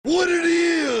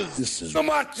This is the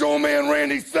Macho Man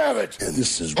Randy Savage. And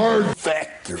this is Hard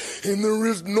Factor. And there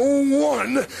is no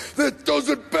one that does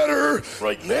it better.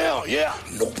 Right now, yeah.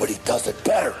 Nobody does it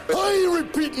better. I ain't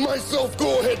repeating myself.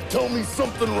 Go ahead, tell me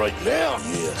something right now.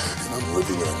 Yeah, and I'm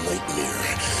living in a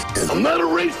nightmare. And I'm not a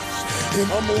racist.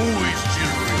 And I'm always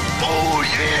cheering. Oh,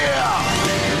 yeah!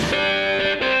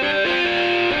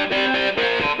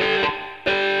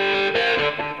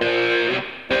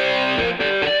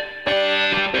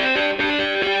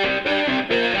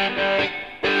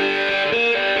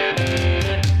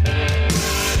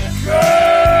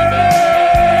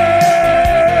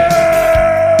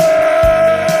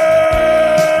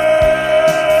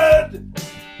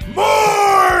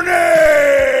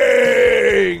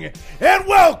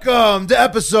 Welcome to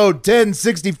episode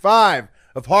 1065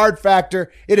 of Hard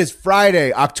Factor. It is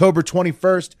Friday, October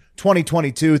 21st,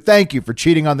 2022. Thank you for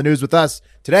cheating on the news with us.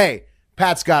 Today,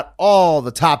 Pat's got all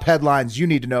the top headlines you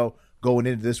need to know going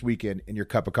into this weekend in your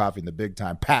cup of coffee in the big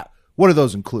time. Pat, what do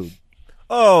those include?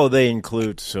 Oh, they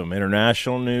include some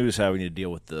international news, having to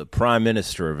deal with the Prime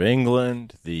Minister of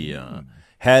England, the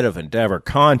head of Endeavor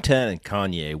Content and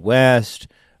Kanye West,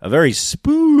 a very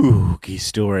spooky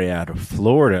story out of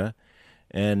Florida,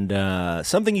 and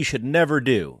something you should never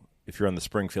do if you're on the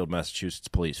Springfield, Massachusetts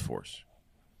police force.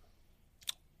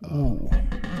 Oh,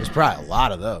 there's probably a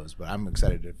lot of those, but I'm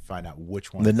excited to find out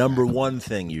which one. The number one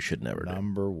thing you should never do.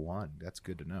 Number one. That's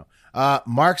good to know.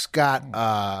 Mark's got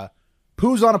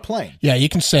poos on a plane. Yeah, you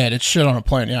can say it. It's shit on a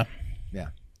plane, yeah. Yeah,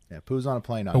 poos on a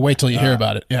plane. But wait till you hear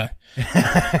about it, yeah.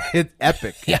 It's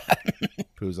epic. Yeah.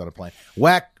 Poos on a plane.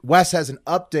 Wes has an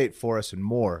update for us and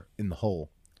more in the hole.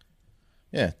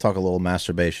 Yeah, talk a little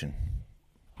masturbation.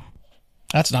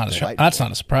 That's not a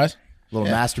surprise. A little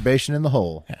masturbation in the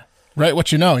hole. Yeah. Right,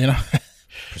 what you know.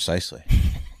 Precisely.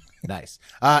 Nice.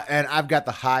 And I've got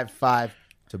the high five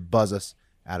to buzz us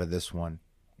out of this one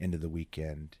into the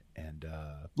weekend. And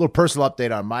a little personal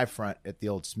update on my front at the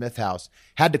old Smith house.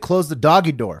 Had to close the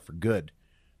doggy door for good.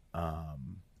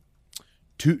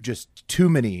 Too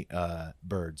many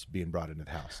birds being brought into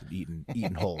the house and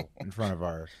eaten whole in front of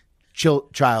our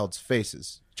child's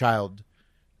faces.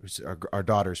 Our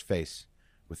daughter's face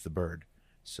with the bird.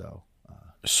 So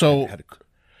had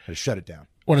to shut it down.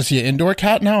 What is he, an indoor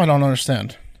cat now? I don't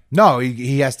understand. No,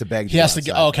 he has to beg. He has to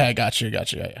get. Okay, I got you.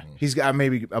 Yeah. He's got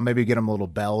I'll maybe get him a little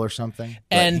bell or something.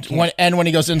 And when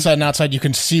he goes inside and outside, you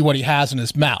can see what he has in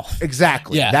his mouth.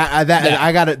 Exactly. Yeah.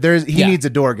 I got it. He needs a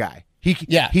door guy.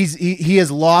 He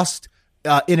has lost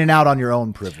in and out on your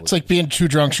own privilege. It's like being too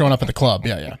drunk showing up at the club.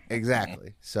 Yeah.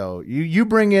 Exactly. So you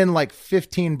bring in like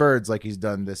 15 birds like he's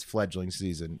done this fledgling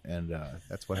season, and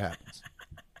that's what happens.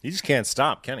 He just can't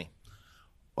stop, can he?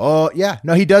 Oh, yeah.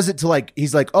 No, he does it to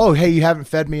he's like, oh, hey, you haven't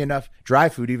fed me enough dry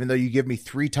food, even though you give me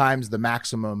 3 times the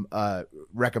maximum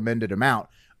recommended amount.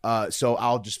 So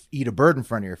I'll just eat a bird in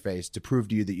front of your face to prove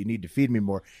to you that you need to feed me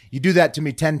more. You do that to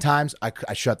me 10 times,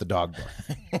 I shut the dog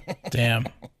door. Damn.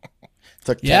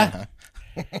 Took 10, huh?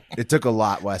 It took a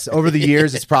lot, Wes. Over the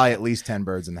years, it's probably at least 10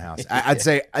 birds in the house. I'd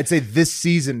say this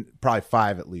season, probably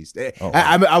 5 at least. Oh,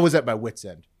 wow. I was at my wit's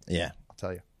end. Yeah. I'll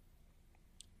tell you.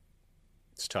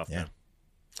 It's tough, man.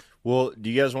 Well, do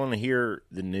you guys want to hear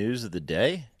the news of the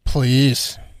day?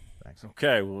 Please. Thanks.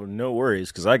 Okay, well, no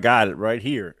worries, because I got it right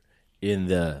here in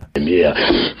the... Yeah,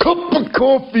 cup of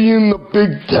coffee in the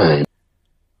big time.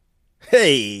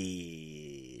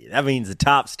 Hey, that means the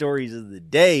top stories of the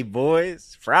day,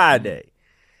 boys. Friday.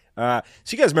 So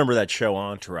you guys remember that show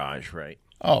Entourage, right?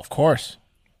 Oh, of course.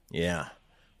 Yeah.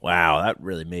 Wow, that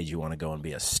really made you want to go and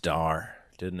be a star,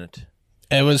 didn't it?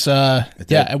 It was,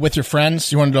 with your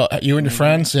friends. You and your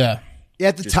friends, yeah. Yeah,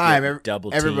 at the Just time,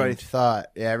 double everybody teamed. thought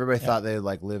they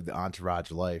lived the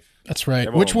Entourage life. That's right.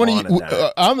 Everyone Which one are you? wanted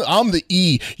that. I'm the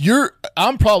E.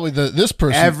 I'm probably this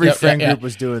person. Every friend group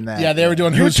was doing that. Yeah, they were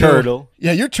doing You're who's who. Turtle.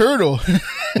 Yeah, you're Turtle.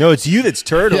 No, it's you that's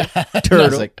Turtle.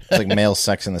 Turtle. It's like male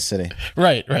Sex in the City.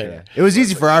 Right. Yeah. It was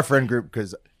easy for our friend group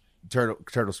because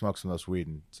Turtle smokes the most weed,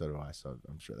 and so do I. So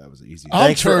I'm sure that was easy.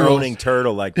 Thanks for Turtle. owning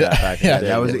Turtle like that back in the day.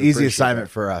 That was an We easy appreciate assignment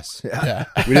for us. Yeah.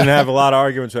 We didn't have a lot of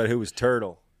arguments about who was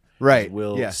Turtle. Right.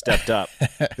 Will stepped up.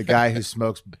 The guy who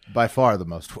smokes by far the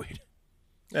most weed.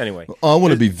 Anyway. Oh, I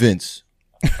want to be Vince.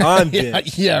 I'm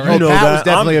Vince. Yeah, Oh, right. Pat was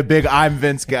definitely a big I'm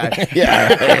Vince guy.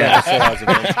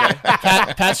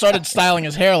 Pat started styling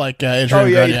his hair like Adrian. Oh,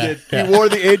 yeah, he Grenier. did. He wore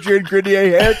the Adrian Grenier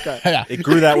haircut. Yeah. It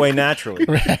grew that way naturally.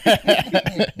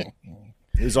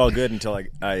 It was all good until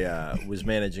I was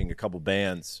managing a couple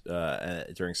bands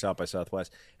during South by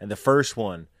Southwest. And the first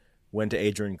one went to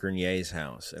Adrian Grenier's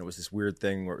house. And it was this weird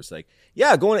thing where it was like,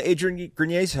 yeah, going to Adrian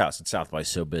Grenier's house. And South by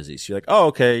so busy. So you're like, oh,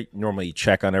 okay. Normally you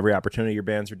check on every opportunity your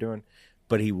bands are doing.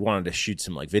 but he wanted to shoot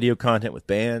some like video content with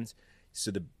bands. So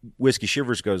the Whiskey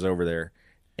Shivers goes over there,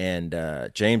 and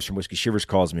James from Whiskey Shivers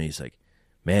calls me. He's like,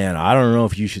 man, I don't know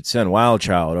if you should send Wild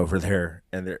Child over there.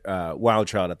 And Wild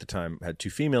Child at the time had 2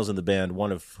 females in the band,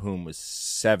 one of whom was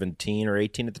 17 or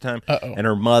 18 at the time. Uh-oh. And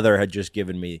her mother had just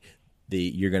given me the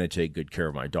 "you're going to take good care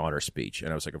of my daughter" speech.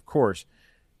 And I was like, of course.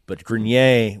 But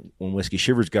Grenier, when Whiskey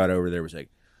Shivers got over there, was like,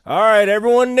 all right,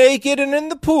 everyone naked and in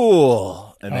the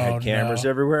pool. And they had cameras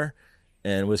everywhere.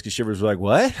 And Whiskey Shivers were like,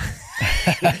 what?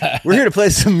 We're here to play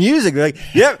some music. They're like,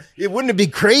 yep, wouldn't it be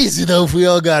crazy, though, if we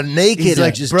all got naked He's and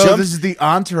like, just bro, jumped, this is the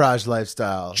Entourage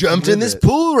lifestyle. jumped in this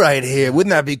pool right here?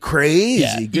 Wouldn't that be crazy?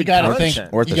 Yeah, you Good gotta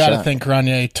content. Worth you a gotta shot. think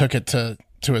Grenier took it to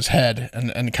his head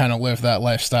and kind of lived that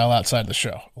lifestyle outside the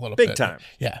show a little bit. Big time.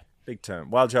 Yeah. Big time.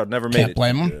 Wild Child never Can't made it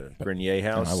blame to him. the Grenier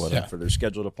house Yeah. for their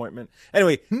scheduled appointment.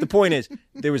 Anyway, the point is,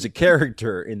 there was a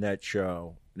character in that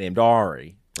show named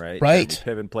Ari, right? Right.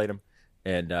 Jeremy Piven played him.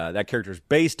 And that character is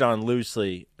based on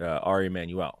loosely Ari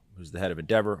Emanuel, who's the head of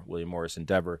Endeavor, William Morris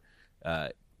Endeavor,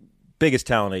 biggest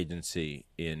talent agency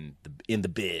in the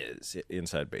biz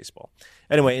inside baseball.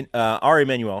 Anyway, Ari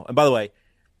Emanuel, and by the way,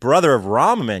 brother of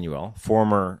Rahm Emanuel,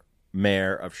 former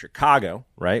mayor of Chicago,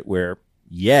 right, where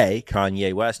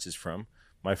Kanye West is from,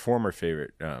 my former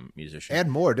favorite musician.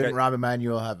 And more. Didn't Rahm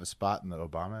Emanuel have a spot in the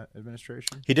Obama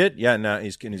administration? He did, yeah. Now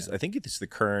he's I think he's the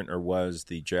current or was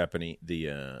the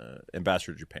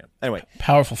ambassador to Japan. Anyway,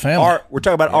 Powerful family. we're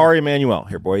talking about Ari Emanuel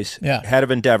here, boys. Yeah. Head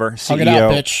of Endeavor, CEO. Hug it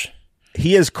out, bitch.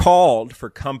 He has called for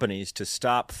companies to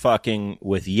stop fucking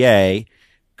with Ye,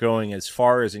 going as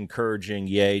far as encouraging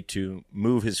Ye to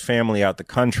move his family out the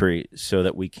country so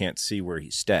that we can't see where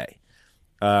he stay.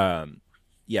 In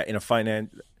a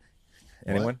finance.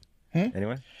 Anyone?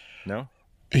 Anyone? No?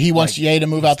 He wants Ye to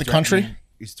move out the country?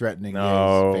 He's threatening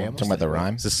No. his family. Talking about the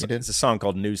rhyme. It's a song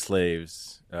called "New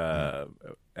Slaves."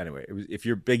 Anyway, if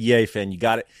you're a big Ye fan, you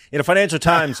got it. In a Financial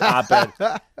Times op-ed,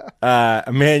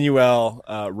 Emmanuel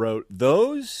wrote,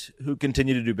 "Those who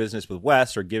continue to do business with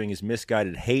West are giving his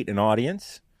misguided hate an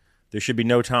audience. There should be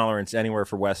no tolerance anywhere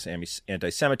for West's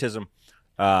anti-Semitism.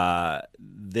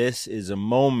 This is a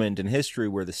moment in history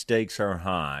where the stakes are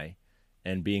high,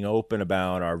 and being open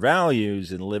about our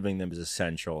values and living them is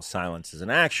essential. Silence is an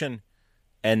action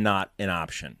and not an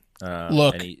option."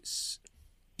 Look, and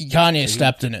Kanye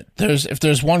stepped in it. If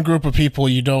there's one group of people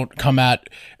you don't come at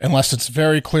unless it's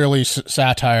very clearly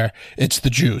satire, it's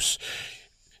the Jews.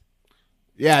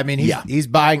 Yeah, I mean,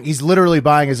 he's literally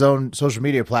buying his own social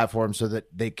media platform so that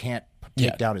they can't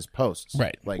take down his posts.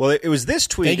 Right. Like, well, it was this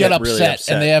tweet They get that upset, really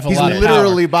upset, and they have a he's lot of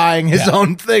literally power. buying his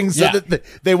own thing so Yeah. that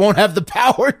they won't have the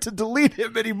power to delete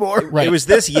him anymore. Right. It was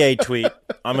this Ye tweet.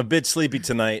 I'm a bit sleepy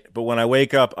tonight, but when I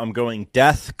wake up, I'm going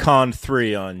DEFCON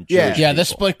 3 on Jewish Yeah,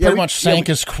 this people. like pretty much sank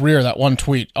his career, that one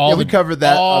tweet. we covered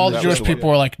that All on the the Jewish other people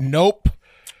one. were like, nope.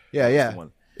 Yeah. Yeah.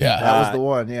 That was the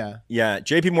one, yeah. Yeah,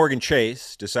 JP Morgan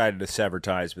Chase decided to sever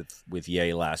ties with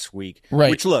Ye last week.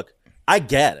 Right. Which, look, I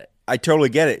get it. I totally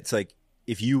get it. It's like,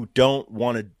 if you don't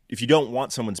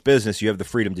want someone's business, you have the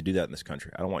freedom to do that in this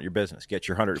country. I don't want your business. Get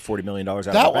your $140 million out of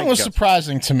my That one bank was accounts.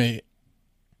 surprising to me.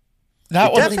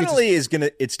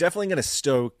 It's definitely gonna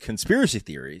stoke conspiracy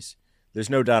theories. There's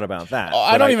no doubt about that.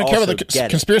 I But don't even care also about the get it.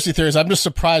 conspiracy theories. I'm just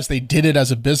surprised they did it as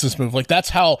a business move. Like, that's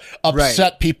how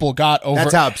upset people got over.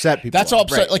 That's how upset people That's are. how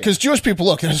upset. Right, like, because Jewish people,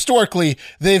 look, historically,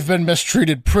 they've been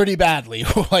mistreated pretty badly.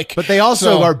 Like, But they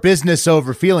also so- are business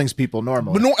over feelings people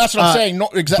normally. But no, that's what I'm saying. No,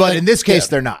 exactly. But in this case,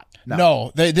 they're not.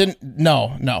 No, they didn't.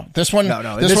 No. This one. No.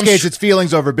 In This this one case, it's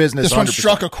feelings over business. This one 100%.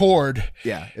 struck a chord.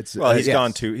 Yeah, it's Well, yes.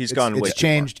 gone way It's too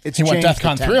changed. It's He went changed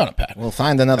DEFCON to 3 10. on it, Pat. We'll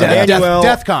find another. Emmanuel-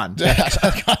 DEFCON.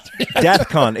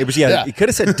 DEFCON. It was He could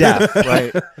have said death,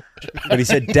 right? But he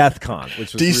said DEFCON,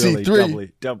 which was DC3.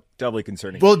 really doubly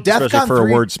concerning. Well, especially DEFCON for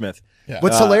 3 a wordsmith. Yeah.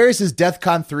 What's hilarious is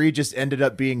DEFCON 3 just ended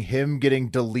up being him getting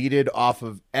deleted off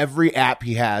of every app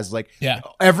he has, like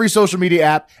every social media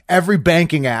app, every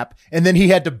banking app, and then he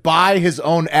had to buy his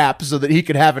own app so that he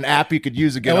could have an app he could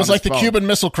use again. It was on like his the phone. Cuban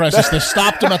Missile Crisis. They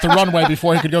stopped him at the runway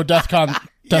before he could go DEFCON.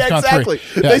 Yeah, exactly.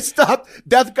 3. They stopped.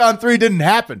 DEFCON 3 didn't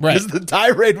happen Right. because the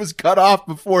tirade was cut off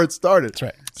before it started. That's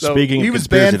right. So Speaking he of was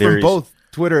conspiracy banned from theories, both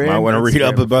Twitter and Might want to read Instagram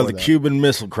up about the before that. Cuban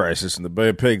Missile Crisis and the Bay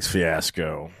of Pigs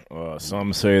fiasco.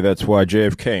 Some say that's why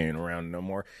JFK ain't around no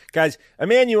more. Guys,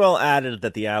 Emmanuel added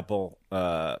that the Apple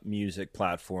Music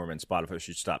platform and Spotify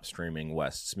should stop streaming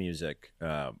West's music.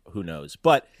 Who knows?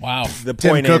 But Wow. the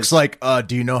Tim point Cook's is, like,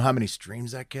 do you know how many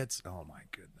streams that gets? Oh my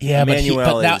goodness. Yeah,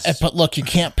 Emmanuel but look, you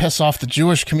can't piss off the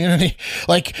Jewish community.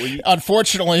 Like,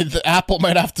 unfortunately, the Apple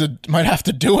might have to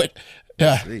do it.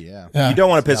 Yeah, Yeah. yeah. you don't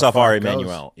want to piss how off far Ari it goes.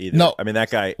 Emanuel either. No. I mean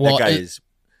that guy. Well, that guy it- is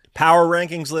Power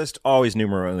rankings list, always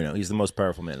numero uno. He's the most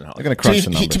powerful man in Hollywood. They're going to crush the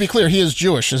numbers. To be clear, he is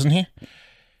Jewish, isn't he?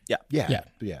 Yeah.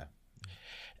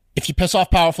 If you piss off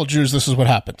powerful Jews, this is what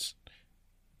happens.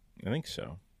 I think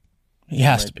so. He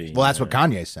has to be. Well, that's what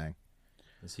Kanye's saying.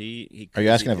 Is he Are you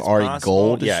asking if Ari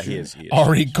Gold is Yeah, Jewish? he is.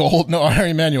 Ari Gold? No,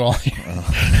 Ari Emanuel.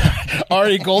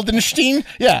 Ari Goldenstein?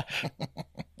 Yeah.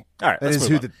 All right, That is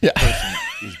who the person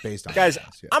is based on. Guys,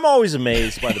 Yeah. I'm always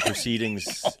amazed by the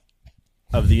proceedings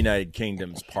of the United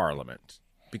Kingdom's parliament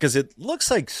because it looks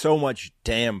like so much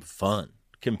damn fun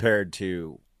compared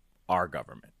to our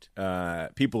government.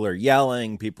 People are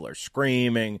yelling, people are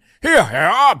screaming,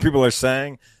 yeah, people are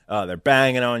saying, they're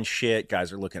banging on shit,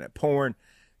 guys are looking at porn.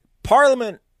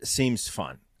 Parliament seems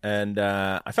fun. And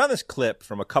I found this clip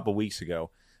from a couple weeks ago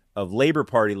of Labour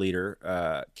Party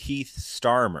leader Keith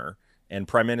Starmer and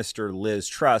Prime Minister Liz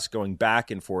Truss going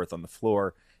back and forth on the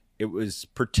floor. It was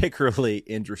particularly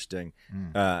interesting.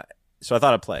 So I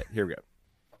thought I'd play it. Here we go.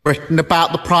 Written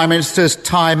about the Prime Minister's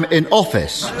time in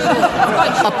office.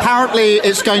 Apparently,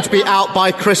 it's going to be out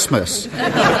by Christmas.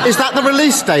 Is that the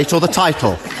release date or the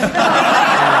title?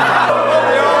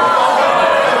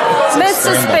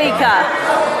 Mr. Speaker,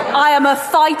 I am a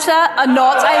fighter and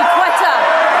not a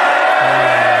quitter.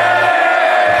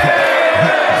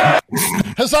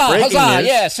 Huzzah, Breaking huzzah, news.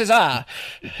 yes, huzzah.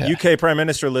 UK Prime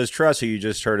Minister Liz Truss, who you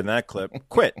just heard in that clip,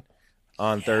 quit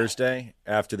on Thursday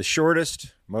after the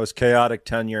shortest, most chaotic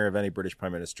tenure of any British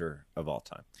Prime Minister of all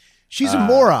time. She's a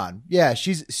moron. Yeah,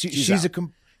 she's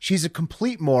a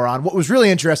complete moron. What was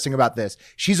really interesting about this,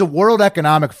 she's a World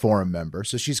Economic Forum member,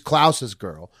 so she's Klaus's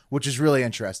girl, which is really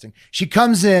interesting. She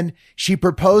comes in, she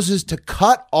proposes to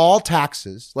cut all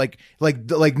taxes,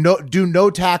 do no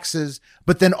taxes,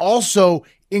 but then also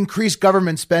increase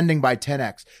government spending by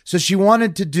 10x. So she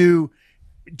wanted to do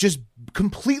just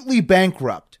completely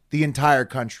bankrupt the entire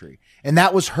country. And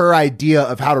that was her idea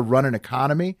of how to run an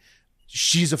economy.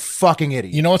 She's a fucking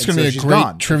idiot. You know what's going to be a she's great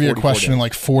gone trivia 44 question days. in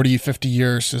like 40, 50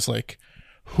 years is like,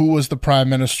 who was the prime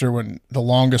minister when the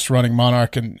longest running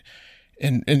monarch in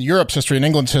Europe's history, in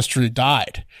England's history,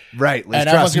 died? Right. Liz And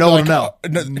Truss. everyone's No one gonna will be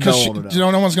know. like, because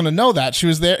no one's going to know that. She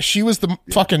was there. She was the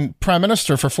fucking prime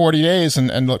minister for 40 days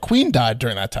and the queen died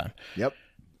during that time. Yep.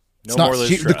 No not- more Liz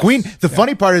The Truss. queen, the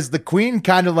funny part is the queen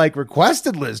kind of like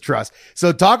requested Liz Truss.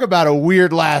 So talk about a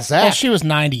weird last Well, act. she was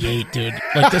 98, dude.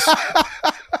 Like this.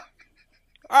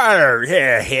 Oh,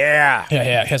 yeah.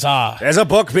 Yeah, huzzah. There's a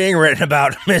book being written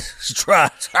about Miss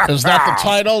Truss. Is that the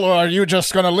title, or are you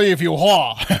just going to leave, you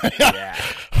whore?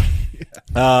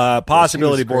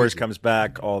 Possibility Boris comes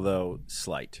back, although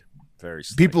slight. Very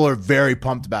slight. People are very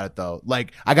pumped about it though.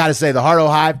 Like I got to say, the Hardo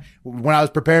Hive, when I was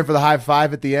preparing for the Hive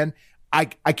 5 at the end, I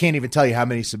can't even tell you how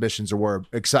many submissions there were.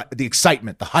 The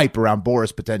excitement, the hype around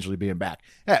Boris potentially being back.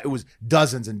 Yeah, it was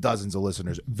dozens and dozens of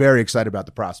listeners very excited about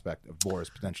the prospect of Boris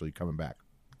potentially coming back.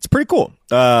 It's pretty cool.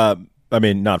 I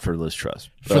mean, not for Liz Truss.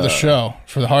 For the show,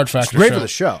 for the Hard Factor Great show. for the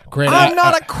show. Great. I'm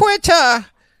not a quitter.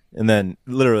 And then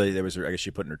literally there was, I guess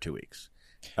she put in her 2 weeks.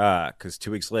 Because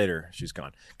 2 weeks later, she's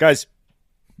gone. Guys,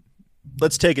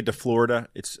 let's take it to Florida.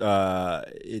 It's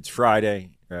Friday.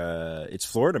 It's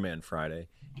Florida Man Friday.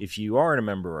 If you aren't a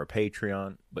member of our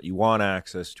Patreon, but you want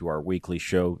access to our weekly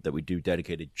show that we do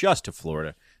dedicated just to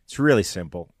Florida, it's really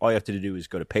simple. All you have to do is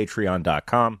go to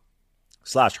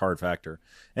patreon.com/hardfactor.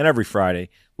 And every Friday,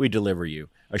 we deliver you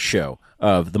a show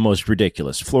of the most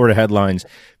ridiculous Florida headlines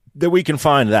that we can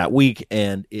find that week.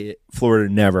 And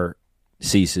Florida never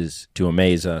ceases to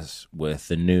amaze us with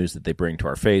the news that they bring to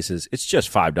our faces. It's just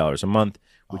 $5 a month,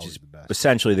 which is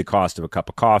essentially the cost of a cup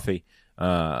of coffee,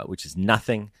 which is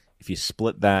nothing. If you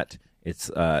split that,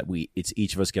 it's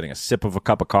each of us getting a sip of a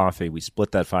cup of coffee. We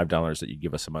split that $5 that you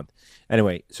give us a month.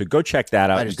 Anyway, so go check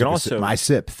that out. I You just can took a also sip. My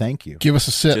sip. Thank you. Give us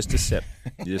a sip. just a sip,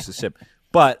 just a sip.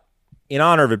 But in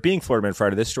honor of it being Florida Man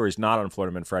Friday, this story is not on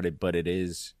Florida Man Friday, but it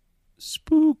is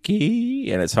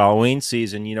spooky and it's Halloween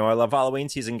season. You know, I love Halloween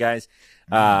season, guys.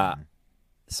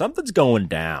 Something's going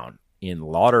down in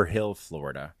Lauderhill,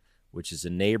 Florida, which is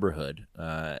a neighborhood.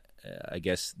 I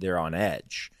guess they're on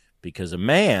edge because a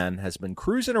man has been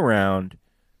cruising around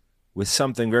with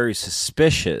something very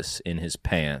suspicious in his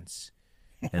pants.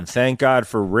 And thank God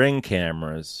for Ring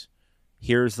cameras.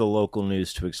 Here's the local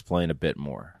news to explain a bit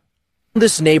more.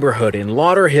 This neighborhood in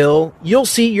Lauderhill, you'll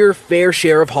see your fair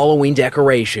share of Halloween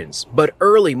decorations. But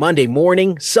early Monday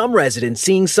morning, some residents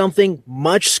seeing something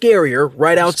much scarier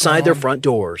right outside their front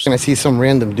doors. And I see some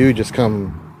random dude just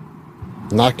come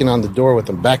knocking on the door with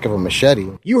the back of a machete.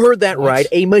 You heard that right.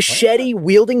 A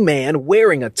machete-wielding man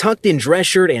wearing a tucked-in dress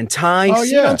shirt and tie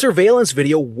seen on surveillance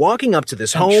video walking up to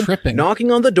this home,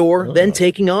 knocking on the door, then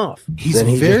taking off. Then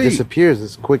he just disappears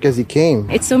as quick as he came.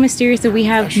 It's so mysterious that we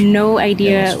have no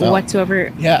idea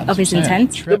whatsoever of his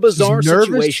intent. The bizarre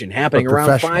situation happening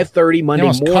around 5:30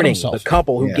 Monday morning. The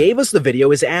couple who gave us the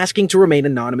video is asking to remain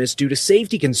anonymous due to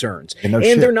safety concerns. And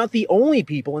they're not the only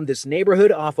people in this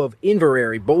neighborhood off of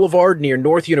Inverary Boulevard near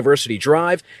North University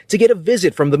Drive to get a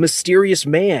visit from the mysterious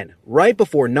man right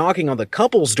before knocking on the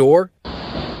couple's door.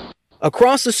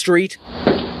 Across the street,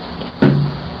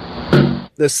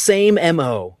 the same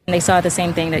MO. And they saw the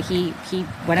same thing, that he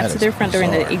went up to their front door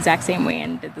in the exact same way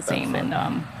and did the same. And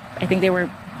I think they were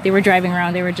driving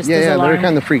around. They were just as alarmed. They were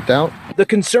kind of freaked out. The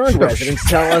concerned residents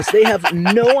tell us they have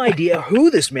no idea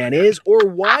who this man is or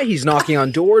why he's knocking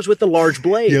on doors with the large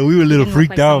blade. Yeah, we were a little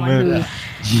freaked out, man.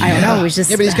 I don't know. It was just,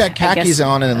 but he's got khakis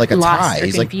on and like a tie.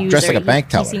 He's like dressed like a bank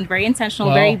teller. He seemed very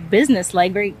intentional, very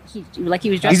business-like, like he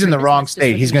was dressed. He's in the wrong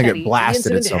state. He's going to get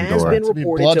blasted at some door.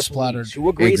 Blood splattered.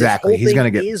 Exactly. He's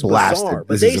going to get blasted.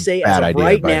 But they say as of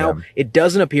right now, it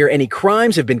doesn't appear any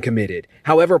crimes have been committed.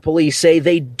 However, police say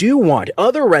they do want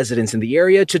other residents in the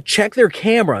area to check their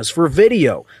cameras for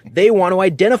video. They want to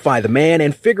identify the man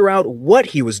and figure out what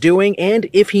he was doing and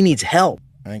if he needs help.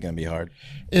 That ain't going to be hard.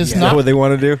 Is that what they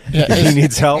want to do? Yeah, he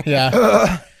needs help?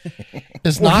 Yeah.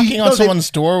 Is knocking on someone's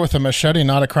door with a machete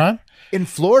not a crime? In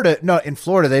Florida,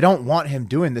 they don't want him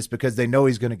doing this because they know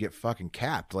he's going to get fucking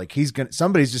capped. Like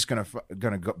somebody's just going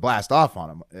to blast off on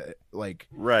him.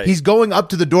 Right. He's going up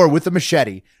to the door with a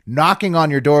machete, knocking on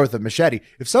your door with a machete.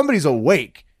 If somebody's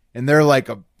awake and they're like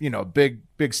a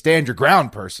big stand your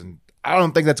ground person, I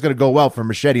don't think that's going to go well for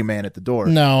Machete Man at the door.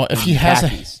 No, if he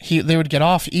has they would get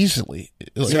off easily.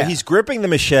 So he's gripping the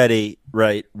machete,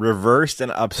 right, reversed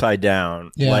and upside down,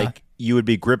 like you would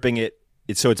be gripping it.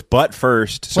 So it's butt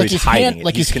first, so like he's hiding it.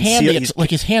 Like he's handing it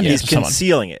He's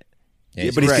concealing it.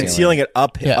 Yeah, but he's concealing it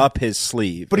up his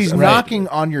sleeve. But he's knocking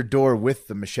on your door with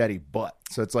the machete butt.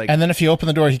 So it's like, and then if you open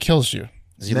the door, he kills you.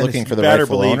 Is he looking for the better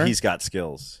rightful believe owner? He's got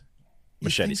skills,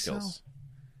 machete skills. So?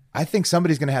 I think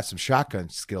somebody's going to have some shotgun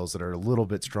skills that are a little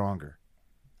bit stronger.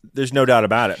 There's no doubt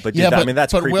about it. But I mean,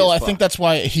 that's Will, I think that's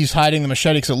why he's hiding the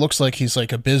machete, because it looks like he's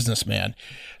like a businessman.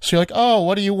 So you're like, oh,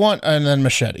 what do you want? And then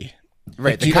machete.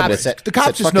 Right. The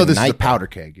cops just know this is a powder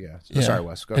keg. Yeah. Sorry,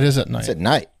 Wes. Go ahead. It is at night. It's at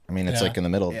night. I mean, it's like in the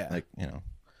middle. Like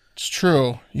It's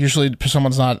true. Usually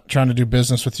someone's not trying to do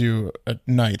business with you at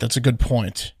night. That's a good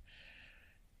point.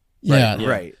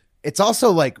 Right. It's also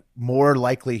like more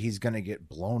likely he's going to get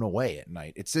blown away at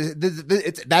night.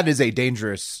 That is a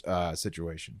dangerous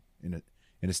situation in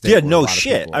a state. Yeah, no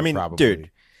shit. I mean,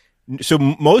 dude. So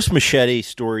most machete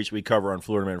stories we cover on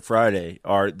Florida Man Friday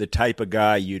are the type of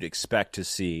guy you'd expect to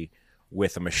see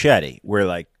with a machete, where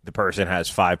like the person has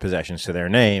 5 possessions to their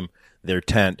name, their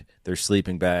tent, their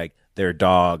sleeping bag, their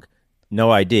dog,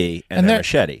 no ID, and their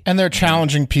machete. And they're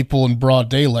challenging people in broad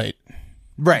daylight.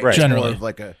 Right. Generally.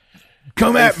 Like a,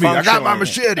 come at me. I got my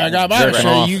machete. I got my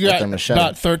machete. You got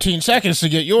about 13 seconds to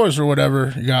get yours or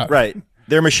whatever you got. Right.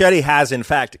 Their machete has, in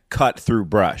fact, cut through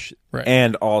brush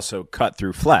and also cut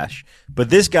through flesh. But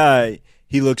this guy,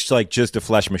 he looks like just a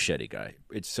flesh machete guy.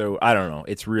 It's so, I don't know.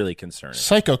 It's really concerning.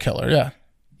 Psycho killer, yeah.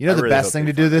 You know, the best thing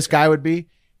to do this guy would be,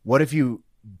 what if you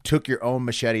took your own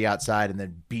machete outside and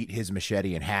then beat his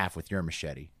machete in half with your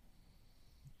machete?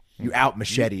 You out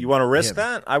machete. You want to risk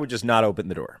that? I would just not open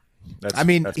the door.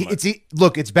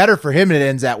 It's better for him it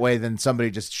ends that way than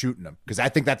somebody just shooting him, because I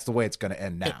think that's the way it's going to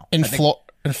end now.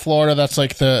 In Florida, that's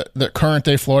like the current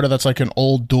day Florida. That's like an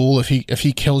old duel. If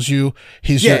he kills you,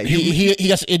 he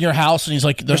gets in your house and he's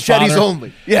like, "There's machetes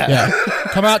only." Yeah.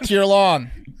 Come out to your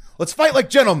lawn. Let's fight like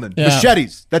gentlemen. Yeah.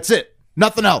 Machetes. That's it.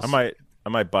 Nothing else. I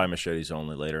might buy machetes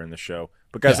only later in the show.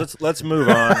 But guys, let's move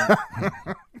on.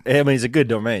 I mean, he's a good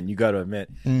domain. You got to admit.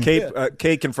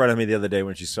 Kate confronted me the other day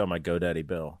when she saw my GoDaddy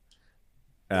bill.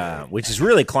 Which is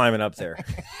really climbing up there.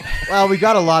 Well, we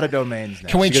got a lot of domains now.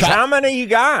 Can we how many you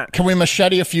got? Can we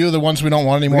machete a few of the ones we don't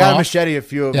want anymore? We got to machete a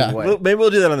few of them away. Maybe we'll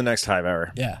do that on the next Hive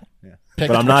Hour. Yeah.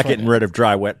 But I'm not getting rid of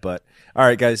dry wet butt. All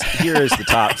right, guys, here is the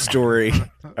top story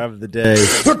of the day.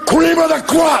 The cream of the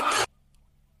crop!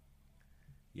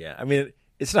 Yeah, I mean,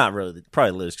 it's not really,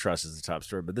 probably Liz Truss is the top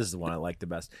story, but this is the one I like the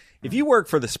best. If you work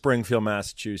for the Springfield,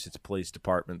 Massachusetts Police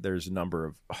Department, there's a number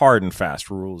of hard and fast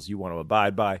rules you want to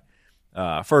abide by.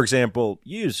 For example,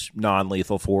 use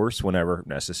non-lethal force whenever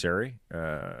necessary,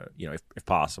 if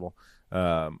possible.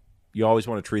 You always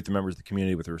want to treat the members of the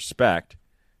community with respect.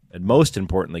 And most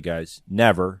importantly, guys,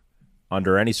 never,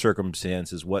 under any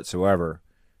circumstances whatsoever,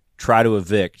 try to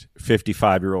evict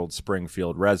 55-year-old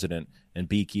Springfield resident and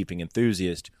beekeeping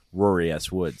enthusiast Rory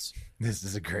S. Woods. This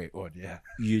is a great one, yeah.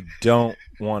 You don't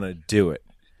want to do it.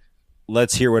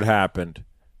 Let's hear what happened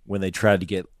when they tried to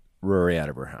get Rory out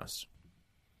of her house.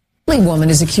 Woman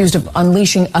is accused of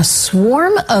unleashing a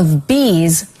swarm of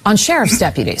bees on sheriff's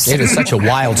deputies. It is such a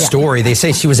wild story. They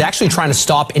say she was actually trying to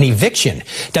stop an eviction.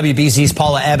 WBZ's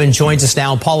Paula Eben joins us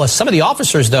now. Paula, some of the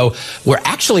officers, though, were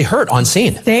actually hurt on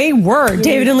scene. They were.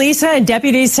 David and Lisa and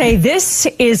deputies say this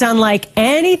is unlike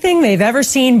anything they've ever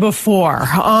seen before.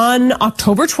 On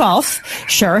October 12th,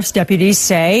 sheriff's deputies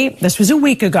say this was a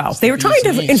week ago. They were trying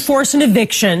to enforce an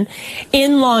eviction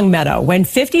in Longmeadow when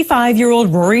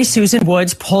 55-year-old Rory Susan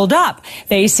Woods pulled up.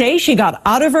 They say she got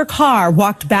out of her car,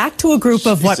 walked back to a group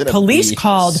of what police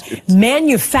called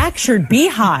manufactured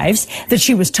beehives that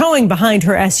she was towing behind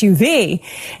her SUV.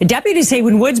 Deputies say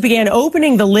when Woods began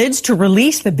opening the lids to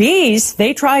release the bees,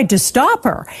 they tried to stop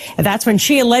her. And that's when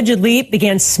she allegedly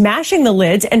began smashing the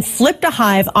lids and flipped a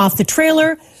hive off the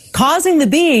trailer, causing the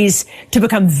bees to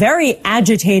become very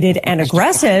agitated and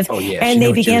aggressive, and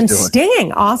they began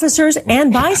stinging officers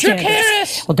and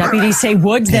bystanders. Well, deputies say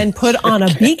Woods then put on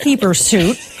a beekeeper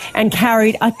suit and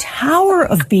carried a tower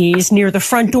of bees near the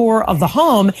front door of the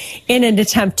home in an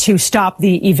attempt to stop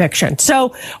the eviction.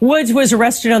 So Woods was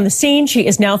arrested on the scene. She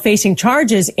is now facing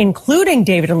charges, including,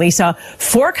 David and Lisa,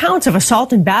 4 counts of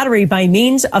assault and battery by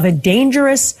means of a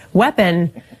dangerous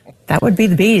weapon. That would be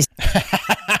the bees.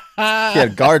 She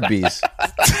had guard bees.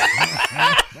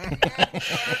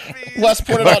 Les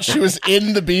pointed out she was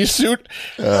in the bee suit.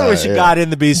 She got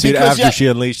in the bee suit after she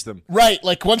unleashed them. Right.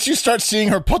 Like, once you start seeing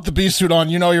her put the bee suit on,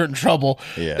 you know you're in trouble.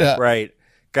 Yeah. Right.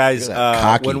 Guys,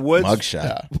 when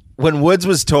Woods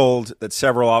was told that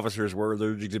several officers were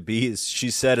allergic to bees,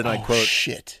 she said, and I quote,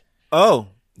 shit. "Oh,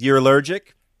 you're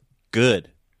allergic?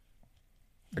 Good."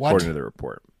 What? According to the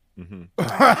report. Mm-hmm.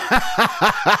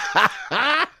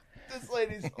 This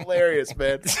lady's hilarious,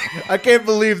 man. I can't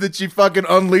believe that she fucking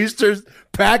unleashed her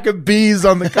pack of bees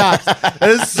on the cops. That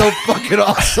is so fucking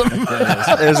awesome.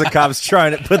 There's the cops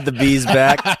trying to put the bees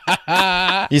back.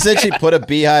 You said she put a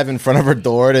beehive in front of her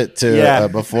door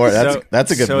before.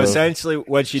 That's a good move. So essentially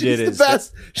what she did is the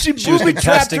best. She was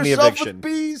contesting the eviction. With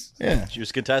bees. Yeah. She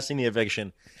was contesting the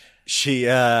eviction. She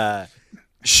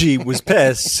was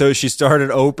pissed, so she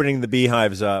started opening the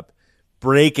beehives up,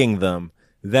 breaking them.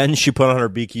 Then she put on her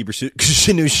beekeeper suit because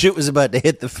she knew shit was about to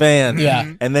hit the fan.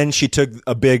 Yeah. And then she took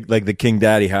a big, like the King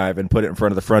Daddy hive and put it in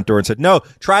front of the front door and said, "No,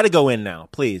 try to go in now.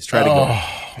 Please, try to go in."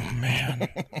 Oh, man.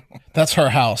 That's her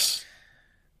house.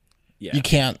 Yeah. You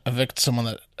can't evict someone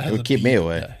that has It would keep me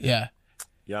away. Yeah.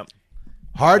 Yep.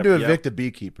 Hard to evict a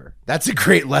beekeeper. That's a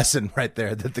great lesson right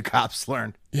there that the cops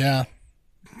learned. Yeah.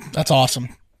 That's awesome.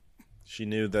 She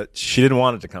knew that she didn't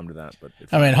want it to come to that, but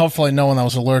I mean, hopefully no one that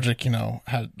was allergic,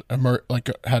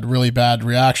 had really bad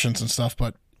reactions and stuff,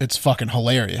 but it's fucking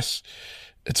hilarious.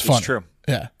 It's fun. It's true.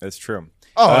 Yeah. It's true.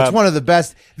 Oh, it's one of the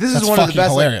best. This is one of the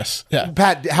best. Hilarious. Yeah.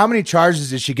 Pat, how many charges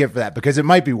did she get for that? Because it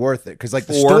might be worth it. Because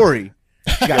the story,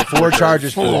 she got 4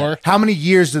 charges for that. How many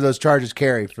years do those charges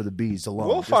carry for the bees alone?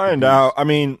 We'll find out. I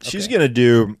mean, she's going to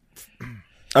do,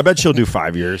 I bet she'll do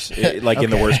 5 years, in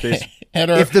the worst case.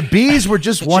 If the bees were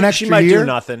just one extra she might year, do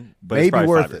nothing, but maybe it's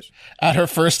worth 5 years. At her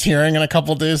first hearing in a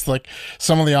couple of days, like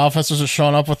some of the officers are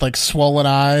showing up with like swollen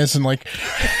eyes and like.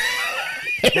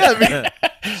 Yeah, I mean,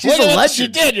 she's a legend. She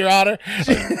did, Your Honor.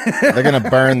 They're gonna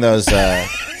burn those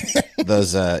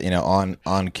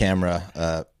on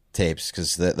camera tapes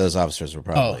because those officers were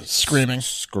probably screaming.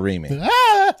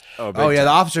 Ah! Oh yeah, the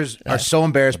officers are so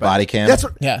embarrassed by body cam. That's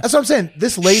what I'm saying.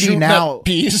 This lady Shooting now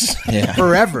bees.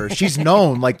 forever. She's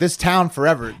known like this town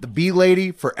forever. The bee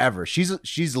lady forever.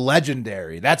 She's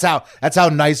legendary. That's how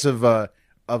nice of a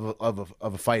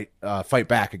fight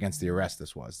back against the arrest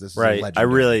this was. This is Right. A I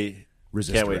really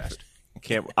resist can't wait. arrest.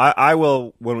 I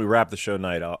will when we wrap the show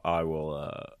night.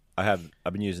 I've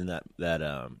been using that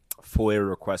FOIA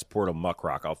request portal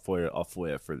Muckrock. I'll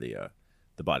FOIA for the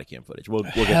body cam footage. We'll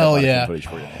get that body cam footage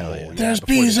for you. Hell yeah. There's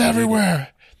bees everywhere.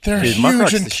 They're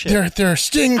huge and they're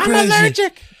sting crazy. I'm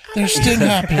allergic. They're sting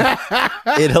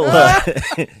happy. It'll.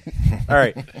 All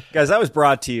right, guys. That was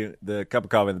brought to you, the Cup of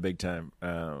Coffee in the Big Time,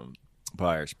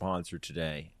 by our sponsor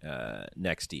today,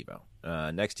 Next Evo.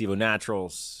 Next Evo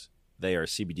Naturals. They are a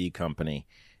CBD company,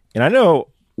 and I know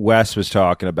Wes was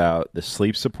talking about the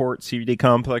sleep support CBD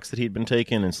complex that he'd been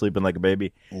taking and sleeping like a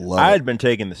baby. I had been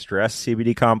taking the stress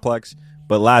CBD complex,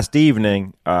 but last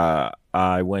evening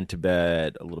I went to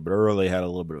bed a little bit early, had a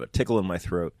little bit of a tickle in my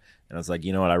throat, and I was like,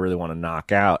 you know what, I really want to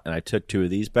knock out. And I took 2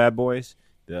 of these bad boys,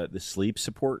 the sleep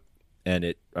support,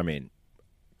 and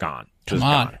gone. Come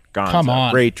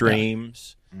on. Great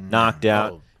dreams, knocked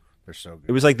out. They're so good.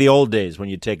 It was like the old days when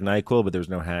you'd take NyQuil, but there was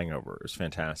no hangover. It was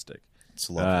fantastic. It's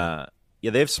lovely.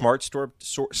 Yeah, they have smart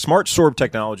sorb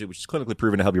technology, which is clinically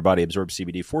proven to help your body absorb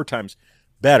CBD 4 times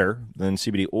better than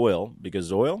CBD oil,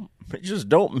 because oil, it just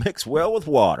don't mix well with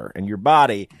water. And your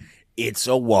body, it's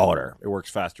a water. It works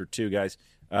faster too, guys.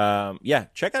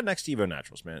 Check out Next Evo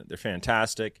Naturals, man. They're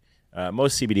fantastic.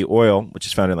 Most CBD oil, which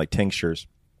is found in like tinctures,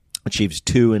 achieves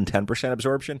 2 and 10%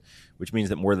 absorption, which means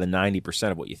that more than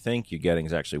 90% of what you think you're getting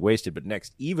is actually wasted. But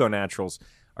Next Evo Naturals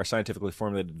are scientifically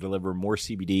formulated to deliver more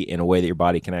CBD in a way that your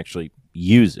body can actually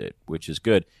use it, which is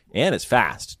good. And it's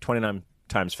fast, 29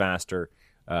 times faster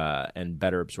and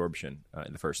better absorption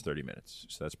in the first 30 minutes.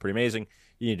 So that's pretty amazing.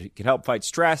 It can help fight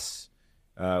stress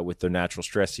with their natural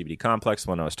stress CBD complex, the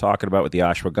one I was talking about with the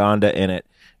ashwagandha in it.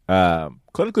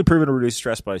 Clinically proven to reduce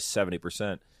stress by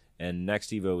 70%. And Next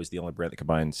Evo is the only brand that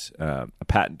combines a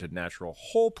patented natural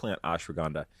whole plant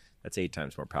ashwagandha that's 8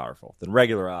 times more powerful than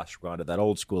regular ashwagandha, that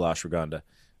old school ashwagandha.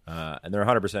 And they're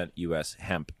 100% U.S.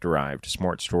 hemp-derived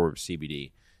smart sorb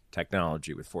CBD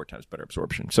technology with 4 times better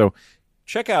absorption. So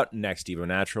check out Next Evo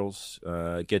Naturals.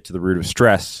 Get to the root of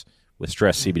stress with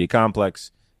Stress CBD Complex,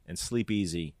 and sleep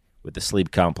easy with the Sleep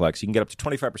Complex. You can get up to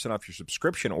 25% off your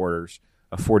subscription orders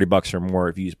of $40 or more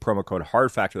if you use promo code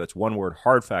HARDFACTOR. That's one word,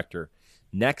 HARDFACTOR.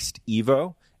 Next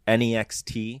Evo,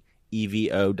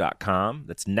 NEXTEVO.com.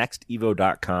 That's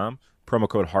nextevo.com. Promo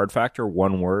code HARDFACTOR,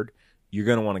 one word. You're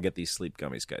going to want to get these sleep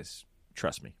gummies, guys.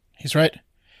 Trust me. He's right.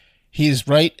 He is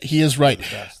right. Do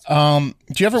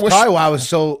you ever wish? Probably why I was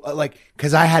so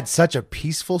because I had such a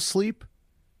peaceful sleep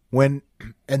and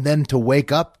then to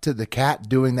wake up to the cat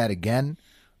doing that again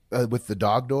with the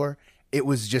dog door. It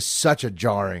was just such a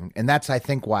jarring, and that's I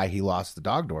think why he lost the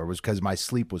dog door was because my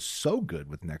sleep was so good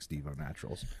with Next Evo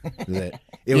Naturals that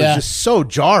it was just so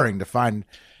jarring to find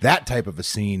that type of a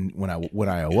scene when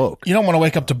I awoke. You don't want to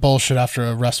wake up to bullshit after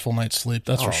a restful night's sleep,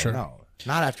 that's for sure. No,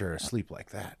 not after a sleep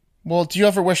like that. Well, do you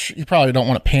ever wish, you probably don't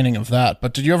want a painting of that,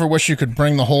 but did you ever wish you could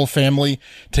bring the whole family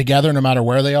together no matter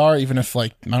where they are, even if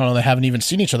they haven't even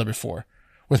seen each other before?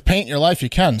 With Paint Your Life, you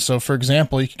can. So, for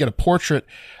example, you could get a portrait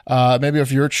maybe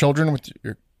of your children with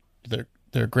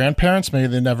their grandparents. Maybe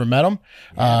they never met them.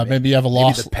 Maybe you have a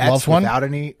lost loved one.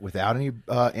 Without any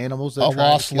animals. That a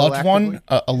lost loved one,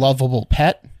 a lovable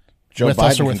pet. Joe with Biden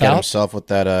us or can without. get himself with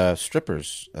that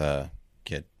strippers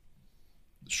kid.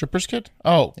 Strippers kid?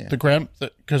 Oh, yeah.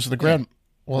 the kid.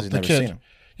 Seen him.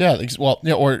 Yeah, like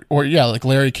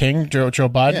Larry King, Joe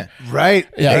Biden. Yeah. Right.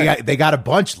 Yeah, they got a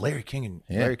bunch. Larry King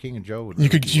and Joe would you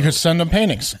could send them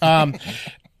paintings.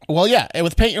 Well, yeah,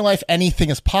 with Paint Your Life,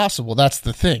 anything is possible. That's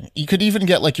the thing. You could even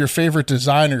get like your favorite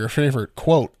design or your favorite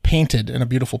quote painted in a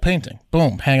beautiful painting.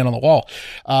 Boom, hanging on the wall.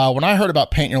 When I heard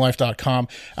about paintyourlife.com,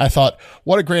 I thought,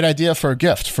 what a great idea for a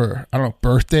gift for,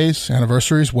 birthdays,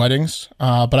 anniversaries, weddings.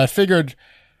 But I figured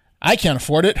I can't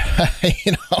afford it.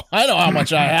 I know how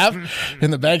much I have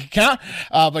in the bank account.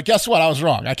 But guess what? I was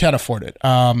wrong. I can't afford it.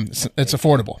 It's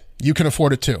affordable. You can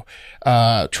afford it too.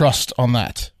 Trust on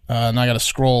that. And I got to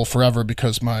scroll forever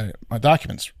because my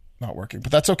document's not working,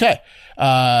 but that's okay.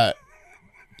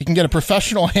 You can get a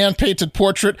professional hand-painted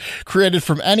portrait created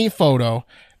from any photo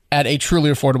at a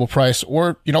truly affordable price,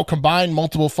 or, combine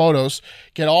multiple photos,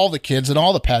 get all the kids and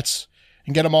all the pets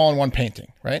and get them all in one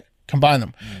painting, right? Combine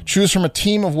them. Choose from a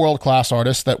team of world-class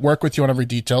artists that work with you on every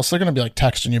detail. So they're going to be like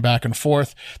texting you back and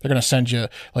forth. They're going to send you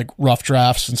like rough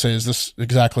drafts and say, is this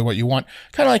exactly what you want?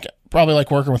 Kind of like probably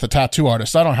like working with a tattoo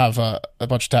artist. I don't have a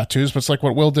bunch of tattoos, but it's like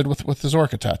what Will did with his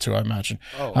Orca tattoo, I imagine.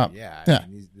 Oh, yeah. I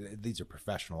mean, these are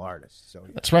professional artists. So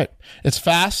That's right. It's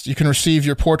fast. You can receive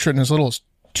your portrait in as little as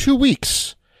 2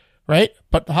 weeks. Right?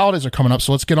 But the holidays are coming up,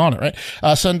 so let's get on it, right?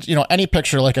 Send, any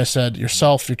picture, like I said,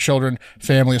 yourself, your children,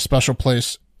 family, a special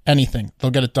place, anything.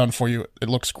 They'll get it done for you. It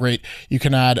looks great. You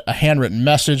can add a handwritten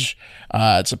message.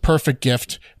 It's a perfect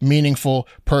gift, meaningful,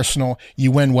 personal.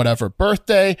 You win whatever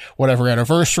birthday, whatever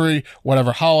anniversary,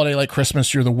 whatever holiday like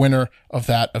Christmas. You're the winner of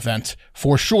that event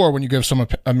for sure when you give someone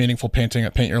a meaningful painting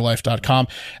at paintyourlife.com.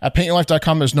 At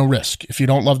paintyourlife.com, there's no risk. If you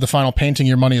don't love the final painting,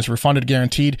 your money is refunded,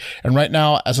 guaranteed. And right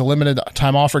now, as a limited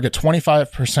time offer, get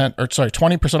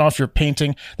 20% off your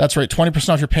painting. That's right, 20%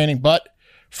 off your painting, but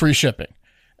free shipping.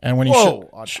 And when you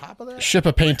on top of that? ship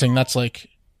a painting, that's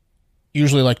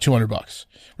usually $200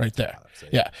 right there.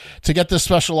 Yeah. To get this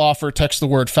special offer, text the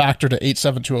word FACTOR to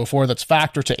 87204. That's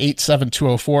FACTOR to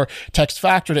 87204. Text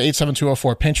FACTOR to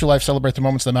 87204. Paint your life. Celebrate the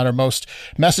moments that matter most.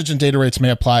 Message and data rates may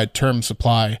apply. Terms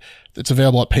apply. It's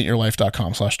available at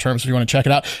paintyourlife.com/terms if you want to check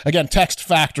it out. Again, text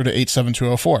FACTOR to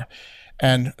 87204.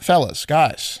 And fellas,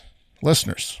 guys,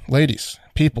 listeners, ladies,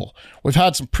 people, we've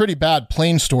had some pretty bad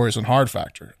plane stories on Hard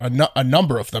Factor. A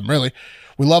number of them, really.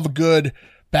 We love a good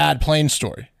bad plane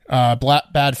story.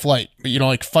 Bad flight,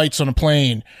 like fights on a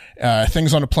plane,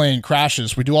 things on a plane,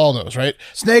 crashes. We do all those, right?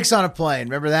 Snakes on a plane.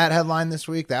 Remember that headline this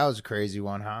week? That was a crazy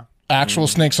one, huh? Actual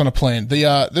snakes on a plane.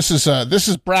 This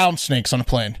is brown snakes on a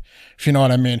plane, if you know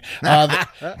what I mean.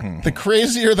 The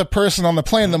crazier the person on the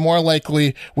plane, the more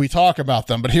likely we talk about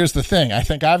them. But here's the thing. I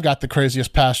think I've got the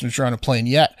craziest passenger on a plane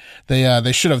yet.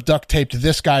 They should have duct taped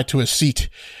this guy to his seat,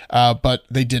 but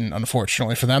they didn't,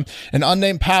 unfortunately for them. An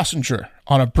unnamed passenger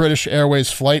on a British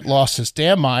Airways flight lost his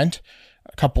damn mind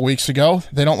a couple weeks ago.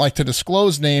 They don't like to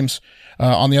disclose names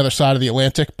on the other side of the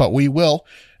Atlantic, but we will.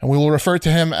 And we will refer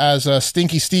to him as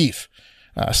Stinky Steve.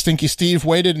 Stinky Steve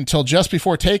waited until just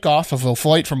before takeoff of a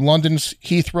flight from London's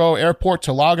Heathrow Airport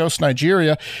to Lagos,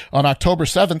 Nigeria on October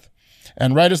 7th.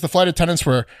 And right as the flight attendants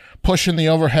were pushing the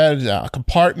overhead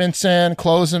compartments in,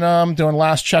 closing them, doing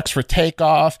last checks for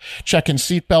takeoff, checking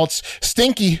seatbelts,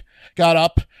 Stinky got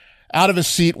up out of his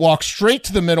seat, walked straight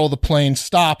to the middle of the plane,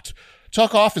 stopped,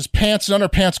 took off his pants and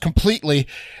underpants completely,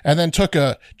 and then took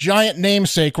a giant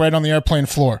namesake right on the airplane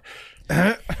floor.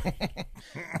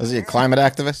 Was he a climate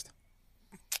activist?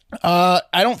 I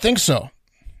don't think so.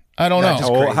 I don't know.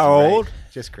 Crazy, how old? Right?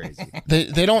 Just crazy. They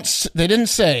didn't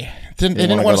say. They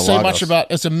didn't want to say much about.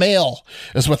 It's a male,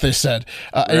 is what they said.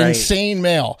 An insane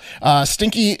male.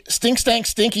 Stinky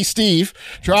Steve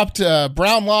dropped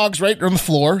brown logs right on the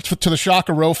floor to the shock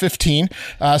of row 15.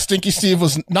 Stinky Steve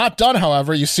was not done,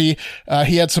 however. You see,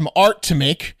 he had some art to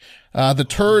make. The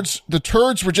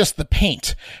turds were just the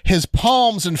paint. His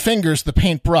palms and fingers, the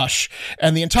paintbrush,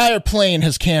 and the entire plane,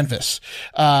 his canvas.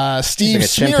 Steve like a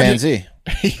smeared chimpanzee.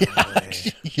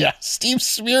 Yeah, Steve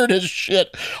smeared his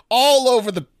shit all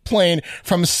over the plane,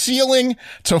 from ceiling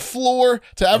to floor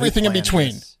to everything in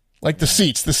between. Like the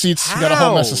seats. He got a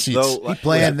whole mess of seats. He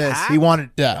planned this. He wanted.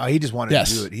 Yeah. He just wanted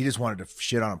to do it. He just wanted to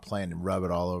shit on a plane and rub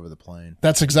it all over the plane.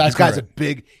 That's exactly. This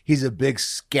guy's right. He's a big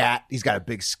scat. He's got a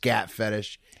big scat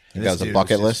fetish. He got a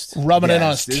bucket list. Rubbing it on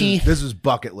his teeth. This was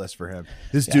bucket list for him.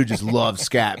 This dude just loved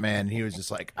scat, man. He was just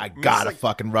like, I gotta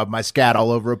fucking rub my scat all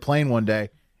over a plane one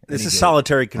day. This is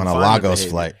solitary confinement on a Lagos behavior.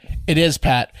 flight. It is,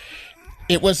 Pat.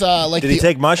 It was like. Did he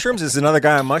take mushrooms? Is another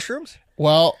guy on mushrooms?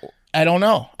 Well, I don't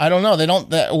know. They don't.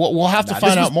 We'll have to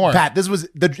find out more. Pat,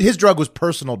 his drug was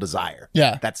personal desire.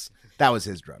 Yeah, that was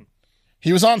his drug.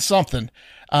 He was on something.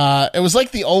 It was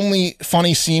like the only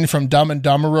funny scene from Dumb and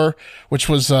Dumberer, which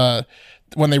was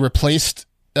when they replaced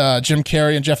Jim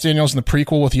Carrey and Jeff Daniels in the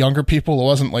prequel with younger people. It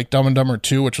wasn't like Dumb and Dumber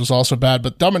 2, which was also bad,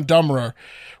 but Dumb and Dumberer,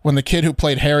 when the kid who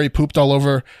played Harry pooped all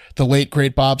over the late,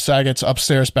 great Bob Saget's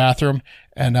upstairs bathroom,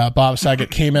 and Bob Saget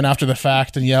came in after the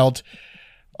fact and yelled,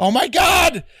 "Oh my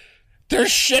God, there's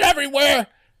shit everywhere.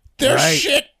 There's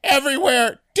shit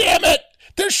everywhere. Damn it.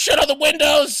 There's shit on the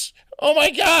windows. Oh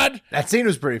my God. That scene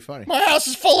was pretty funny. My house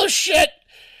is full of shit.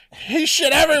 He's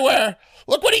shit everywhere.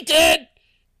 Look what he did.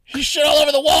 He shit all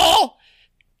over the wall.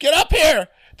 Get up here.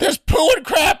 There's poo and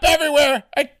crap everywhere.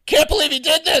 I can't believe he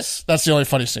did this." That's the only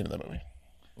funny scene in the movie.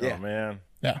 Yeah. Oh man.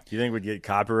 Yeah. Do you think we'd get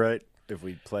copyright if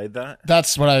we played that?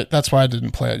 That's why I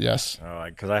didn't play it. Yes. Oh,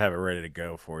 because I have it ready to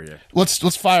go for you. Let's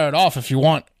fire it off if you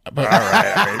want. But all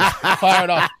right. Fire it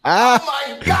off. Oh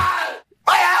my God!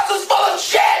 My house is full of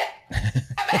shit.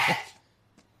 Damn it!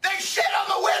 There's shit on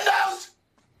the windows.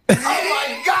 Oh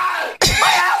my God! My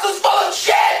house is full of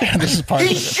shit. This is part he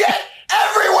of it. Shit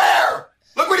everywhere.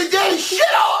 Look what he did. He shit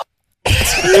all.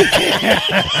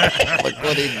 Look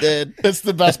what he did. It's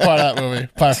the best part of that movie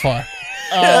by far.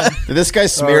 Did this guy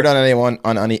smeared on anyone,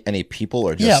 on any people,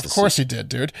 or just? Yeah, of course he did,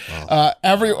 dude. They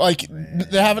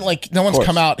haven't no one's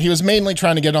come out. He was mainly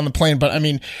trying to get on the plane, but I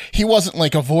mean, he wasn't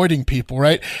like avoiding people,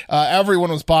 right?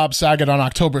 Everyone was Bob Saget on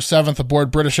October 7th aboard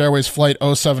British Airways Flight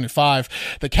 075.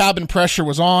 The cabin pressure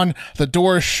was on, the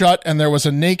doors shut, and there was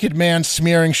a naked man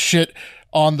smearing shit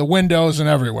on the windows and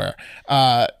everywhere.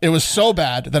 It was so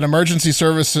bad that emergency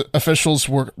service officials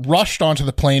were rushed onto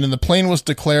the plane, and the plane was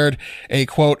declared a,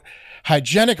 quote,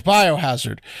 hygienic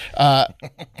biohazard.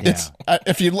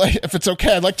 If it's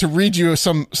okay, I'd like to read you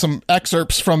some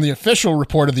excerpts from the official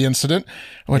report of the incident,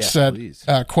 which said,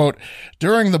 quote,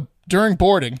 During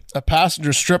boarding, a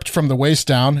passenger stripped from the waist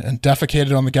down and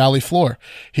defecated on the galley floor.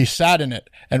 He sat in it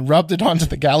and rubbed it onto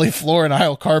the galley floor and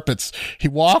aisle carpets. He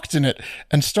walked in it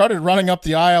and started running up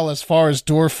the aisle as far as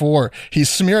door 4. He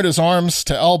smeared his arms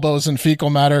to elbows in fecal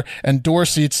matter and door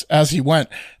seats as he went.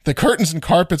 The curtains and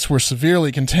carpets were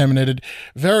severely contaminated.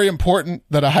 Very important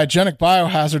that a hygienic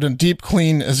biohazard and deep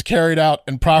clean is carried out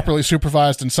and properly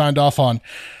supervised and signed off on.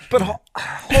 But hold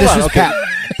on, okay.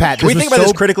 Pat, can we think about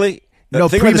this critically? No,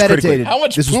 premeditated. How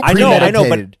much this was poop? I know,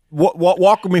 premeditated. but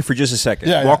walk with me for just a second.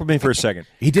 Yeah, walk with me for a second.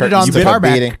 He did it on the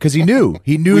tarmac because he knew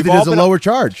We've that all there's a been lower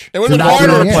charge. It was We've a all been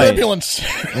on harder a plane.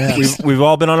 turbulence. We've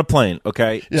all been on a plane,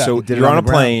 okay? Yeah. So did it you're on on a the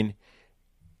ground. plane.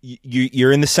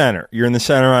 You're in the center. You're in the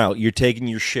center aisle. You're taking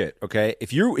your shit, okay?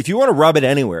 If you want to rub it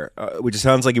anywhere, which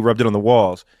sounds like you rubbed it on the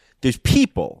walls, there's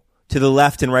people to the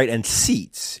left and right and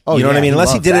seats. Oh, you know what I yeah, mean?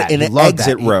 Unless he did loved it in that. an He loved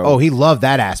exit that. row. He loved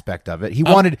that aspect of it. He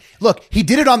wanted he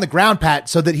did it on the ground, Pat,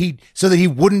 so that he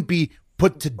wouldn't be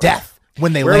put to death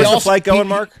when they Where landed. was the flight going,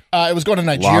 Mark? It was going to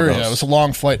Nigeria. Lagos. It was a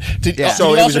long flight.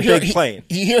 So it was a big plane.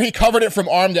 He covered it from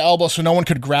arm to elbow so no one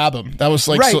could grab him. That was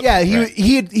like right. so, Yeah,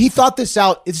 he thought this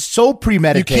out. It's so You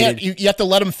premeditated. can't. You have to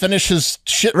let him finish his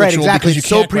shit right, ritual exactly. because you It's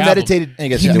so can't grab him. premeditated. And he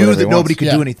gets He to do knew whatever that he nobody wants. could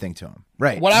Yeah. do anything to him.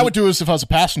 Right. What I would do is if I was a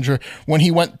passenger, when he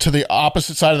went to the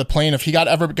opposite side of the plane, if he got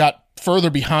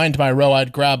further behind my row,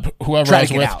 I'd grab whoever Try I to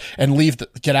was get with out.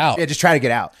 and get out. Yeah, just try to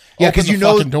get out. Yeah, Open because the you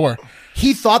know fucking door.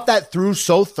 he thought that through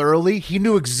so thoroughly. He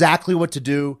knew exactly what to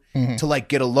do to like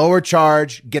get a lower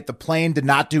charge, get the plane to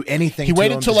not do anything. He to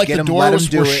waited him, till just like get the him, door let him was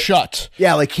do were it. shut.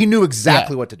 Yeah, like he knew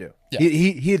exactly Yeah. what to do.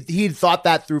 Yeah. He thought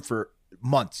that through for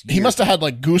months. He must have had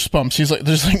like goosebumps.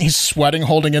 He's sweating,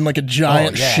 holding in like a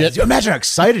giant shit. Imagine how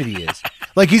excited he is.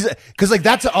 Like because like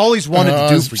that's all he's wanted to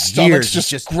do His for stomach's years.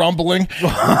 just grumbling.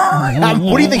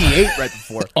 What do you think he ate right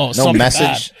before? Oh, No something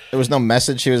message. bad. There was no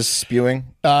message he was spewing.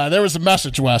 There was a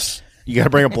message, Wes. You got to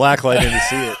bring a black light in to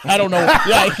see it. I don't know.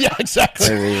 Yeah, exactly.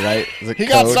 Maybe, right? Is it He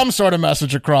got code? some sort of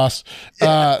message across.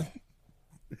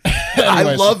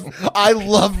 Anyways. I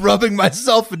love rubbing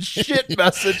myself in shit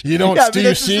message. You don't. Yeah, I do mean, you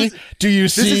this see? is- Do you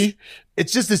this is- see?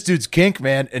 It's just this dude's kink,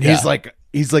 man, and Yeah.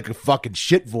 he's like a fucking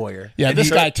shit voyeur. Yeah, And this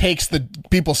he- guy takes the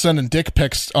people sending dick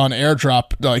pics on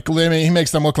airdrop. Like, I mean, he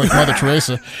makes them look like Mother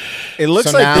Teresa. It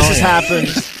looks So like now- this has happened.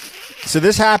 So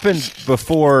this happened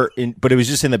before, but it was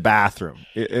just in the bathroom.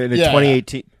 In Yeah.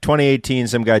 2018,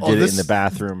 some guy did it this- in the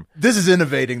bathroom. This is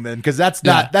innovating then, because that's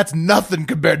nothing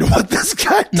compared to what this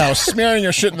guy did. No, smearing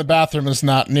your shit in the bathroom is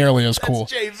not nearly as cool.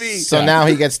 JV. So now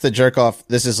he gets to jerk off.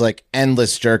 This is like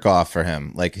endless jerk off for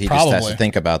him. Like he just has Probably. to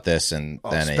think about this, and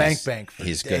then spank bank for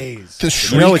he's days. good. The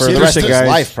shrieks, You know, it's For the rest of interesting, his guys.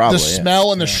 life, probably. the yeah.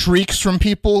 smell and the shrieks from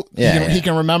people. Yeah, he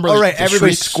can remember. Oh, right. the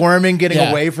Everybody shrieks. squirming, getting Yeah.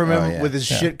 away from him Oh, yeah. with his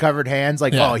shit covered hands.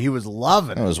 Like, Yeah. oh, he was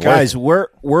loving That it. was Guys, worth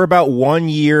we're about 1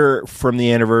 year from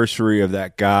the anniversary of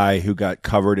that guy who got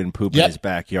covered in poop in Yep. his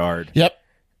backyard. Yep.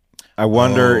 I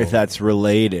wonder if that's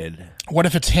related. What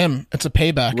if it's him? It's a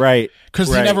payback, Right. Because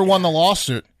he right, never won the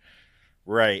lawsuit.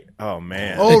 Right. Oh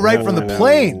man. Oh, right from the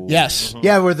plane. Yes,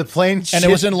 Yeah, where the plane and shit it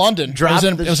was in London. It dropped was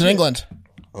in, the it was in shit. England.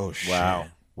 Oh shit! Wow.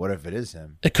 What if it is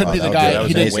him? It could be the that guy. was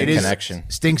He an didn't. amazing connection.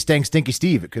 Stink, stank, stinky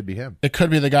Steve. It could be him. It could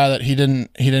be the guy that he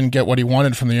didn't get what he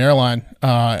wanted from the airline,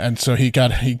 and so he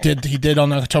did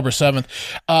on October 7th.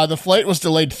 The flight was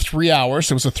delayed 3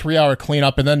 hours. It was a 3-hour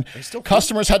cleanup, and then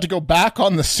customers had to go back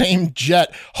on the same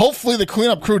jet. Hopefully, the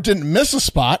cleanup crew didn't miss a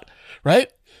spot.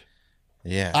 Right?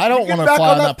 Yeah. I don't You want getting to back fly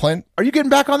on on that- that plane. Are you getting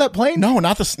back on that plane? No,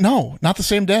 not the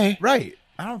same day. Right.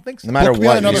 I don't think so. No matter Book me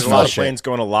what, another you There's a smell lot of shit. planes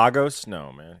going to Lagos.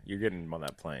 No, man, you're getting on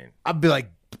that plane. I'd be like,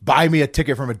 buy me a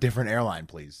ticket from a different airline,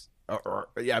 please. Or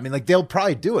yeah, I mean, like they'll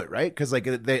probably do it, right? Because like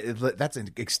that's an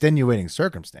extenuating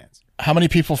circumstance. How many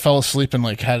people fell asleep and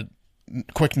like had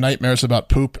quick nightmares about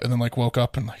poop, and then like woke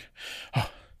up and like, Well,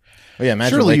 yeah,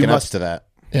 imagine Surely you waking up must- to that.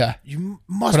 yeah, You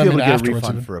must But I be able mean to get a afterwards,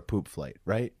 refund even. for a poop flight,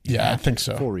 right? Yeah, I think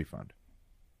so. Full refund.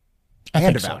 I And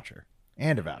think a so. voucher.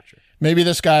 And a voucher. Maybe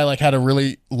this guy like had a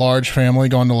really large family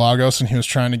going to Lagos, and he was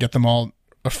trying to get them all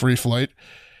a free flight.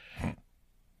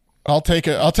 I'll take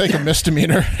a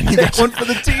misdemeanor. Take one for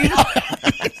the team.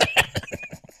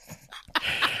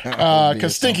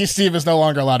 Because Stinky Steve is no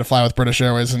longer allowed to fly with British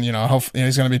Airways, and hopefully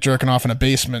he's going to be jerking off in a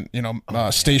basement,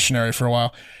 stationary for a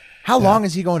while. How long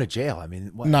is he going to jail? I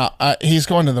mean, what? No, he's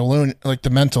going to the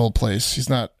mental place. He's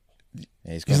not.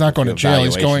 Yeah, He's not going to jail.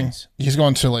 He's going. evaluations. He's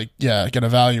going to get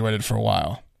evaluated for a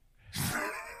while.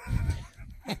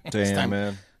 Damn,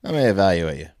 man. Let me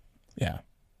evaluate you. Yeah.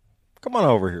 Come on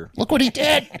over here. Look what he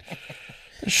did.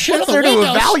 Shit What's on there the to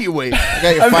windows. evaluate? I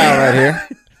got your file right here.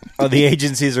 Oh, the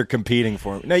agencies are competing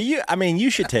for him. No, you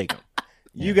should take him.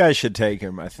 You guys should take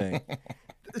him, I think.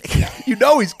 You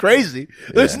know he's crazy.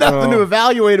 There's nothing to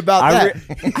evaluate about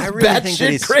that. I really Bad think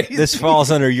shit that crazy. this falls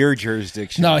under your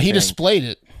jurisdiction. No, I he think. displayed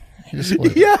it.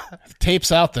 Yeah. The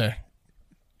tape's out there.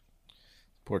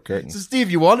 Poor Curtin. So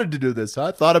Steve, you wanted to do this, huh?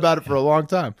 I thought about it for a long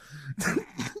time.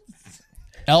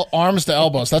 Arms to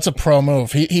elbows. That's a pro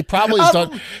move. He probably has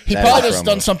done. He That probably is a has pro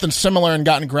done move. something similar and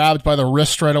gotten grabbed by the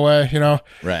wrist right away.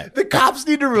 Right. The cops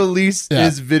need to release Yeah.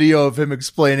 his video of him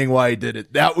explaining why he did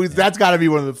it. That's got to be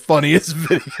one of the funniest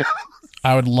videos.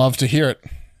 I would love to hear it.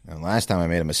 And last time I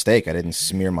made a mistake, I didn't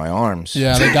smear my arms.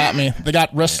 Yeah, they got me. They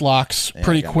got wrist locks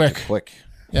pretty quick.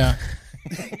 Yeah.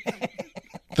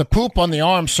 The poop on the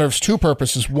arm serves two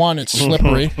purposes. One, it's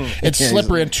slippery. It's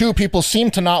slippery. And two, people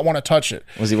seem to not want to touch it.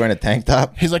 Was he wearing a tank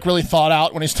top? He's like really thought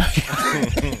out when he's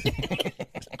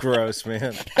Gross,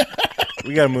 man.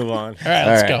 We got to move on. All right,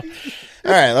 let's go.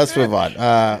 All right, let's move on.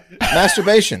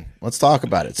 Masturbation. Let's talk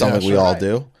about it. Something we all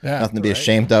do. Yeah. Nothing to be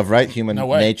ashamed of, right? Human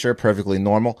nature, perfectly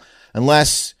normal.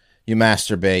 Unless you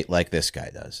masturbate like this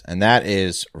guy does. And that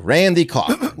is Randy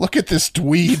Kaufman. Look at this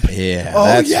dweeb. Yeah.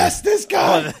 Oh, yes, this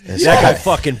guy. That guy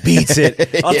fucking beats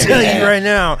it. I'll tell you right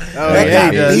now.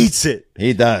 That guy beats it.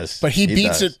 He does. But he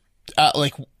beats it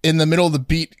like in the middle of the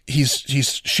beat. He's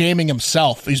shaming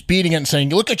himself. He's beating it and saying,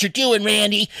 "Look what you're doing,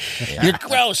 Randy. You're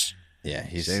gross." Yeah,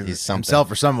 he's something.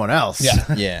 Himself or someone else.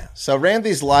 Yeah. Yeah. So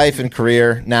Randy's life and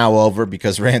career now over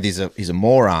because Randy's he's a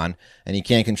moron and he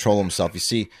can't control himself. You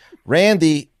see,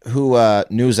 Randy, who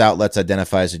news outlets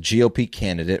identify as a GOP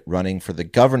candidate running for the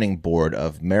governing board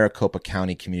of Maricopa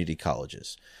County Community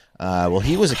Colleges. Well,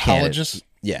 he was a candidate.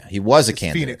 Yeah, he was a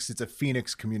candidate. Phoenix. It's a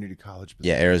Phoenix Community College.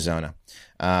 Yeah, Arizona.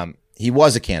 He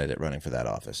was a candidate running for that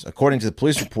office. According to the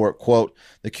police report, quote,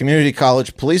 the community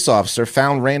college police officer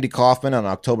found Randy Kaufman on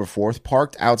October 4th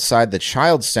parked outside the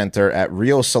child center at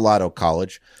Rio Salado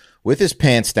College with his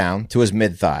pants down to his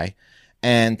mid-thigh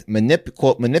and,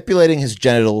 quote, manipulating his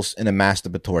genitals in a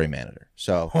masturbatory manner.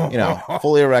 So,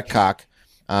 fully erect cock.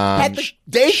 At the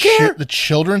daycare? The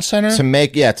children's center? To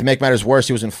make matters worse,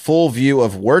 he was in full view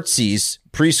of Wurtzy's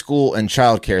preschool and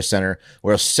child care center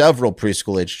where several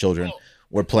preschool-age children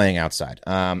were playing outside.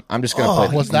 I'm just going to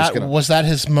play. Was that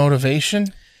his motivation?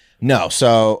 No.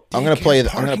 So I'm going to play.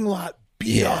 Parking lot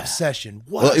beat off session.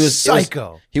 What a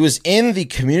psycho. He was in the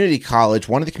community college,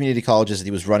 one of the community colleges that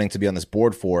he was running to be on this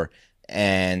board for,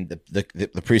 and the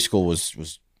preschool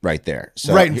was right there,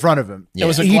 so right in front of him. Yeah. It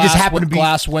was he just happened to be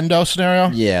glass window scenario.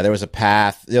 Yeah, there was a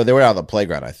path. They were out on the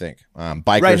playground, I think.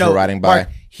 Bikers were riding by. Mark,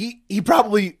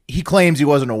 he claims he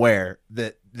wasn't aware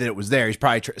that it was there. He's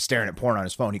probably staring at porn on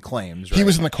his phone. He claims he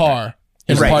was in the car.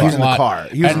 He was in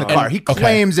the car. He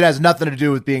claims it has nothing to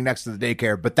do with being next to the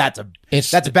daycare, but that's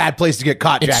a bad place to get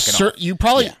caught jacking off. You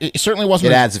probably it certainly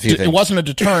wasn't. It adds a few things. It wasn't a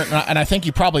deterrent, and I think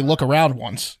you probably look around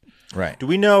once. Right. Do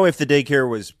we know if the daycare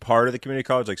was part of the community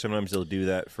college? Like sometimes they'll do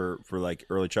that for like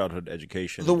early childhood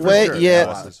education. The way,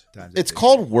 it's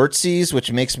called Wurtzy's,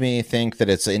 which makes me think that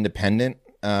it's independent.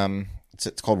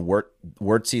 It's called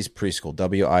Wurtzy's Preschool,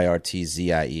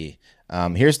 Wirtzie.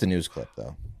 Here's the news clip,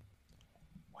 though.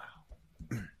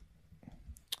 Wow.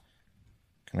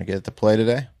 Can I get it to play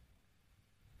today?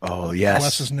 Oh, yes.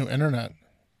 Wes's new internet.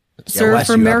 Served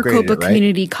for Maricopa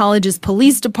Community College's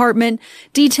police department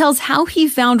details how he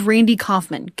found Randy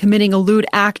Kaufman committing a lewd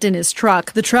act in his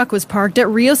truck. The truck was parked at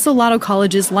Rio Salado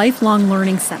College's Lifelong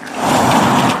Learning Center.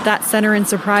 That center in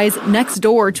Surprise next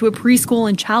door to a preschool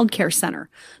and child care center.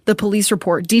 The police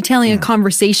report detailing a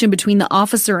conversation between the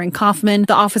officer and Kaufman,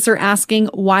 the officer asking,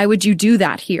 "Why would you do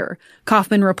that here?"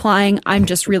 Kaufman replying, "I'm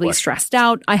just really stressed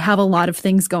out. I have a lot of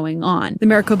things going on." The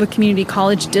Maricopa Community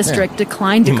College District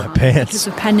declined to comment because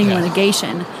of pending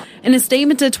litigation. In a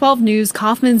statement to 12 News,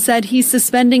 Kaufman said he's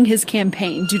suspending his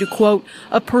campaign due to, quote,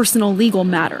 a personal legal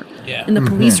matter. In the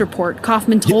police report,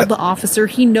 Kaufman told the officer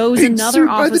he knows another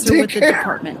officer with the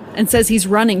department and says he's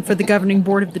running for the governing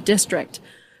board of the district.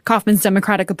 Kaufman's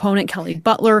Democratic opponent, Kelly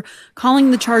Butler,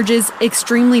 calling the charges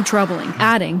extremely troubling,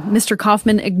 adding Mr.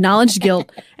 Kaufman acknowledged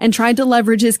guilt and tried to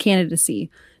leverage his candidacy.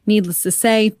 Needless to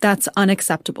say, that's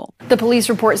unacceptable. The police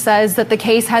report says that the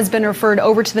case has been referred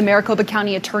over to the Maricopa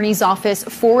County Attorney's Office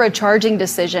for a charging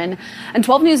decision. And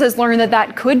 12 News has learned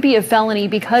that could be a felony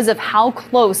because of how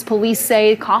close police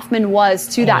say Kaufman was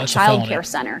to that child care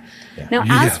center. Now,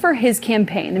 as for his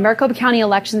campaign, the Maricopa County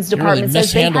Elections Department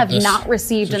says they have not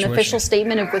received an official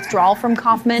statement of withdrawal from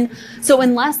Kaufman. So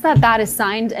unless that is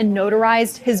signed and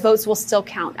notarized, his votes will still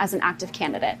count as an active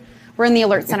candidate. We're in the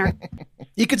Alert Center.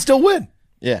 He could still win.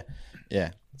 Yeah.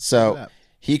 So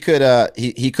he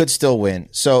could still win.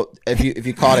 So if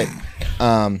you caught it,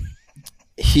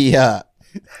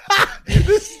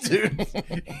 this dude.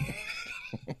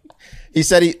 He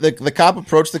said the cop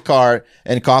approached the car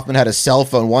and Kaufman had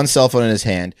one cell phone in his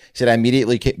hand. He said, "I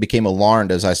immediately became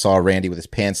alarmed as I saw Randy with his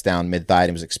pants down mid-thigh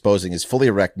and was exposing his fully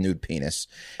erect nude penis."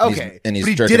 Okay, but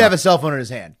he did have a cell phone in his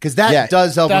hand because that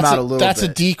does help him out a little bit. That's a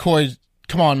decoy.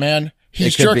 Come on, man.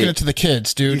 He's jerking it to the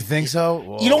kids, dude. You think so?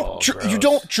 Whoa, you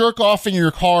don't jerk off in your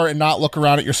car and not look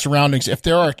around at your surroundings. If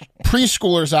there are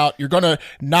preschoolers out, you're going to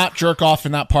not jerk off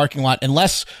in that parking lot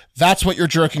unless that's what you're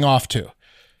jerking off to.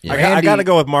 Yeah. I got to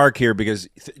go with Mark here because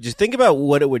just think about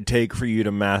what it would take for you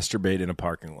to masturbate in a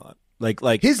parking lot.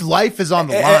 Like his life is on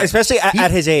the line, especially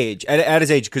at his age. At his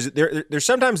age, because there's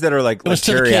sometimes that are like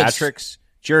geriatrics.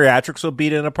 Geriatrics will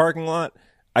beat it in a parking lot.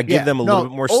 I give them a little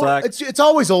bit more slack. It's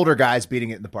always older guys beating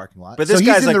it in the parking lot. But this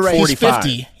guy's like 45. He's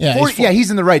 50. Yeah, he's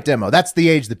in the right demo. That's the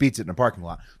age that beats it in a parking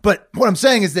lot. But what I'm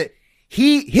saying is that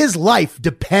his life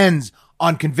depends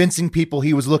on convincing people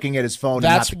he was looking at his phone.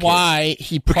 That's why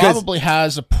he probably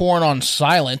has a porn on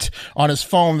silent on his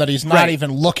phone that he's not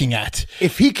even looking at.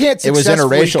 If he can't It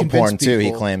successfully was interracial porn people, too,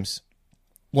 he claims.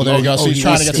 Well, there you go. So he's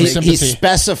trying to get some sympathy. He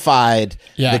specified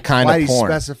the kind why of porn. Why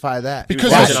did he specify that?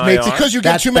 Because you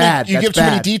give too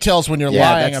many details when you're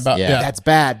lying about. That's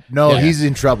bad. No, he's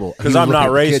in trouble. Because I'm not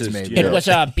racist. It was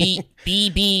a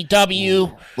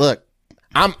BBW. Look,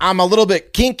 I'm a little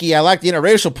bit kinky. I like the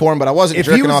interracial porn, but I wasn't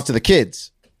jerking off to the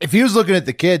kids. If he was looking at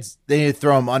the kids, they need to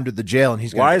throw him under the jail, and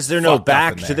he's. Why is there no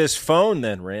back to this phone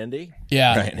then, Randy?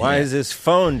 Yeah. Right. Why is this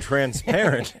phone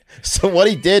transparent? So what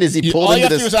he did is he pulled all into you have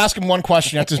this. to do is ask him one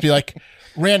question. You have to just be like,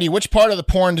 Randy, which part of the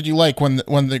porn did you like when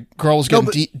the girl was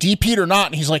getting DP'd or not?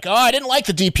 And he's like, oh, I didn't like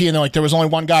the DP. And they're like, there was only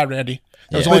one guy, Randy.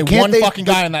 There was only one fucking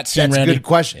guy in that scene, Randy. Randy. Good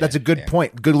question. That's a good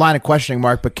point. Good line of questioning,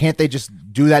 Mark. But can't they just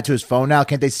do that to his phone now?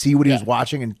 Can't they see what he was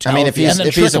watching and tell? I mean, if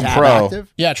he's a pro,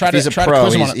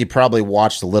 he probably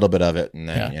watched a little bit of it, and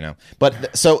then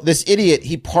But so this idiot,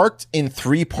 he parked in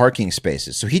 3 parking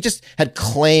spaces. So he just had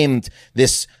claimed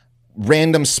this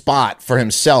random spot for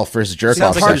himself for his jerk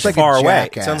off. Sounds like he was far away.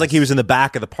 Sounds like he was in the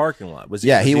back of the parking lot. Was he?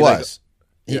 Yeah, he was.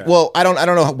 Well, I don't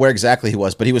know where exactly he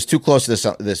was, but he was too close to this.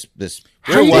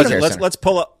 Where was it? Let's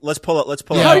pull up.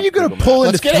 How are you going to pull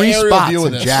into 3 spots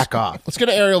and jack off? Let's get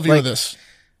an aerial view of this.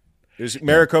 It was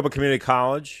Maricopa Community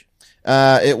College.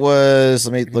 It was.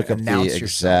 Let me look up the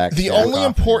exact. The only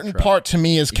important part to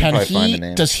me is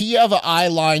does he have an eye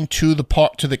line to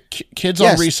the kids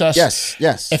on recess?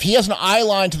 Yes. If he has an eye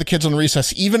line to the kids on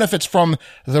recess, even if it's from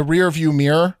the rear view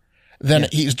mirror, then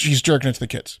he's jerking it to the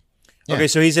kids. Yeah. Okay,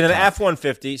 so he's in an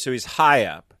F-150, so he's high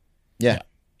up. Yeah.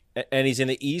 And he's in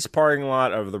the east parking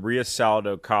lot of the Rio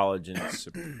Saldo College in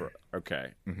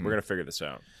okay. We're going to figure this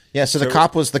out. Yeah, so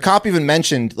the cop even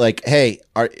mentioned, like, hey,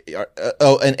 and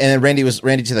then Randy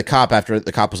to the cop after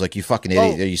the cop was like, you fucking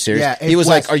idiot, are you serious? Yeah, he was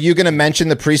like, are you going to mention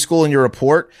the preschool in your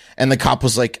report? And the cop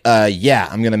was like, yeah,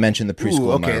 I'm going to mention the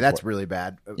preschool in my report. That's really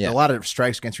bad. A lot of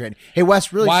strikes against Randy. Hey,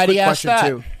 Wes, really quick question that?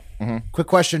 too. Quick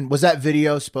question: was that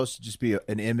video supposed to just be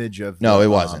an image of? No, it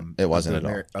wasn't. It wasn't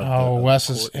at all.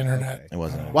 Wes's internet. It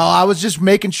wasn't. Well, I was just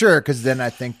making sure because then I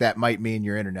think that might mean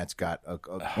your internet's got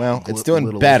it's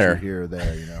doing better here or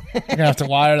there. You're gonna have to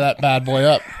wire that bad boy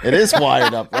up. It is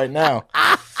wired up right now.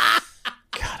 God,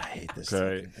 I hate this.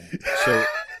 Okay. So,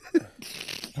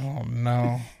 oh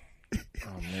no.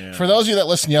 Man. For those of you that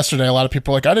listened yesterday, a lot of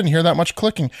people were like, I didn't hear that much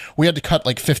clicking. We had to cut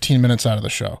like 15 minutes out of the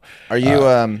show. Are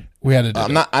you? We had to do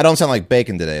it. I don't sound like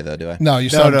bacon today, though, do I? No, you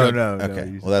sound good. No.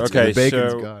 Okay. Well, that's okay. good.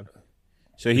 Bacon's gone.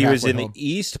 So he was in the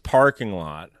east parking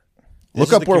lot.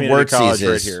 Look up where Wurtzies is.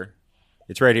 Right here.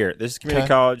 It's right here. This is community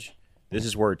college. This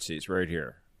is Wurtzies right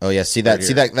here. Oh yeah, see that?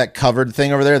 See that covered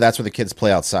thing over there? That's where the kids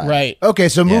play outside. Right. Okay,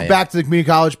 so move back to the community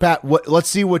college, Pat. Let's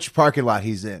see which parking lot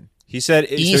he's in. He said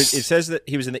so it says that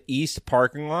he was in the east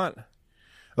parking lot.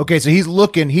 Okay, so he's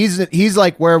looking. He's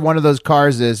like where one of those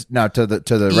cars is. No, to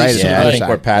the right. Yeah, I think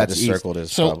where Pat just circled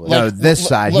is. So probably. No, this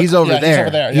side. He's over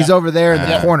there. He's over there in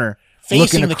the corner,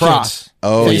 facing looking across. Kids.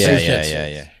 Oh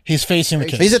yeah. He's facing the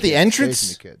kids. He's at the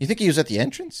entrance. You think he was at the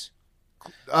entrance?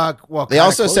 Well, they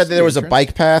also said that there was a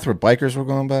bike path where bikers were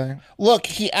going by. Look,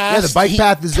 he asked. Yeah, the bike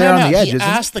path is there on the edge. He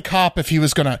asked the cop if he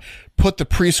was going to put the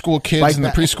preschool kids in the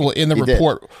preschool in the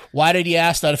report. Why did he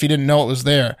ask that if he didn't know it was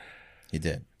there? He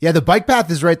did. Yeah, the bike path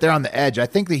is right there on the edge. I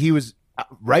think that he was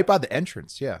right by the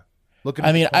entrance. Yeah, looking.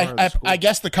 I mean, I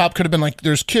guess the cop could have been like,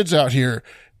 "There's kids out here."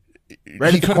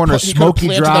 Right at the corner of Smoky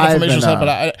Drive.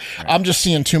 But I'm just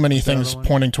seeing too many things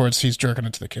pointing towards he's jerking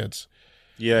it to the kids.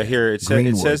 Yeah, here it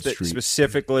says that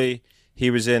specifically he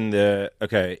was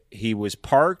he was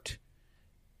parked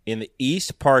in the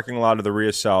east parking lot of the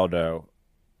Rio Saldo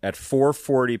at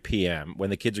 4:40 p.m. when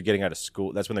the kids are getting out of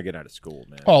school. That's when they're getting out of school,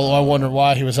 man. Oh, I wonder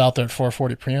why he was out there at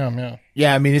 4:40 p.m. Yeah.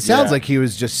 Yeah, I mean, it sounds like he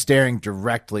was just staring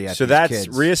directly at. So that's kids.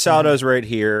 Rio Saldo's right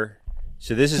here.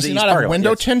 So this is the east not parking a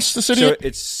window tints the city. So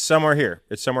it's somewhere here.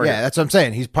 It's somewhere. Yeah, here. That's what I'm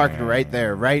saying. He's parked right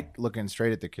there, right, looking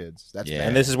straight at the kids. That's bad.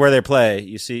 And this is where they play.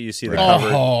 You see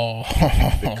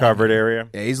the covered area.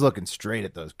 Yeah, he's looking straight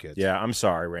at those kids. Yeah, I'm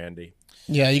sorry, Randy.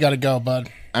 Yeah, you got to go,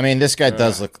 bud. I mean, this guy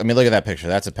does look. I mean, look at that picture.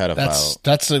 That's a pedophile.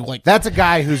 That's a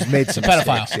guy who's made some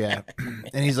pedophile. Yeah,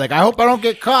 and he's like, I hope I don't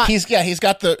get caught. He's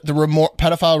got the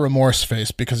pedophile remorse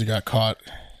face because he got caught.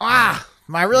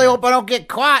 I really hope I don't get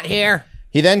caught here.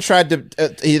 He then tried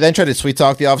to sweet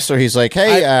talk the officer. He's like,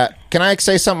 "Hey, can I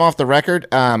say something off the record?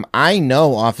 I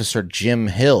know Officer Jim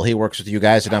Hill. He works with you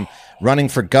guys, and I'm running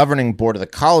for governing board of the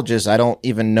colleges. I don't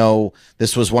even know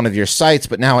this was one of your sites,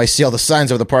 but now I see all the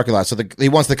signs over the parking lot." So he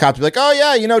wants the cop to be like, "Oh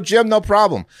yeah, Jim, no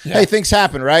problem. Yeah. Hey, things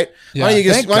happen, right? Yeah. Why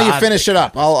don't you finish it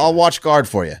up? I'll watch guard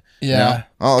for you." Yeah.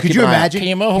 Could you imagine? Can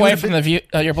you move away from the view?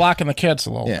 You're blocking the kids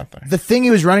a little bit. The thing he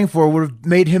was running for would have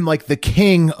made him like the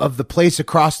king of the place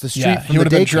across the street. He would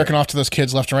have been jerking off to those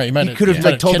kids left and right. He could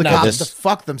have told the cops to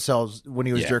fuck themselves when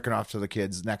he was jerking off to the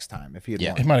kids next time if he had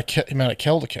won. He might have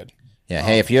killed a kid. Yeah.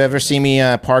 Hey, if you ever see me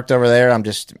parked over there, I'm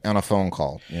just on a phone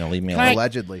call. Leave me alone.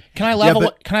 Allegedly. Can I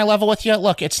level with you?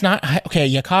 Look, it's not okay.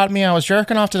 You caught me. I was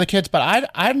jerking off to the kids, but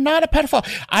I'm not a pedophile.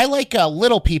 I like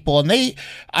little people, and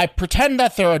I pretend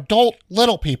that they're adult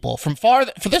little people from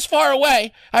this far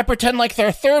away. I pretend like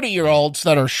they're 30-year-olds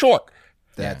that are short.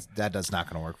 That's not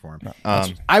going to work for him.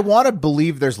 I want to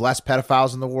believe there's less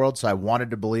pedophiles in the world, so I wanted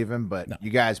to believe him, but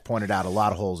you guys pointed out a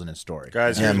lot of holes in his story.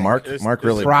 Guys, Mark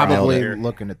really probably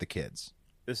looking at the kids.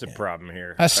 This is a problem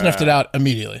here. I sniffed it out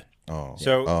immediately.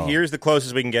 Here's the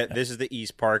closest we can get. This is the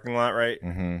east parking lot, right?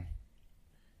 Mm-hmm.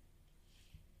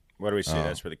 What do we see?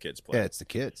 That's where the kids play. Yeah, it's the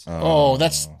kids.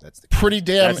 That's pretty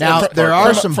damn. Now there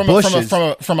are some bushes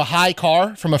from a high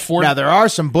car from a Ford. Now there are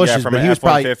some bushes, but he was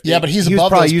probably but he's he was above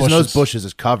probably those using bushes. those bushes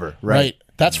as cover, right?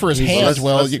 That's for his hands.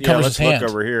 It covers his hands.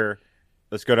 Look over here.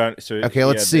 Let's go down. So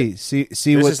let's see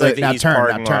what like the now east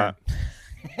turn. All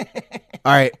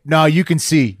right, no, you can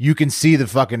see the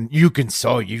fucking you can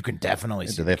definitely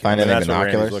see. Do they find any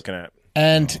binoculars? Looking at,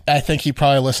 and I think he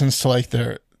probably listens to like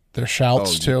their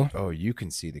shouts too. You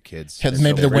can see the kids.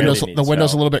 Maybe the windows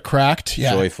a little bit cracked.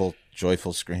 Yeah,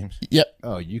 joyful screams. Yep.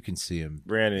 Oh, you can see him.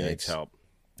 Randy needs help.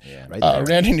 Yeah, right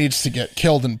Randy needs to get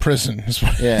killed in prison.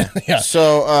 Yeah.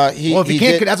 So if he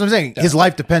can't, that's what I'm saying. His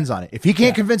life depends on it. If he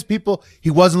can't convince people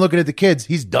he wasn't looking at the kids,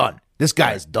 he's done. This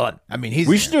guy is done. I mean,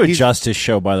 we should do a justice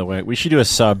show. By the way, we should do a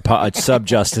sub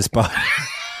justice pod.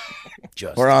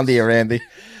 We're on to you, Randy.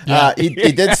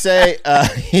 He did say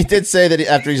that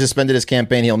after he suspended his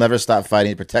campaign, he'll never stop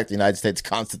fighting to protect the United States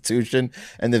Constitution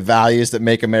and the values that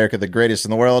make America the greatest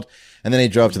in the world. And then he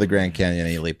drove to the Grand Canyon and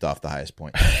he leaped off the highest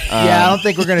point. I don't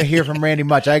think we're going to hear from Randy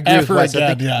much. I agree with Wes.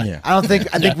 I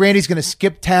think Randy's going to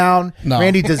skip town. No.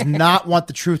 Randy does not want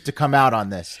the truth to come out on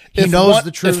this. He knows the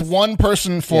truth. If one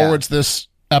person forwards this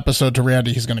episode to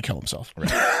Randy, he's going to kill himself. Right.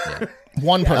 Yeah.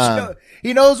 One person.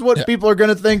 He knows what people are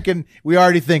going to think, and we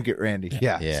already think it, Randy.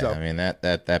 Yeah. So. I mean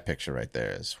that picture right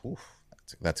there is.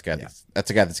 That's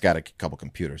a guy that's got a couple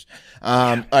computers.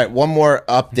 All right, one more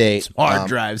update. Some hard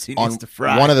drives he needs to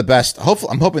fry. One of the best.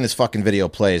 I'm hoping this fucking video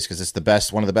plays because it's the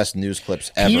best. One of the best news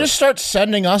clips ever. Can you just start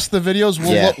sending us the videos?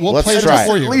 We'll play them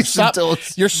for you. At least until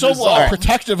it's You're so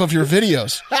protective of your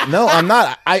videos. No, I'm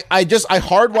not. I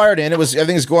hardwired in.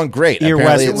 Everything's going great. It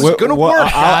was going to work.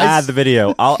 I'll add the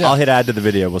video. I'll hit add to the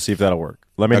video. We'll see if that'll work.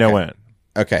 Let me know when.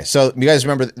 Okay, so you guys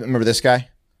remember this guy?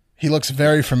 He looks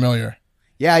very familiar.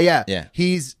 Yeah.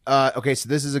 He's okay. So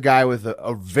this is a guy with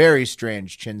a very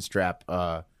strange chin strap.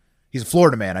 He's a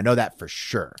Florida man. I know that for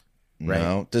sure. Right?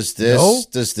 No. Does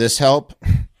this help?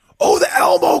 Oh, the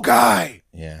Elmo guy.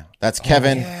 Yeah, that's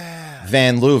Kevin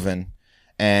Van Leuven.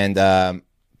 And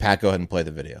Pat, go ahead and play the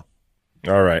video.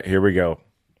 All right, here we go.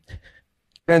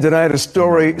 And tonight, a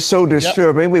story so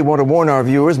disturbing, we want to warn our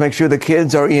viewers, make sure the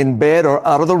kids are in bed or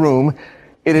out of the room.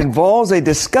 It involves a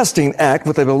disgusting act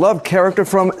with a beloved character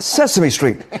from Sesame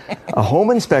Street. A home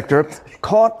inspector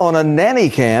caught on a nanny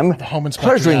cam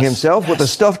pleasuring himself with a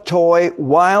stuffed toy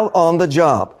while on the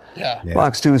job.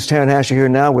 Fox 2's Taryn Hasher here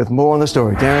now with more on the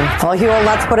story. Taryn? Well, Hugh,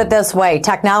 let's put it this way.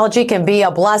 Technology can be a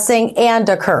blessing and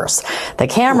a curse. The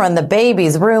camera in the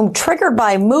baby's room triggered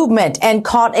by movement and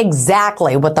caught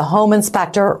exactly what the home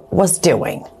inspector was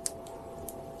doing.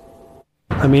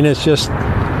 I mean, it's just...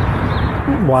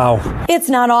 wow. It's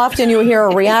not often you hear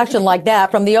a reaction like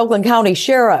that from the Oakland County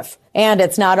Sheriff. And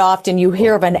it's not often you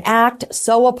hear of an act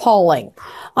so appalling.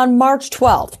 On March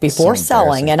 12th, before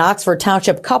selling, an Oxford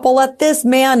Township couple let this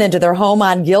man into their home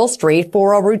on Gill Street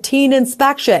for a routine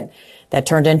inspection that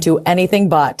turned into anything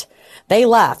but. They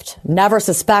left, never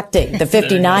suspecting the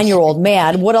 59-year-old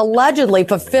man would allegedly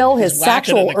fulfill his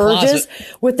sexual urges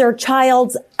with their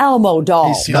child's Elmo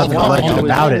doll. He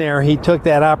took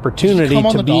that opportunity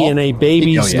to be in a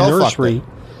baby's nursery.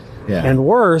 And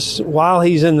worse, while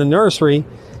he's in the nursery,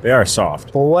 they are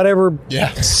soft. For whatever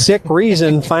sick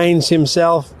reason, finds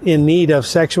himself in need of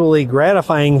sexually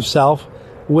gratifying himself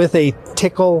with a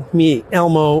Tickle Me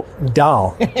Elmo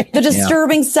doll. The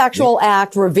disturbing sexual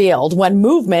act revealed when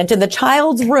movement in the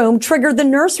child's room triggered the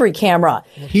nursery camera.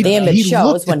 The image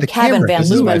shows when Kevin Van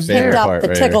Leuven picked up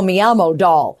the Tickle Me Elmo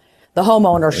doll. The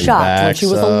homeowner shocked when she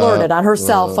was alerted on her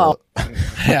cell phone.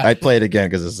 I play it again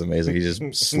because it's amazing. He just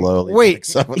slowly.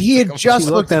 Wait, he had just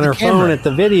looked on her phone at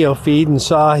the video feed and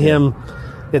saw him.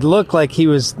 It looked like he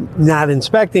was not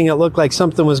inspecting. It looked like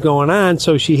something was going on.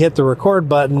 So she hit the record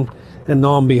button, and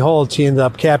lo and behold, she ended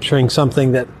up capturing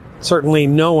something that certainly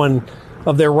no one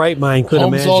of their right mind could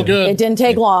imagine. All good. It didn't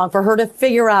take long for her to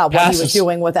figure out what he was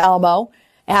doing with Elmo.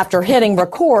 After hitting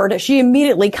record, she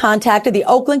immediately contacted the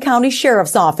Oakland County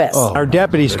Sheriff's Office. Our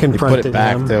deputies confronted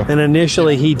him, and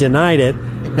initially he denied it,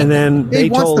 and then they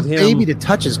told him the baby to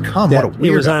touch his cum. That What a weirdo.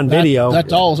 it was on video. That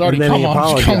doll's already come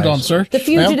on, sir. The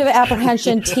fugitive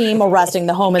apprehension team arresting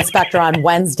the home inspector on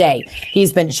Wednesday.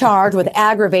 He's been charged with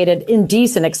aggravated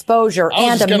indecent exposure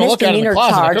and a misdemeanor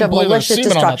charge of malicious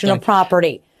destruction of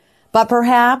property. But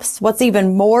perhaps what's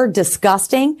even more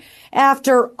disgusting,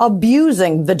 after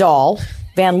abusing the doll,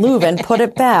 Van Leuven put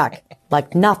it back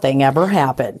like nothing ever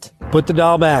happened. Put the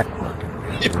doll back,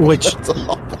 which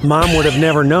Mom would have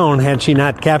never known had she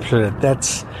not captured it.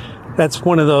 That's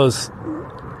one of those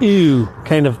ew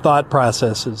kind of thought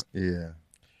processes. Yeah.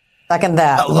 Second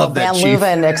that. I love that, Van Chief.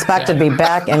 Leuven expected to be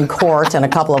back in court in a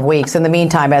couple of weeks. In the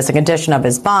meantime, as a condition of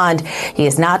his bond, he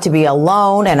is not to be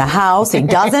alone in a house he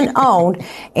doesn't own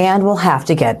and will have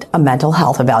to get a mental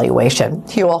health evaluation.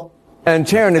 Huel. And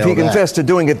Taryn, if he confessed to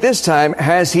doing it this time,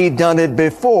 has he done it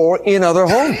before in other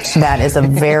homes? That is a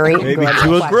very Maybe good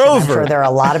to a question. Grover. I'm sure there are a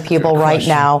lot of people right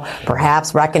now,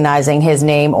 perhaps recognizing his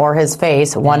name or his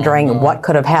face, wondering what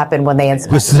could have happened when they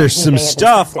inspected. There's some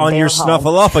stuff on your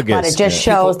snuffleupagus. But it just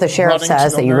shows, the sheriff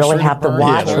says, that you really have to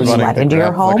watch who you let into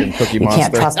your home. You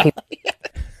can't trust people.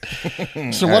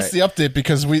 So what's the update?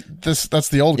 Because that's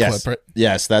the old clip, right?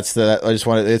 Yes, that's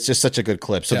it's just such a good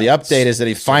clip. So the update is that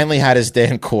he finally had his day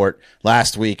in court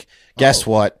last week. Guess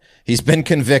what? He's been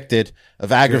convicted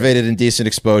of aggravated indecent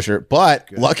exposure, but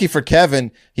lucky for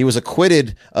Kevin, he was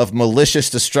acquitted of malicious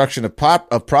destruction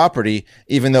of property,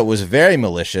 even though it was very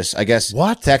malicious. I guess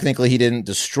technically he didn't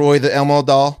destroy the Elmo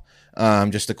doll.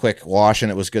 Just a quick wash and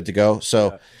it was good to go.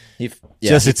 So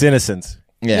just its innocence.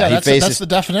 Yeah, that's the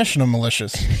definition of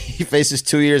malicious. He faces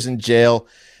 2 years in jail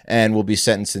and will be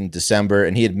sentenced in December.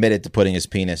 And he admitted to putting his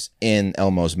penis in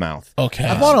Elmo's mouth. Okay,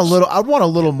 I'd want a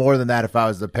little more than that if I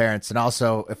was the parents, and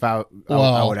also if I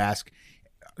would ask,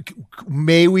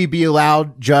 may we be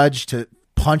allowed, Judge, to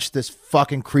punch this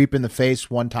fucking creep in the face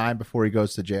one time before he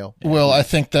goes to jail? Well, I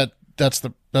think that's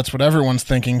what everyone's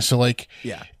thinking. So like,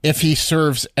 if he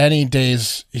serves any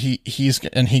days, he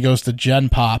goes to Gen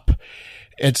Pop.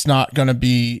 It's not going to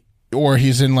be, or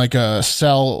he's in like a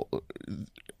cell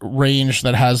range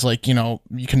that has like, you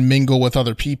can mingle with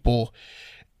other people.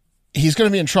 He's going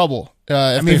to be in trouble. He's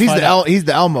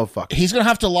the Elmo fucker. He's going to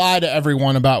have to lie to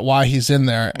everyone about why he's in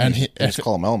there. And just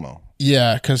call him Elmo.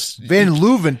 Yeah, because Van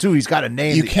Leuven too. He's got a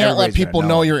name. You can't let people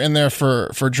know you're in there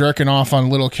for jerking off on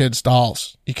little kids'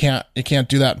 dolls. You can't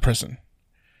do that in prison.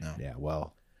 No. Yeah.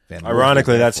 Well,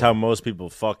 ironically, that's how most people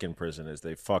fuck in prison. Is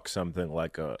they fuck something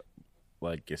like a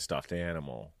stuffed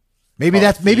animal. Maybe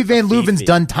Van Leuven's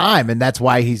done time, and that's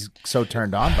why he's so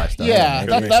turned on by stuff. Yeah,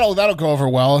 that'll go over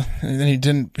well. And then he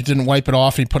didn't wipe it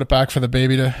off. He put it back for the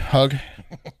baby to hug.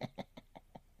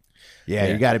 Yeah,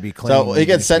 you got to be clean. So he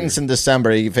gets sentenced in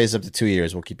December. He faces up to 2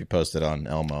 years. We'll keep you posted on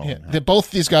Elmo. Yeah,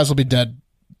 both these guys will be dead.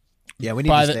 Yeah, we need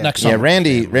by to the next summer. Yeah,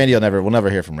 Randy we'll never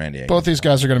hear from Randy again. Both these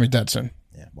guys are going to be dead soon.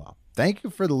 Yeah, wow. Thank you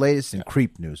for the latest in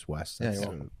creep news, Wes. That's,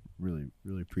 really,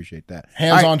 really appreciate that.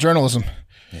 Hands-on journalism.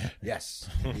 Yeah. Yes.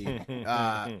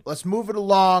 Let's move it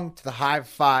along to the High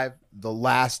Five, the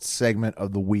last segment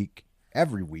of the week,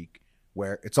 every week,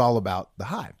 where it's all about the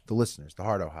Hive, the listeners, the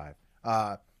Hardo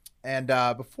Hive. And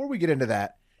before we get into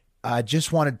that, I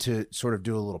just wanted to sort of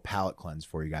do a little palate cleanse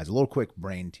for you guys, a little quick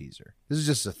brain teaser. This is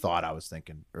just a thought I was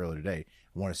thinking earlier today.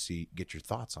 I want to get your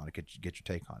thoughts on it, get your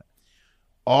take on it.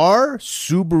 Are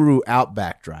Subaru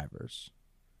Outback drivers,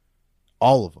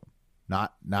 all of them,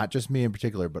 not just me in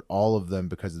particular, but all of them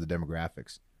because of the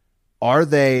demographics, are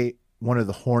they one of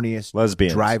the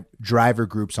horniest driver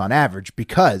groups on average?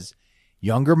 Because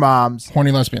younger moms,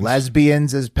 horny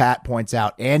lesbians, as Pat points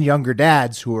out, and younger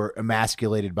dads who are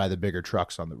emasculated by the bigger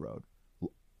trucks on the road,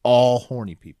 all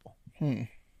horny people.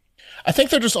 I think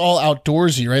they're just all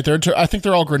outdoorsy, right? I think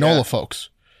they're all granola folks.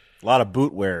 A lot of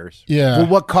boot wearers. Yeah. Well,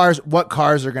 what cars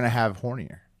are going to have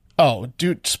hornier? Oh,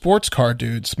 dude, sports car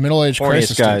dudes, middle-aged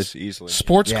crisis guys, dudes. easily.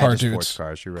 Sports car dudes. Sports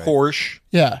cars, you're right. Porsche.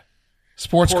 Yeah.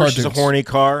 Sports car Porsche is dudes. a horny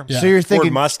car. Yeah. So you're thinking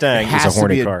Ford Mustang it has is a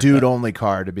horny to be car. a dude-only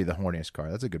car to be the horniest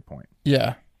car. That's a good point.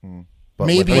 Yeah. But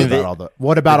Maybe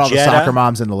what about all the Jetta? soccer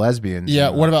moms and the lesbians? Yeah.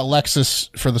 What about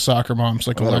Lexus for the soccer moms?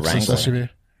 Like a What about a Lexus SUV.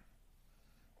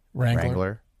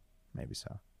 Wrangler? Maybe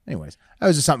so. Anyways, that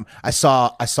was just something I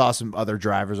saw. I saw some other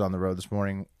drivers on the road this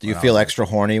morning. Do you feel extra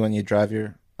horny when you drive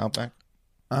your Outback?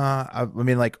 I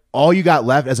mean, like, all you got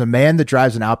left as a man that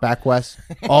drives an Outback, West,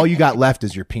 all you got left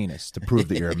is your penis to prove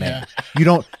that you're a man. You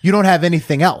don't have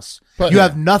anything else. But- you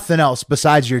have nothing else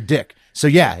besides your dick. So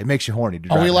yeah, it makes you horny. To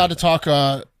Are we drive allowed to talk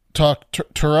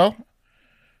Turo?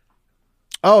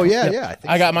 Oh yeah.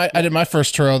 I did my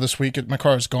first Turo this week. My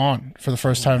car is gone for the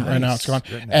first time. Right now, it's gone.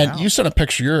 And you sent a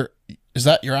picture. Is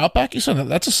that your Outback? You sent it.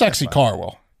 That's a sexy car,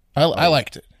 Will. I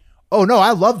liked it. Oh no,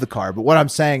 I love the car, but what I'm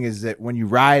saying is that when you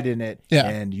ride in it, Yeah.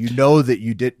 and you know that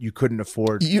you couldn't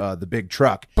afford the big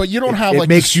truck, But you don't have it like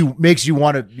makes this- you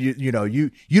want to you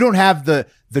don't have the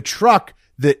truck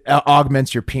that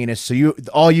augments your penis, so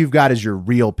all you've got is your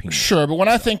real penis. Sure, but when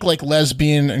I think like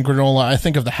lesbian and granola, I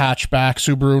think of the hatchback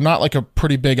Subaru, not like a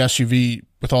pretty big SUV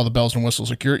with all the bells and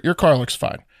whistles. Like your car looks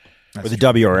fine. Or the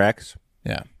WRX.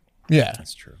 Yeah,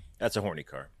 That's true. That's a horny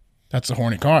car. That's a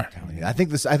horny car. I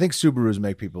think Subarus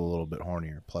make people a little bit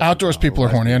hornier. Plus Outdoors people are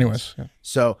horny anyways. Yeah.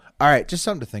 So, all right, just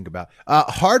something to think about.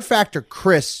 Hard Factor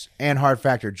Chris and Hard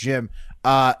Factor Jim,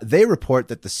 they report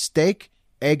that the steak,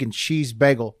 egg, and cheese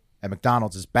bagel at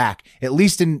McDonald's is back, at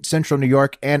least in central New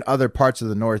York and other parts of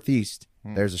the Northeast.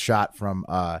 There's a shot from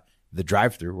the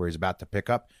drive-thru where he's about to pick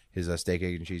up his steak,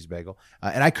 egg, and cheese bagel.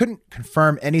 And I couldn't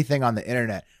confirm anything on the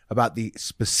internet about the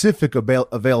specific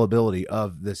availability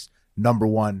of this number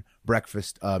one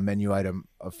breakfast menu item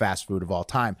of fast food of all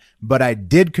time. But I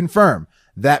did confirm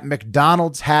that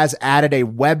McDonald's has added a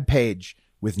web page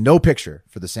with no picture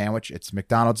for the sandwich. It's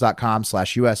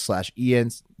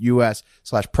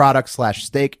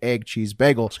mcdonalds.com/US/ENS/US/product/steak, egg, cheese,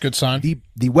 bagel. It's a good sign.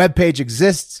 The web page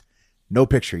exists, no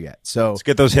picture yet. So let's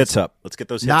get those hits up.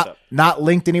 Not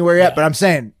linked anywhere yet, but I'm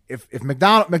saying if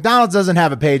McDonald's doesn't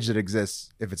have a page that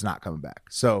exists if it's not coming back.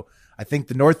 So I think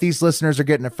the Northeast listeners are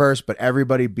getting it first, but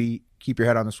everybody keep your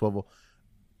head on the swivel.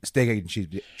 Steak, egg,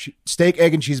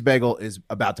 and cheese bagel is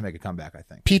about to make a comeback, I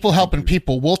think. People helping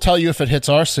people. We'll tell you if it hits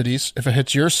our cities. If it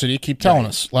hits your city, keep telling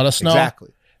us. Let us know.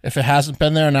 Exactly. If it hasn't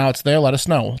been there, now it's there. Let us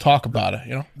know. We'll talk about it.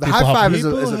 The high five is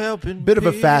a bit of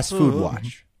a fast food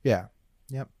watch. Yeah.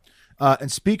 Yep.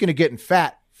 And speaking of getting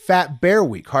fat, Fat Bear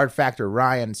Week, Hard Factor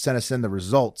Ryan sent us in the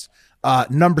results.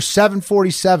 Number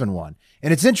 747 won.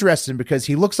 And it's interesting because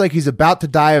he looks like he's about to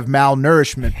die of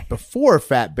malnourishment before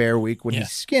Fat Bear Week when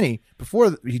he's skinny,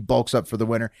 before he bulks up for the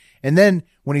winter. And then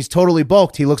when he's totally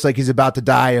bulked, he looks like he's about to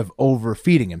die of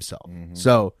overfeeding himself. Mm-hmm.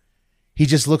 So he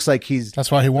just looks like that's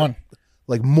why he won.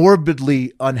 Like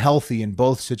morbidly unhealthy in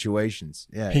both situations.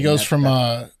 Yeah. He goes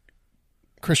from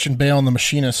Christian Bale in The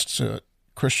Machinist to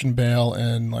Christian Bale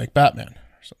in like Batman.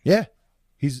 Yeah.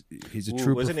 He's a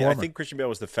true performer. I think Christian Bale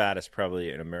was the fattest probably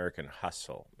in American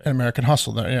Hustle. An American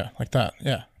Hustle, there, yeah, like that.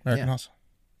 Yeah, American Hustle.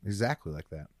 Exactly like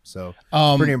that. So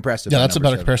pretty impressive. Yeah, that's a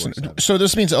better comparison. So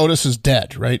this means Otis is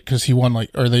dead, right? Because he won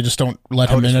or they just don't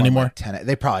let him in anymore? Like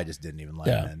they probably just didn't even let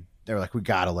him in. They were like, we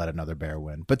got to let another bear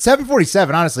win. But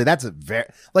 747, honestly, that's a very,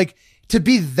 to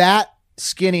be that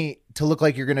skinny to look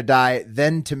like you're going to die,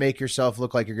 then to make yourself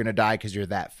look like you're going to die because you're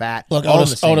that fat. Look,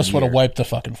 Otis would have wiped the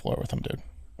fucking floor with him, dude.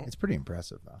 It's pretty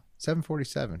impressive, though.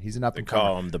 747. He's an up and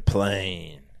call him the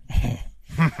plane. Yeah,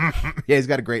 he's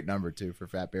got a great number, too, for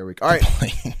Fat Bear Week. All right.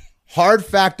 Hard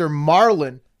Factor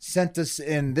Marlon sent us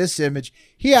in this image.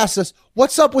 He asked us,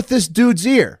 what's up with this dude's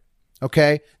ear?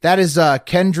 Okay. That is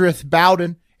Kendrith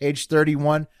Bowden, age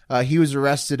 31. He was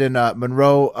arrested in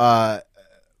Monroe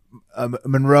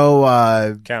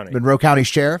County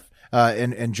Sheriff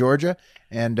in Georgia.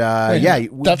 And can you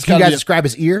guys describe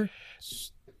his ear?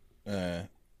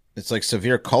 It's like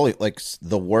severe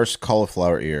the worst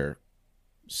cauliflower ear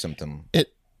symptom. It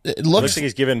looks like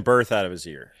he's given birth out of his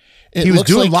ear. He was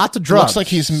doing lots of drugs. Looks like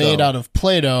he's made out of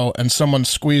Play-Doh and someone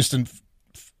squeezed and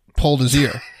pulled his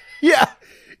ear. Yeah.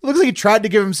 It looks like he tried to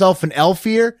give himself an elf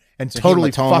ear and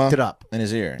totally fucked it up. In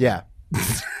his ear. Yeah.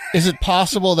 Is it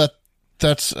possible that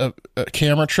that's a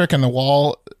camera trick and the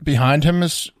wall behind him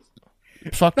is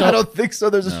fucked up? I don't think so.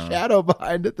 There's a shadow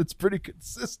behind it that's pretty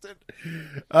consistent.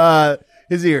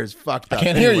 His ear is fucked up. I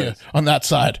can't hear you on that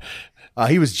side.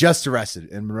 He was just arrested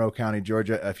in Monroe County,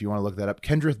 Georgia. If you want to look that up,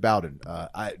 Kendrith Bowden.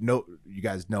 I know you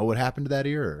guys know what happened to that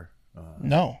ear.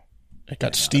 No, it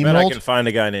got steamrolled. I bet I can find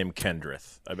a guy named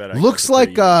Kendrith. I bet. Looks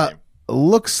like or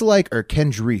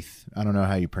Kendrith. I don't know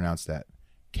how you pronounce that.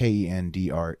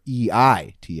 Kendreith.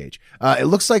 It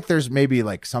looks like there's maybe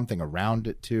like something around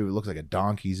it too. It looks like a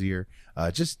donkey's ear.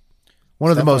 Just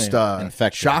one of the most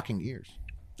shocking ears.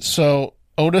 So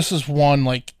Otis has won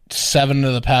like 7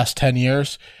 of the past 10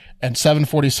 years, and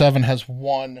 747 has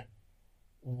won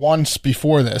once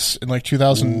before this in like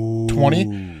 2020.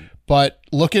 Ooh. But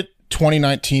look at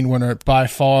 2019 winner, by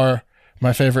far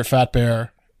my favorite fat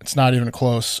bear. It's not even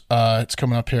close. It's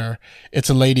coming up here. It's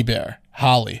a lady bear,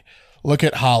 Holly. Look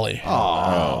at Holly.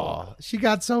 Oh, she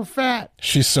got so fat.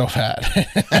 She's so fat.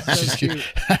 She's cute.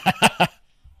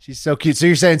 She's so cute. So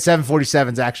you're saying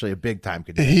 747 is actually a big time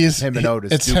contender. Him and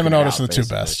Otis. It's him and Otis are the two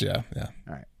best. Yeah. All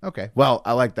right. Okay. Well,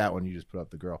 I like that one. You just put up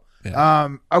the girl. Yeah.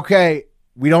 Okay.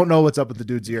 We don't know what's up with the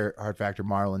dude's ear, Hard Factor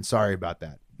Marlon. Sorry about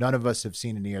that. None of us have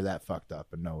seen an ear that fucked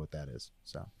up and know what that is.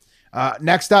 So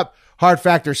next up, Hard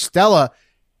Factor Stella.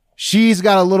 She's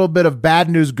got a little bit of bad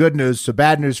news, good news. So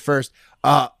bad news first.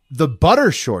 The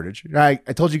butter shortage. I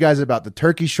told you guys about the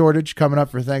turkey shortage coming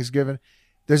up for Thanksgiving.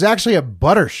 There's actually a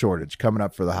butter shortage coming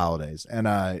up for the holidays. And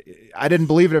I didn't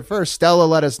believe it at first. Stella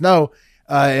let us know.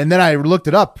 And then I looked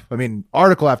it up. I mean,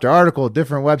 article after article,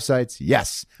 different websites.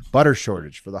 Yes, butter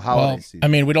shortage for the holiday season. I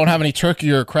mean, we don't have any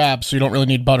turkey or crab, so you don't really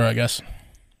need butter, I guess.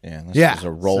 Yeah, there's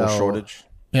a roll shortage.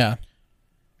 Yeah.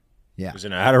 There's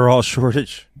an Adderall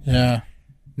shortage. Yeah.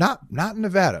 Not in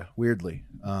Nevada, weirdly.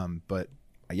 But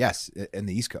yes, in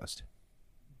the East Coast.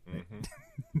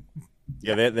 Mm-hmm.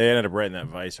 Yeah, they ended up writing that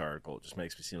Vice article. It just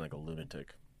makes me seem like a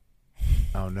lunatic.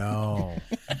 Oh no!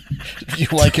 You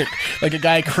like it, like a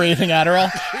guy craving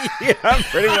Adderall? Yeah,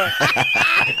 pretty much.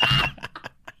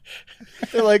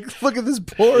 They're like, look at this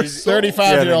poor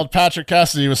 35-year-old Patrick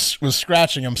Cassidy was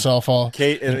scratching himself all.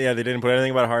 Kate, and they didn't put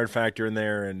anything about Hard Factor in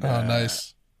there. And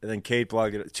nice. And then Kate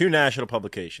blogged it. 2 national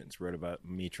publications wrote about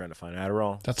me trying to find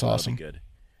Adderall. That's awesome. Good.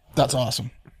 That's awesome.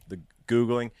 The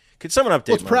Googling. Could someone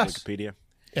update my Wikipedia?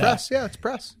 Yeah. Press, it's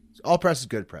press. All press is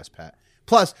good press, Pat.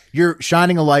 Plus, you're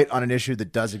shining a light on an issue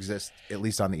that does exist, at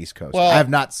least on the East Coast. Well, I have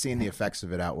not seen the effects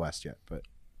of it out west yet, but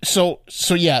so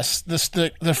yes,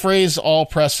 the phrase "all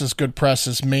press is good press"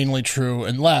 is mainly true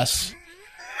unless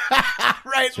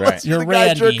right. You're the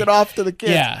guy jerking off to the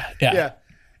kid. Yeah.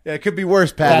 It could be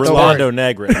worse, Pat. Rolando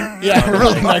Negrin.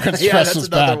 Rolando Negrin's press was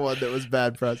bad. That's another one that was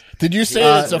bad press. Did you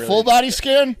say it's a full body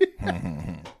scan?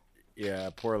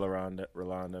 Yeah, poor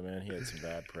Rolando, man. He had some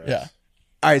bad press. Yeah.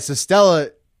 All right, so Stella,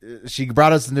 she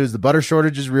brought us the news. The butter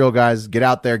shortage is real, guys. Get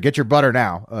out there. Get your butter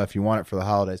now if you want it for the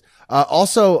holidays.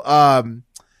 Also,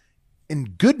 in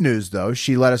good news, though,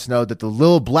 she let us know that the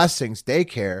Little Blessings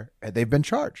daycare, they've been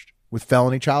charged with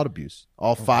felony child abuse.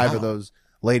 All 5 of those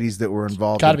ladies that were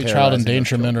involved. Got to be child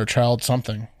endangerment or child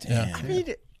something. Yeah. I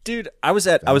mean, dude, I was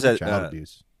at child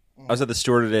abuse. I was at the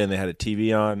store today, and they had a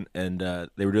TV on, and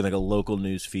they were doing like a local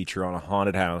news feature on a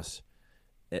haunted house.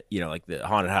 Like the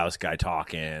haunted house guy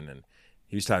talking, and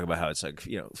he was talking about how it's like,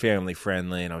 family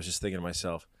friendly. And I was just thinking to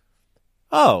myself,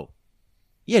 oh,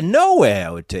 yeah, no way I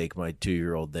would take my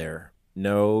 2-year-old there.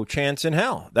 No chance in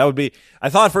hell. That would be. I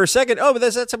thought for a second, but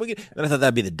that's something we could. And I thought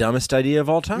that'd be the dumbest idea of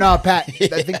all time. No, Pat.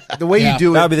 I think the way you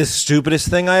do it, that would be the stupidest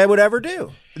thing I would ever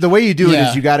do. The way you do it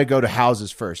is you got to go to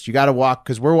houses first. You got to walk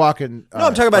because we're walking. No,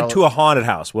 I'm talking about to a haunted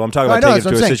house. Well, I'm talking about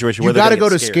taking it to a situation where you got to go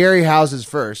to scary houses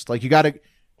first. Like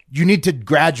you need to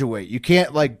graduate. You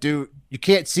can't you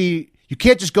can't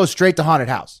just go straight to haunted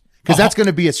house. Because that's going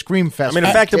to be a scream fest. I mean,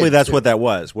 effectively, that's what that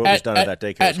was. What was done at that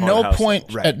daycare.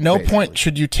 At no point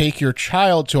should you take your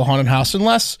child to a haunted house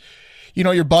unless,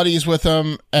 your buddies with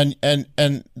them and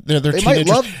they're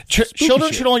teenagers.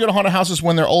 Children should only go to haunted houses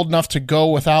when they're old enough to go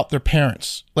without their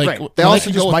parents. Like they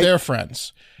can go with their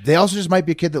friends. They also just might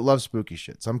be a kid that loves spooky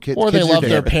shit. Some kids, or they love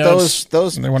their parents.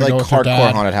 Those like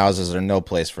hardcore haunted houses are no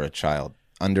place for a child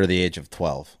under the age of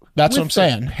 12. That's what I'm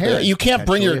saying. You can't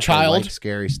bring your child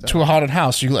to a haunted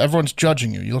house. Everyone's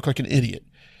judging you. You look like an idiot.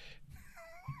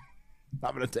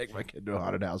 I'm going to take my kid to a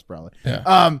haunted house, probably.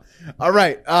 Yeah. All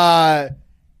right.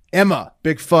 Emma,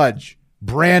 Big Fudge,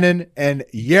 Brannon, and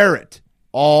Yarrett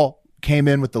all came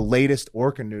in with the latest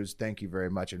Orca news. Thank you very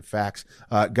much. In facts,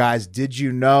 guys, did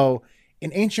you know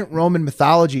in ancient Roman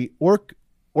mythology,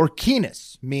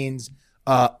 Orcinus means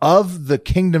of the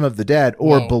kingdom of the dead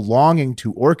or belonging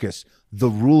to Orcus, the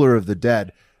ruler of the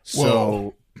dead.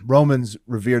 So Romans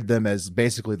revered them as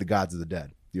basically the gods of the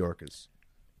dead, the Orcas.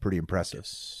 Pretty impressive.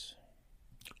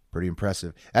 Pretty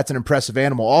impressive. That's an impressive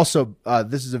animal. Also,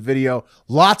 this is a video.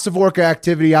 Lots of orca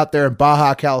activity out there in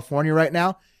Baja, California right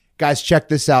now. Guys, check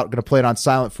this out. I'm going to play it on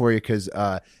silent for you because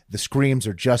the screams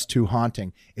are just too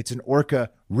haunting. It's an orca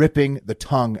ripping the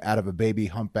tongue out of a baby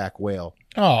humpback whale.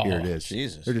 Oh, here it is.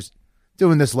 Jesus. They're just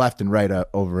doing this left and right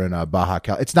over in Baja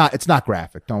Cal. It's not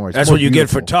graphic. Don't worry. That's what you get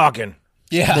for talking.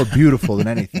 Yeah, more beautiful than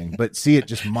anything. But see it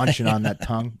just munching on that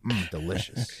tongue,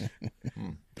 delicious.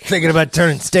 Thinking about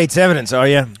turning state's evidence, are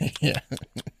you? Yeah.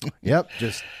 Yep.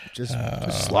 Just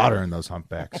slaughtering those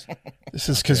humpbacks. This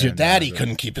is because your daddy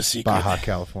couldn't keep a secret. Baja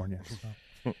California.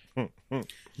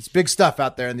 It's big stuff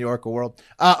out there in the orca world.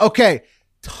 Okay,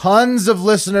 tons of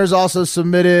listeners also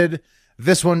submitted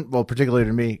this one, well, particularly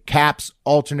to me, Caps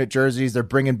alternate jerseys. They're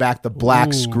bringing back the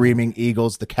black screaming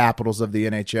Eagles, the Capitals of the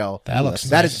NHL. That looks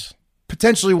That nice. is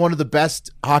potentially one of the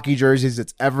best hockey jerseys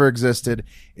that's ever existed.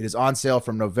 It is on sale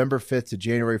from November 5th to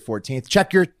January 14th.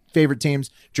 Check your favorite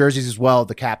teams' jerseys as well.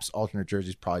 The Caps alternate jersey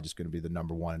is probably just going to be the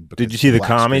number one. Did you see the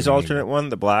Commies alternate one,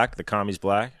 the Commies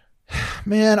black?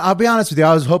 Man, I'll be honest with you.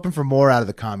 I was hoping for more out of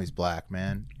the Commies black,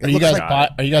 man. Are you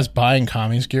guys buying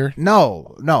Commies gear?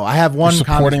 No. I have one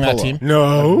supporting Commies that polo. team.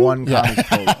 No, one Commies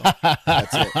polo.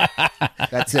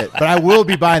 That's it. But I will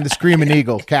be buying the Screaming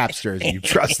Eagle Caps jersey. You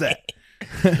trust that?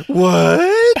 What?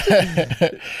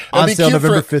 On sale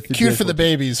November 5th. Cute for the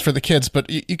babies, for the kids, but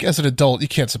you as an adult, you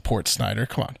can't support Snyder.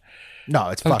 Come on. No,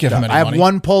 it's Don't fucked give up. him any I have money.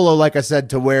 one polo, like I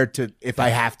said, to wear to if I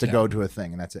have to go to a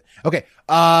thing, and that's it. Okay.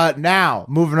 Now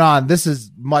moving on. This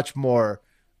is much more.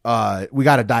 We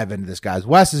got to dive into this, guys.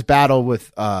 Wes's battle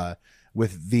with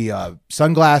the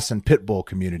sunglass and pit bull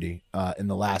community in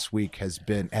the last week has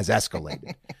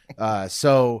escalated.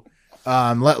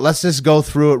 Let's just go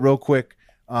through it real quick.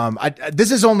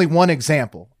 This is only one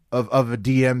example of a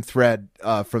DM thread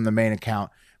from the main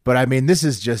account. But I mean, this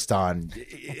is just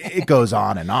it goes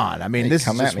on and on. I mean, this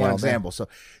is just one example. So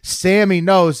Sammy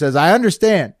No says, I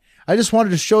understand. I just wanted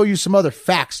to show you some other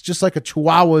facts. Just like a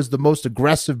Chihuahua is the most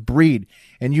aggressive breed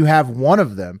and you have one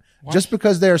of them, just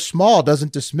because they are small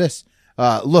doesn't dismiss.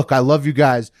 Look, I love you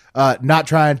guys. Not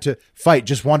trying to fight.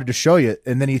 Just wanted to show you.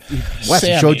 And then he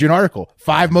showed you an article.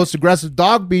 5 most aggressive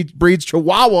dog breeds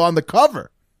Chihuahua on the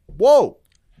cover. Whoa.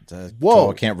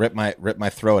 Whoa! Can't rip my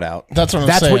throat out. That's what I'm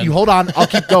saying. That's what you hold on. I'll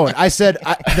keep going. I said.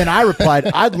 Then I replied,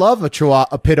 I'd love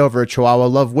a pit over a Chihuahua.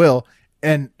 Love Will.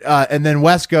 And then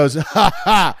Wes goes, ha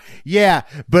ha, yeah,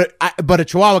 but a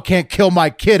Chihuahua can't kill my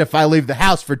kid if I leave the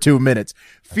house for 2 minutes.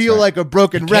 Feel like a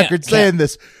broken record saying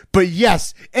this, but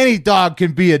yes, any dog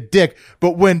can be a dick.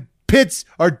 But when pits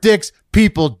are dicks,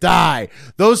 people die.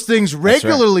 Those things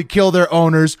regularly kill their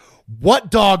owners.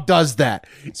 What dog does that?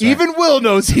 Even Will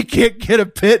knows he can't get a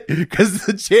pit because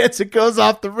the chance it goes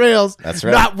off the rails,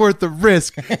 not worth the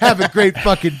risk. Have a great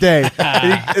fucking day.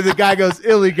 And the guy goes,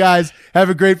 Illy, guys, have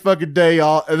a great fucking day,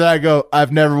 y'all. And then I go,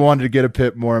 I've never wanted to get a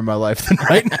pit more in my life than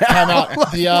right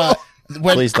now.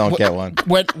 Please don't get one.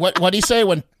 What do you say?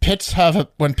 When pits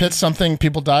something,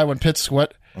 people die. When pits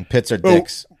what? When pits are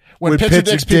dicks. When pits are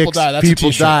dicks, people die. That's people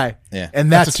a t-shirt. Die. Yeah.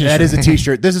 And that is a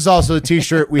t-shirt. This is also a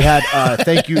t-shirt. We had,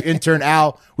 thank you, intern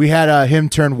Al. We had him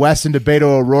turn Wes into Beto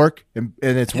O'Rourke. And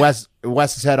it's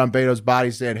Wes's head on Beto's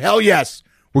body saying, hell yes,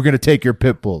 we're going to take your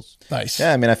pit bulls. Nice.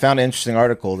 Yeah, I mean, I found an interesting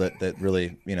article that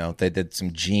really, they did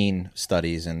some gene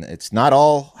studies. And it's not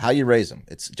all how you raise them.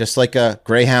 It's just like a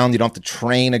greyhound. You don't have to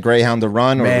train a greyhound to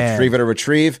run or a retriever to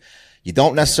retrieve. You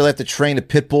don't necessarily have to train a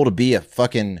pit bull to be a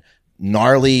fucking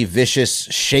gnarly, vicious,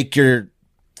 shake your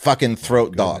fucking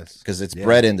throat dog because it's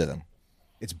bred into them.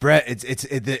 It's bred.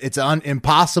 It's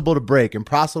impossible to break.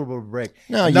 Impossible to break.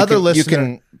 No, another you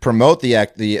can promote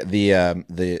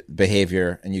the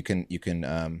behavior, and you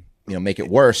can make it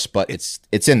worse, but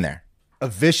it's in there. A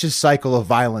vicious cycle of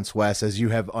violence, Wes, as you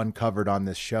have uncovered on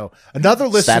this show. Another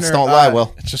listener, stats don't lie,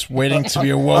 Will. It's just waiting to be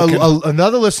awoken.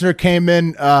 Another listener came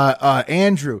in,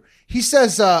 Andrew. He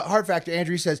says, Heart Factor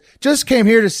Andrew, he says, just came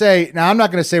here to say, now I'm not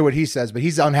going to say what he says, but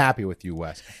he's unhappy with you,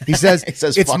 Wes. He says,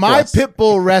 it's my Wes. pit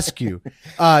bull rescue.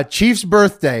 Chief's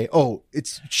birthday. Oh,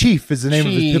 it's Chief is the name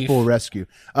of his pit bull rescue.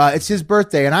 It's his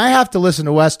birthday. And I have to listen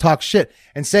to Wes talk shit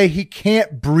and say he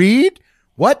can't breed.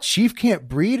 What? Chief can't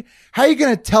breed? How are you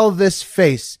going to tell this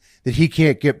face that he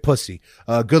can't get pussy?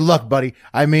 Good luck, buddy.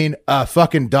 I mean,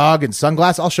 fucking dog and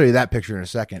sunglasses. I'll show you that picture in a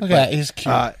second. Okay, he's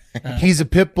cute. He's a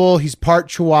pit bull. He's part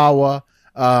Chihuahua.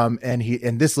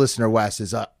 And this listener, Wes,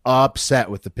 is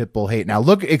upset with the pit bull hate. Now,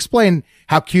 explain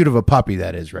how cute of a puppy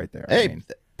that is right there. Hey,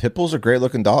 pit bulls are great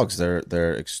looking dogs. They're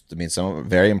some of them are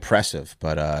very impressive,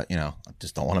 but I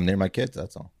just don't want them near my kids.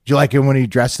 That's all. Do you like it when he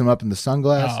dressed them up in the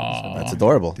sunglasses? Oh, that's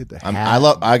adorable.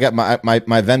 I got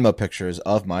my Venmo pictures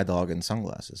of my dog in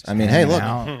sunglasses. I mean, hey, look,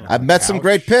 I've met some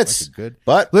great pits,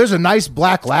 but there's a nice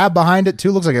black lab behind it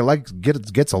too. Looks like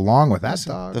it gets along with that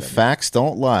dog. The facts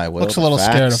don't lie. Will. Looks a little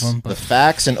scared of him. The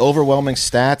facts and overwhelming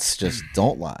stats just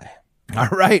don't lie. All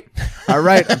right.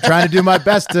 I'm trying to do my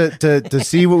best to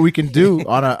see what we can do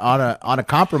on a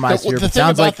compromise here. The thing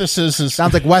about this is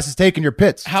sounds like Wes is taking your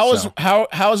pits. How is it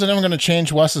ever going to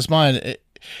change Wes's mind?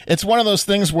 It's one of those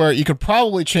things where you could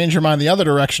probably change your mind the other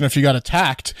direction if you got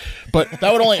attacked, but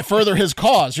that would only further his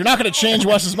cause. You're not going to change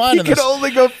Wes's mind. He could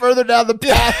only go further down the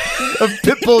path of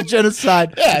pitbull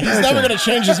genocide. Yeah, he's never going to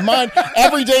change his mind.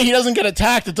 Every day he doesn't get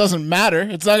attacked, it doesn't matter.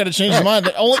 It's not going to change his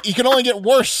mind. He can only get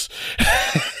worse.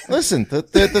 Listen,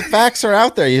 the facts are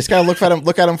out there. You just got to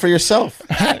look at them for yourself.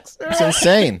 It's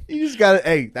insane. You just got to.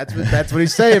 Hey, that's what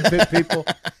he's saying, people.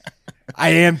 I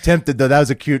am tempted though. That was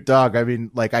a cute dog. I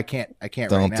mean, like I can't.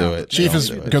 Don't right now. do it. Chief is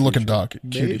a good-looking dog.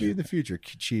 Maybe in the future.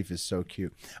 Chief is so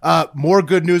cute. More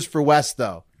good news for Wes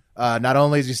though. Not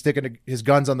only is he sticking his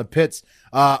guns on the pits,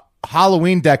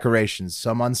 Halloween decorations,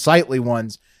 some unsightly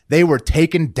ones, they were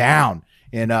taken down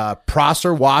in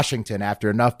Prosser, Washington, after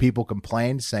enough people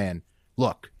complained, saying,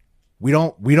 "Look, we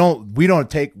don't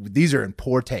take these are in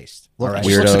poor taste." All right,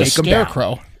 weirdos. It's a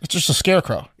scarecrow. It's just a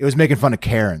scarecrow. It was making fun of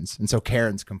Karens, and so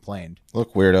Karens complained.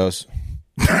 Look, weirdos,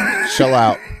 chill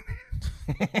out.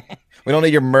 We don't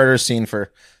need your murder scene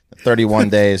for 31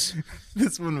 days.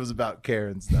 This one was about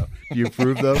Karens, though. Do you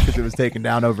approve though, because it was taken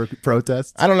down over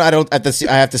protests? I don't know.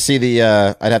 I have to see the.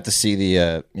 I'd have to see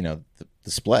the. The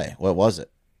display. What was it?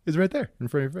 It's right there in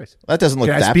front of your face. That doesn't look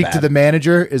that bad. Can I speak to the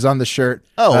manager? Is on the shirt.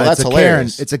 Oh, well, that's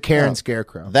hilarious. It's a Karen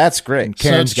scarecrow. That's great.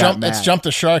 Karen's it's jumped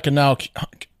the shark, and now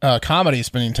comedy's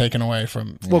being taken away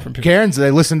from people. Karen's, they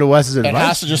listen to Wes's advice. It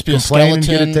has to just be a skeleton,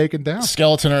 get it taken down.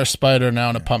 Skeleton or a spider now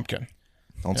and a pumpkin.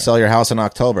 Don't sell your house in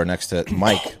October next to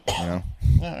Mike.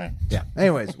 Yeah.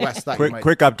 Anyways, Wes,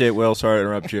 quick update, Will. Sorry to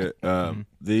interrupt you.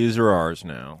 These are ours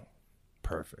now.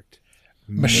 Perfect.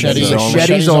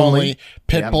 Machetes only.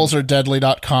 Pitbulls are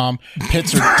deadly.com.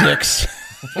 Pits are dicks.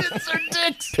 Pits are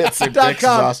dicks. Pits are dicks is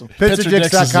awesome.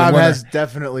 Pitsardicks.com has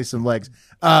definitely some legs.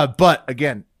 But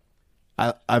again,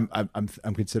 I'm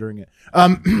considering it.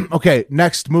 Okay,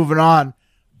 next, moving on.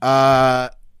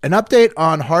 An update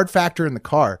on Hard Factor in the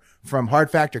car from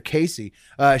Hard Factor Casey.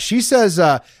 She says,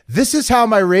 this is how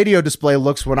my radio display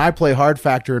looks when I play Hard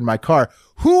Factor in my car.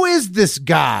 Who is this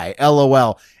guy?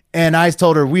 LOL. And I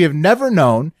told her, we have never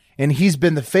known, and he's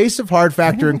been the face of Hard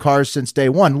Factor in cars since day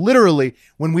one. Literally,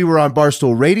 when we were on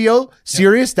Barstool Radio,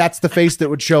 Sirius, that's the face that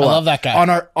would show up. I love that guy.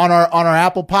 On our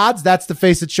Apple Pods, that's the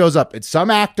face that shows up. It's some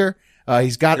actor.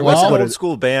 He's got what's an old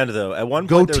school band though. At one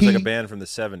point, there was like a band from the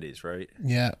 70s, right?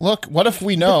 Yeah. Look, what if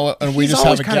we know and we just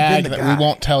have a gag that we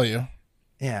won't tell you?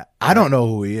 Yeah, I don't know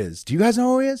who he is. Do you guys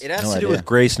know who he is? It has to do with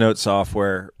Grace Note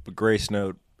software, but Grace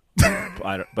Note,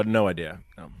 but no idea.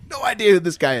 No idea who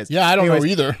this guy is. Yeah, I don't know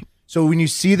either. So when you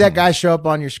see that guy show up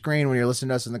on your screen when you're listening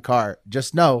to us in the car,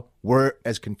 just know we're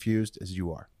as confused as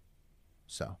you are.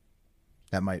 So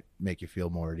that might make you feel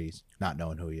more at ease, not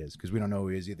knowing who he is, because we don't know who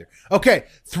he is either. Okay,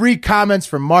 3 comments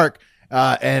from Mark,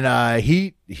 and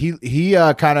he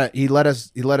let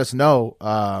us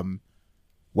know.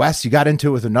 Wes, you got into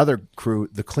it with another crew,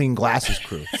 the Clean Glasses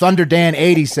crew. Thunder Dan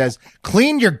 80 says,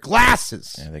 "Clean your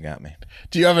glasses." Yeah, they got me.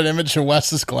 Do you have an image of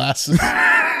Wes's glasses?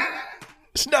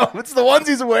 No, it's the ones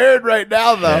he's wearing right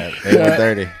now, though. Yeah, they were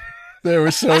dirty. They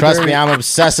were so Trust dirty. me, I'm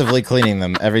obsessively cleaning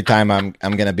them every time I'm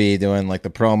gonna be doing like the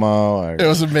promo. It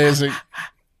was amazing.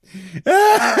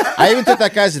 I even took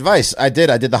that guy's advice. I did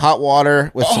the hot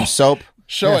water with some soap.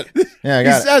 Show it. Yeah, I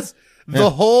got he says the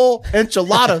whole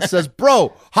enchilada says,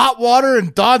 "Bro, hot water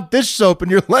and Dawn dish soap, and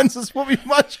your lenses will be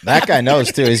much." That guy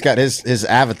knows too. He's got his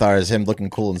avatar is him looking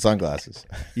cool in sunglasses.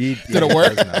 Did it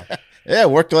work? Yeah,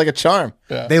 it worked like a charm.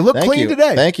 Yeah. They look clean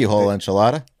today. Thank you, whole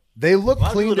enchilada. They look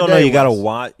clean today. Don't know you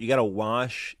gotta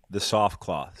wash the soft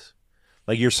cloths.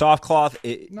 Like your soft cloth,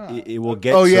 it will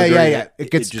get. Oh so yeah, dirty yeah. It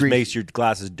gets just makes your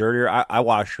glasses dirtier. I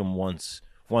wash them once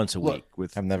a week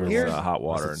with hot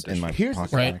water and in my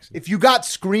pocket. Right. If you got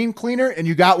screen cleaner and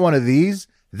you got one of these,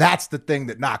 that's the thing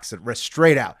that knocks it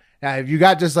straight out. Now, if you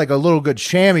got just like a little good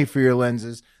chamois for your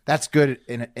lenses, that's good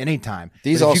in any time.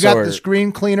 These but if also you got are, the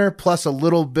screen cleaner plus a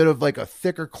little bit of like a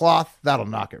thicker cloth, that'll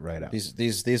knock it right out.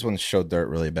 These ones show dirt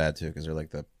really bad too because they're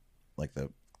like the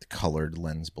colored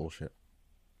lens bullshit.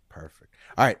 Perfect.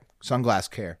 All right, sunglass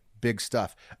care, big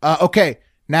stuff. Okay,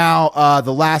 now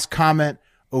the last comment.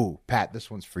 Oh, Pat,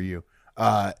 this one's for you.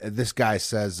 This guy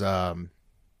says,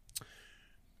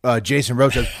 Jason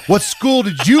Roach says, "What school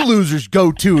did you losers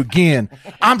go to again?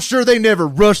 I'm sure they never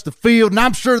rushed the field, and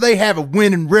I'm sure they have a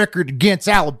winning record against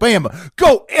Alabama.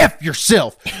 Go F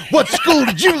yourself. What school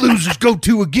did you losers go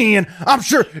to again? I'm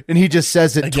sure." And he just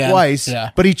says it twice,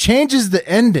 but he changes the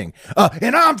ending.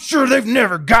 "And I'm sure they've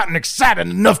never gotten excited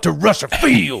enough to rush a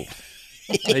field."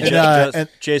 Hey,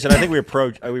 Jason, I think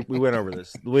we went over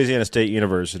this. Louisiana State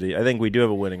University. I think we do have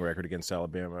a winning record against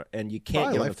Alabama, and you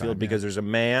can't get on the field because there's a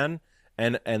man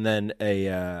and then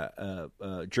a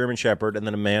German Shepherd, and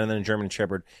then a man and then a German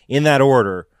Shepherd in that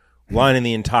order, lining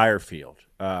the entire field.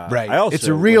 Right. It's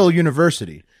a real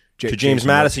university. To James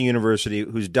Madison University,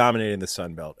 who's dominating the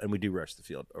Sun Belt, and we do rush the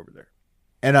field over there.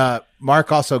 And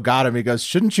Mark also got him. He goes,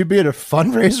 "Shouldn't you be at a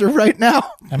fundraiser right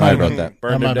now?" I wrote that.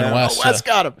 Burned him down. Wes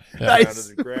got him. Yeah.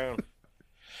 Nice.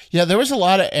 Yeah, there was a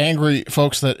lot of angry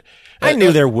folks that I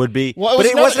knew there would be, well, but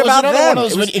it wasn't about them.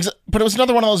 But it was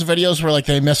another one of those videos where like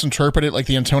they misinterpreted, like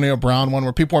the Antonio Brown one,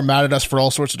 where people were mad at us for all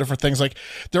sorts of different things. Like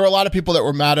there were a lot of people that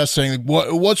were mad at us saying,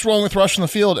 "What's wrong with rushing the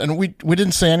field?" And we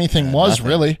didn't say anything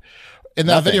really. In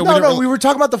that video, we were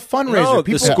talking about the fundraiser. No,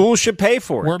 the school should pay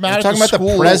for it. We're mad at talking about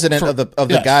the president of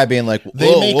the guy being like,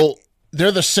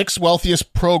 they're the 6th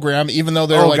wealthiest program, even though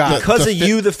they're because of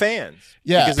you, the fans.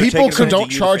 Yeah, people don't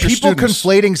charge your people students.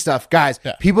 conflating stuff, guys.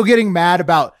 Yeah. People getting mad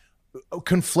about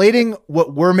conflating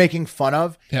what we're making fun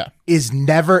of is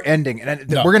never ending, and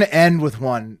we're going to end with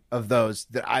one of those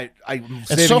that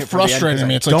it's so frustrating to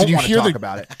me. It's like, did you hear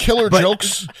the killer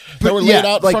jokes that were laid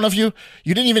out in front of you?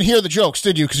 You didn't even hear the jokes,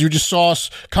 did you? Because you just saw us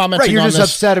commenting you're on just this,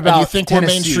 upset about and you think Tennessee.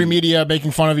 we're mainstream media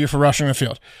making fun of you for rushing the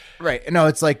field. Right. No,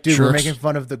 it's like, dude, Jerks. we're making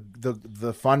fun of the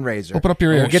fundraiser. Open up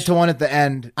your ears. We'll get to one at the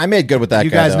end. I made good with that.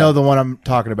 You guys know the one I'm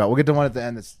talking about. We'll get to one at the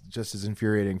end that's just as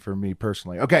infuriating for me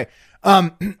personally. Okay.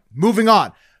 Moving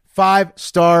on.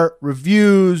 5-star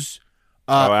reviews.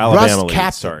 Alabama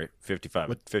leads. Sorry, 55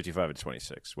 and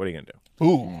 26. What are you gonna do?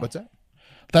 Ooh, what's that?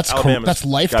 That's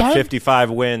lifetime. Got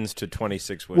 55 wins to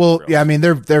 26 wins. Well, yeah, I mean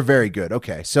they're very good.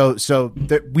 Okay, so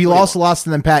we also lost to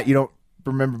them, Pat. You don't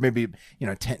remember maybe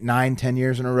 10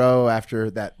 years in a row after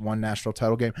that one national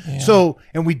title game. Yeah. So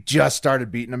and we just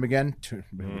started beating them again,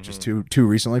 which is too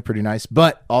recently. Pretty nice,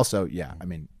 but also I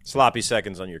mean. Sloppy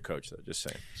seconds on your coach, though. Just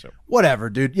saying. So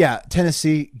whatever, dude. Yeah,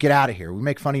 Tennessee, get out of here. We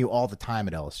make fun of you all the time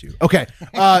at LSU. Okay,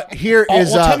 here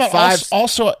is 5.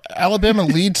 Also, Alabama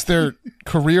leads their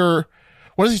career.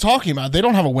 What is he talking about? They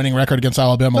don't have a winning record against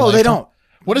Alabama. No, they don't.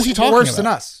 What is he talking Worse about? than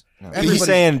us. No. He's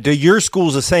saying your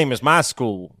school's the same as my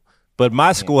school, but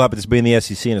my school happens to be in the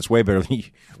SEC, and it's way better than you.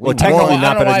 Well, technically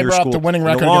not better than your school. The winning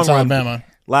record against Alabama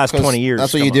last 20 years.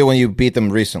 That's what you do when you beat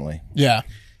them recently. Yeah.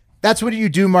 That's what you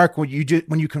do, Mark. When you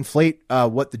conflate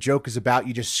what the joke is about,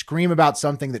 you just scream about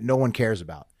something that no one cares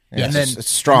about, and then it's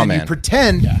straw man.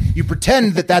 You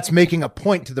pretend that that's making a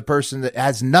point to the person that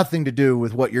has nothing to do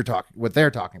with what they're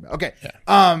talking about. Okay.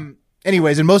 Yeah.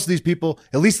 Anyways, and most of these people,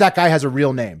 at least that guy has a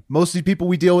real name. Most of these people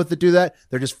we deal with that do that,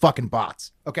 they're just fucking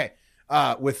bots. Okay.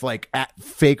 With like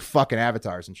fake fucking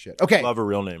avatars and shit. Okay. Love a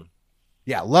real name.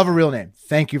 Yeah, love a real name.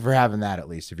 Thank you for having that. At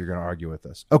least if you're going to argue with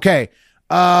us. Okay.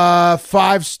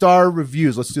 5-star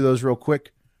reviews. Let's do those real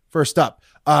quick. First up,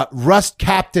 Rust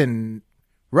Captain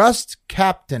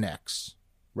X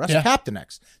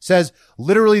says,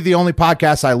 literally the only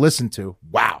podcast I listen to.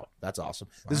 Wow, that's awesome.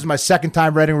 This is my second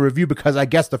time writing a review because I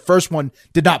guess the first one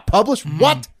did not publish.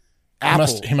 What?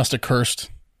 Apple. He must have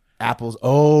cursed. Apple's.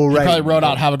 Oh, right. He probably wrote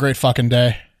out, "Have a great fucking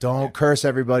day." Don't curse,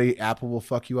 everybody. Apple will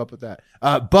fuck you up with that.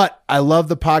 But I love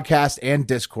the podcast and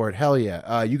Discord. Hell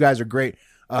yeah. You guys are great.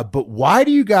 But why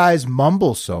do you guys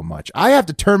mumble so much? I have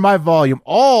to turn my volume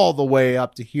all the way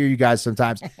up to hear you guys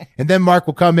sometimes. And then Mark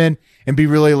will come in and be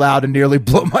really loud and nearly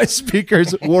blow my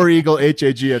speakers. War Eagle,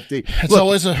 HAGFT.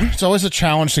 It's always a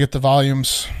challenge to get the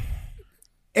volumes.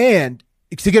 And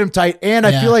to get them tight. And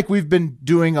I feel like we've been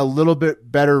doing a little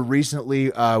bit better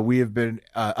recently. We have been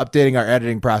updating our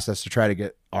editing process to try to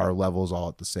get our levels all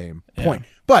at the same point.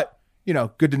 But,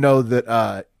 good to know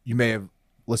that you may have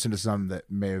listen to some that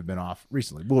may have been off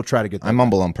recently. We'll try to get them. I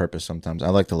mumble on purpose sometimes. I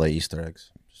like to lay Easter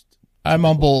eggs. I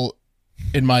mumble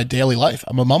in my daily life.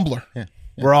 I'm a mumbler. Yeah.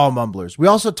 We're all mumblers. We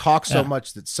also talk so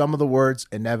much that some of the words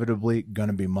inevitably going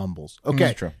to be mumbles.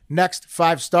 Okay. Next,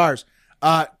 5 stars.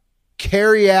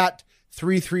 Carryat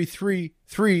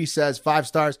 3333 says 5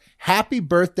 stars. Happy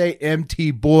birthday,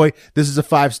 MT boy. This is a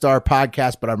 5-star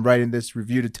podcast, but I'm writing this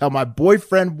review to tell my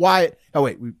boyfriend Wyatt. Oh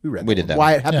wait, we read that. We did that.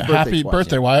 Wyatt, happy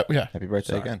birthday, Wyatt. Yeah. Happy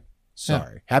birthday again.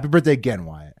 Sorry. Yeah. Happy birthday again,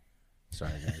 Wyatt.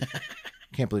 Sorry, guys.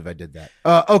 Can't believe I did that.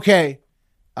 Okay.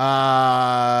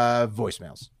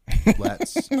 Voicemails.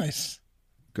 Let's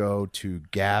go to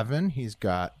Gavin. He's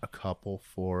got a couple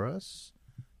for us.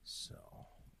 So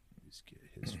let's get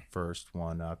his first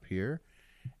one up here.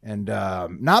 And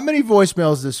not many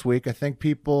voicemails this week. I think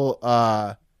people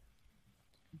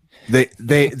they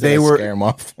were scare them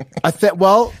off.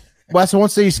 Wes, I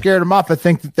won't say you scared them off. I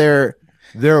think that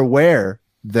they're aware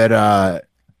that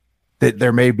that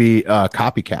there may be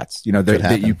copycats. You know,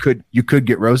 that you could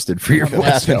get roasted for your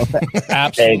voicemail.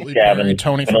 Absolutely. Hey, Gavin,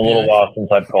 Tony, it's been a little while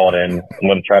since I've called in. I'm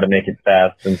going to try to make it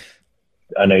fast since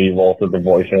I know you've altered the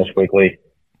voicemails quickly.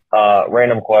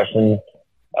 Random questions.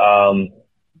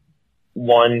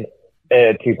 One,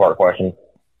 two-part question.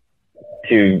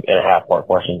 2.5-part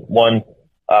question. One,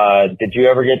 did you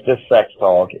ever get this sex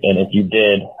talk? And if you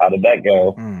did, how did that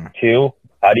go? 2,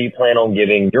 how do you plan on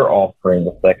giving your offspring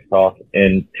the sex talk?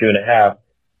 And 2.5,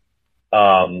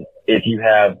 if you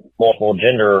have multiple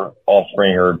gender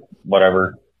offspring or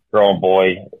whatever, girl and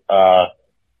boy,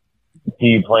 do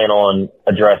you plan on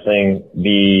addressing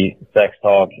the sex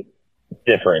talk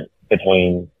different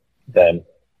between them?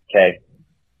 Okay.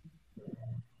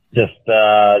 Just,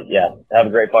 have a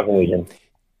great fucking weekend.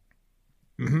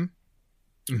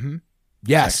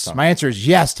 Yes. My answer is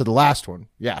yes to the last one.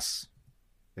 Yes.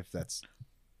 If that's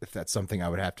something I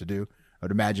would have to do, I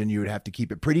would imagine you would have to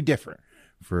keep it pretty different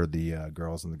for the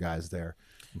girls and the guys there.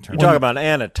 You talk about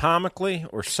anatomically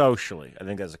or socially? I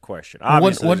think that's a question.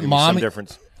 Obviously, there's some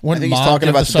difference. I think he's talking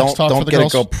about don't get a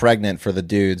girl pregnant for the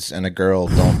dudes, and a girl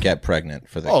don't get pregnant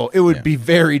for the. Oh, it would be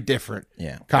very different.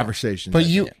 Conversations. But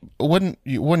wouldn't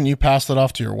you pass that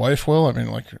off to your wife, Will? I mean,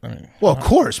 well, of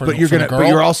course, but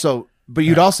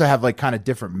you'd also have like kind of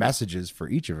different messages for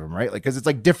each of them, right? Like, because it's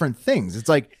like different things. It's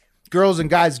like girls and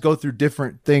guys go through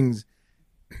different things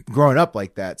growing up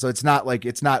like that. So it's not like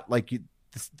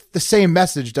the same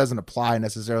message doesn't apply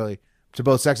necessarily to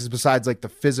both sexes, besides like the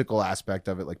physical aspect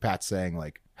of it, like Pat's saying,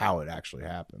 like how it actually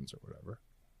happens or whatever.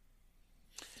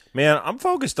 Man, I'm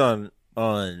focused on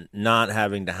not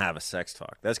having to have a sex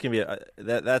talk. That's gonna be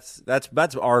that's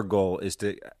our goal, is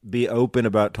to be open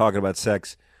about talking about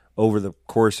sex over the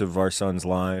course of our son's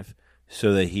life,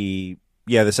 so that the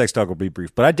sex talk will be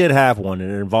brief. But I did have one,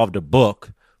 and it involved a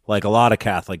book, like a lot of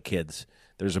Catholic kids.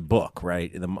 There's a book,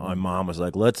 right? And my mom was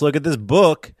like, "Let's look at this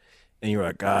book," and you're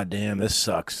like, "God damn, this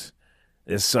sucks.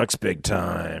 This sucks big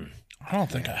time." I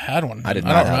don't think I had one. I don't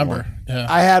remember. Yeah.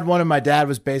 I had one, and my dad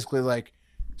was basically like,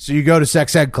 "So you go to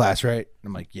sex ed class, right?" And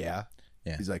I'm like, "Yeah."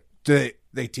 He's like, "Do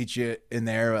they teach you in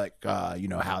there, like, how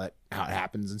it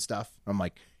happens and stuff?" I'm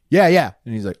like, "Yeah."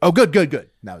 And he's like, "Oh, good." And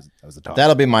that was the talk.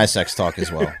 That'll be my sex talk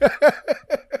as well.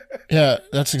 Yeah,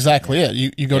 that's exactly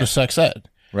it. You go to sex ed,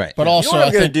 right? But also, I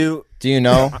think do you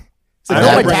know?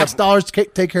 My tax dollars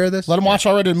take care of this. Let them watch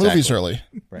R-rated movies early.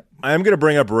 Right. I am going to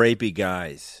bring up rapey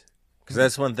guys, because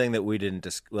that's one thing that we didn't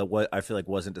what I feel like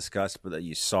wasn't discussed, but that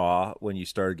you saw when you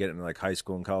started getting to like high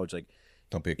school and college. Like,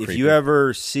 don't be a if creeper. you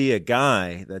ever see a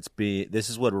guy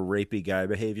this is what a rapey guy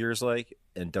behavior is like,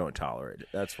 and don't tolerate it.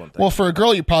 That's one thing. Well, for a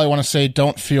girl, you probably want to say,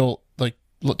 don't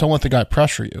let the guy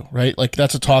pressure you, right? Like,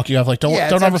 that's a talk you have. Like, don't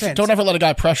ever let a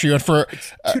guy pressure you. And for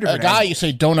a guy, you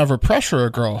say, don't ever pressure a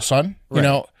girl, son. Right. You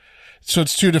know, so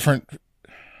it's two different.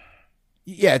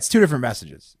 Yeah, it's two different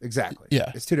messages. Exactly.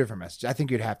 Yeah, it's two different messages. I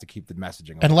think you'd have to keep the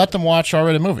messaging and let them watch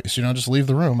R-rated movies. You know, just leave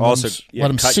the room. Also, let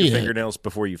them cut see your fingernails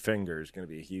before you finger is going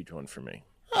to be a huge one for me.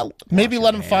 Maybe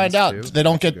let them find out they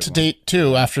don't get to date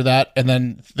too after that, and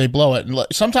then they blow it. And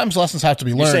sometimes lessons have to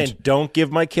be learned. You're saying don't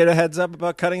give my kid a heads up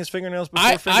about cutting his fingernails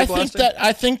before finger blasting?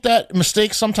 I think that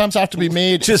mistakes sometimes have to be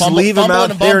made. Just leave him out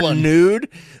there nude,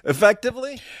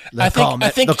 effectively. I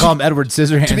think they'll call him Edward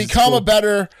Scissorhands. To become a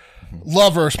better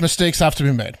lover, mistakes have to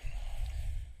be made.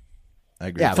 I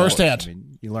agree. Yeah, firsthand. I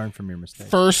mean, you learn from your mistakes.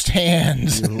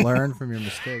 Firsthand. You learn from your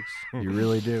mistakes. You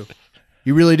really do.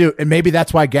 You really do. And maybe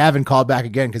that's why Gavin called back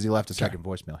again, because he left a second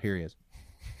voicemail. Here he is.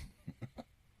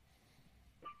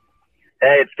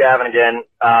 Hey, it's Gavin again.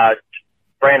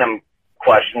 Random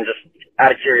question, just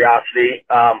out of curiosity.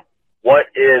 What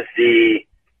is the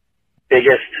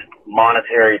biggest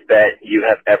monetary bet you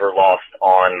have ever lost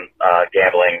on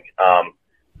gambling?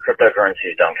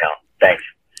 Cryptocurrencies don't count. Thanks.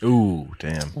 Ooh,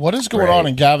 damn. What is going on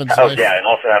in Gavin's life? Oh, yeah, and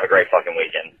also have a great fucking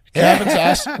weekend. Gavin's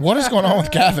asked, what is going on with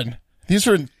Gavin? These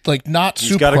are like not he's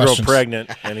soup got a girl questions.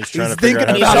 pregnant, and he's trying to figure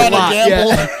out. He's trying to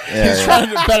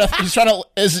gamble. He's trying to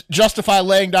justify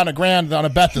laying down $1,000 on a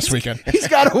bet this weekend. He's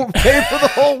got to pay for the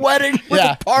whole wedding with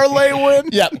a parlay win.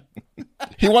 Yep.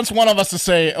 He wants one of us to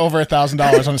say over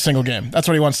 $1,000 on a single game. That's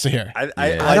what he wants to hear.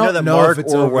 I know that Mark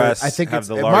or Wes have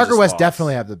the largest Mark or Wes loss.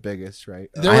 definitely have the biggest, right?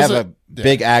 I have a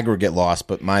big aggregate loss,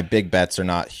 but my big bets are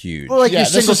not huge. Well, like your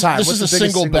single time. This is a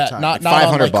single bet, not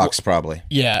 $500 probably.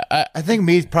 Yeah, I think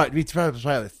me probably like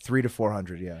 300 to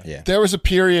 400. Yeah. There was a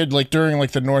period like during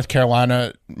like the North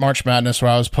Carolina March Madness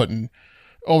where I was putting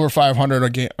over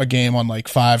 500 a game on like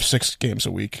 5-6 games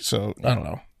a week. So I don't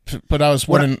know. but I was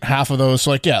winning half of those.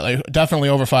 So like definitely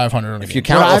over 500. If you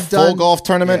count a full golf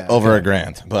tournament, over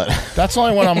 $1,000. But that's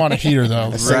only when I'm on a heater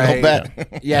though. A single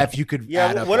bet. Yeah, if you could.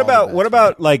 Yeah. What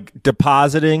about like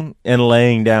depositing and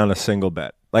laying down a single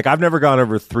bet? Like I've never gone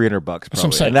over $300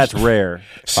 probably, and that's rare.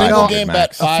 Single game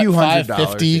bet, a few $100.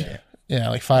 $550. Yeah,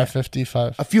 like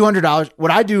 $550. A few $100.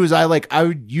 What I do is I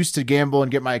would used to gamble and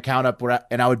get my account up,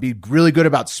 and I would be really good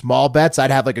about small bets.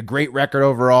 I'd have like a great record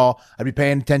overall. I'd be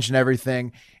paying attention to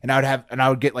everything, and I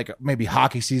would get like maybe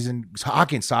hockey season.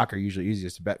 Hockey and soccer are usually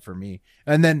easiest to bet for me,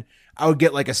 and then I would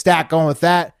get like a stack going with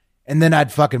that, and then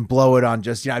I'd fucking blow it on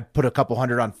just I'd put a couple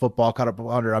hundred on football, cut up a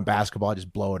hundred on basketball, I'd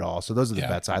just blow it all. So those are the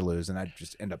bets I lose, and I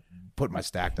just end up putting my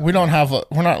stack down. We're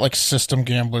not like system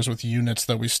gamblers with units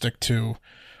that we stick to.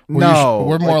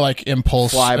 We're more like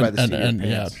impulse fly by the and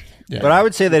yeah. But I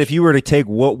would say that if you were to take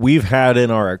what we've had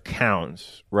in our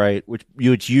accounts, right, which you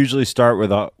would usually start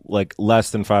with a like less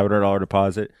than $500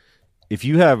 deposit. If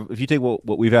you take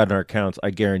what we've had in our accounts,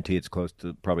 I guarantee it's close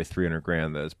to probably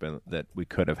 $300,000 that we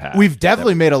could have had. We've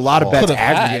definitely made a lot of bets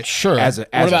aggregate. Sure. What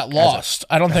about lost?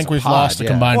 I don't think we've lost a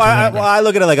combined. Well, I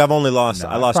look at it like I've only lost.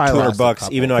 I lost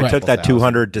 $200, even though I took that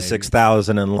 200 to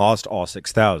 6,000 and lost all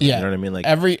 6,000. Yeah. You know what I mean? Like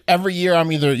every year,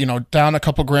 I'm either down a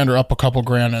couple grand or up a couple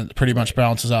grand, and it pretty much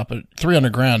balances out. But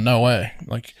 $300,000, no way.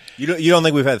 Like you don't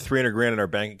think we've had $300,000 in our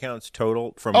bank accounts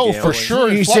total from? Oh, for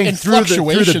sure. You're saying through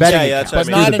the betting account, but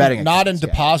not in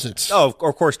deposits. Oh,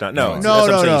 of course not. No. No.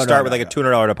 Start with like a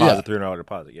 $200 deposit, $300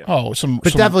 deposit. Yeah. Oh,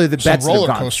 definitely the bets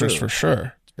roller coasters for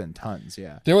sure. It's been tons.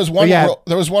 Yeah. There was one. There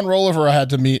was one rollover I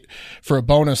had to meet for a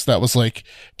bonus that was like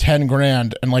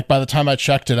 $10,000, and like by the time I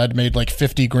checked it, I'd made like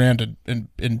 $50,000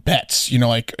 in bets.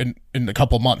 Like in a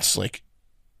couple months. Like,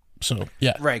 so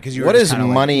yeah. Right. Because what is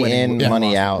money in,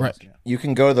 money out? Right. You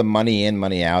can go to the money in,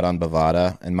 money out on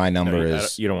Bovada, and my number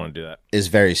you don't want to do that. Is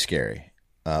very scary.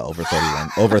 Over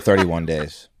 31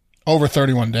 days. Over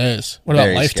 31 days. What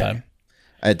about lifetime?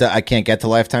 I can't get to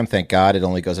lifetime, thank God. It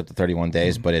only goes up to 31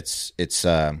 days, but it's it's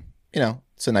a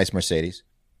nice Mercedes.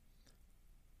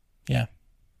 Yeah.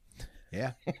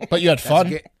 Yeah. But you had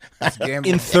fun.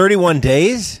 In 31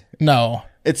 days? No.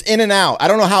 It's in and out. I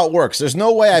don't know how it works. There's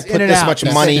no way I put this much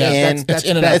money in. It's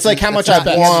in and out. It's like how much I've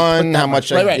won, how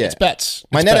much Right. It's bets.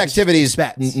 My net activity is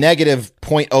negative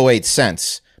 0.08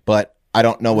 cents, but I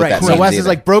don't know what that means. So Wes is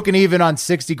like broken even on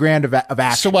 $60,000 of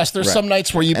action. So Wes, there's some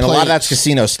nights where you play, and a lot of that's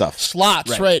casino stuff,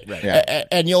 slots, right? Yeah.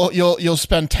 And you'll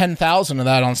spend $10,000 of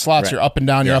that on slots. Right. You're up and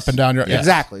down. You're up and down.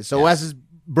 Exactly. So Wes is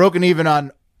broken even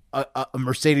on a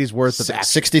Mercedes worth of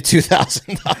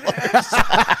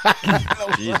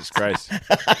 $62,000. Jesus Christ,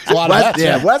 it's a lot of bets.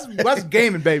 Yeah, Wes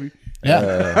gaming, baby.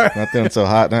 Yeah, not doing so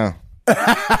hot now.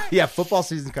 Yeah, football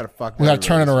season's kind of fucked. We got to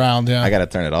turn it around. Yeah, I got to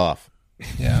turn it off.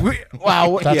 Yeah.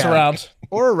 That's around.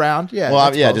 Or around. Yeah.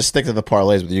 Well, just stick to the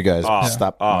parlays with you guys.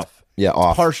 Stop. Off. Yeah,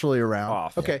 off. Partially around.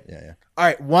 Off. Okay. Yeah. All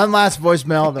right. One last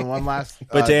voicemail, then one last.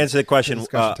 But to answer the question,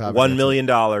 $1 million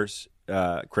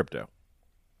crypto.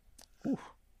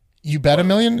 You bet $1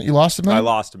 million? You lost $1 million? I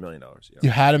lost $1 million. Yeah. You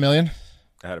had $1 million?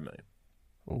 I had $1 million.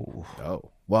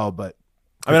 Oh. Well, but.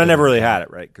 I mean, I never really had it,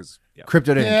 right? Because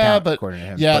crypto didn't count, according to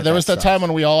him. Yeah, there was that time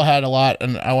when we all had a lot,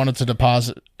 and I wanted to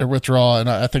deposit or withdraw, and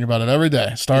I think about it every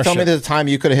day. You told me there's a time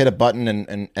you could have hit a button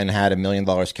and had $1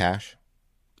 million cash?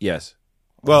 Yes.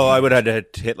 Well, I would have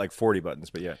had to hit like 40 buttons,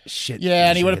 but yeah. Shit. Yeah,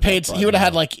 and he would have paid. He would have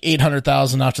had like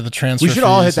 $800,000 after the transfer. We should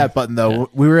all hit that button though. Yeah.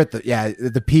 We were at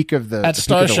the peak of the at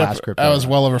Starship. Last crypto. I was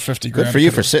well over $50,000. Good for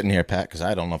you for sitting here, Pat, because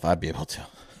I don't know if I'd be able to.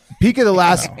 Peak of the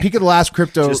last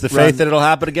crypto. Just the faith that it'll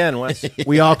happen again, Wes.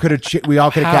 we all could have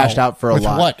cashed out for a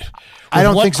lot. What? I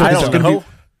don't think so. I don't know.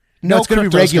 No, it's going to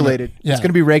be regulated. It's going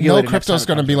to be regulated. No crypto's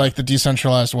going to be like the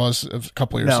decentralized was a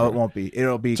couple years ago. No, it won't be.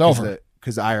 It'll be over.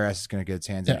 Because the IRS is going to get its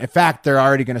hands in. In fact, they're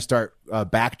already going to start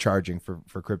back charging for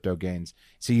crypto gains.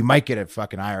 So you might get a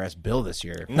fucking IRS bill this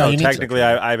year. No, technically,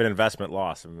 I have an investment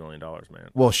loss of $1 million, man.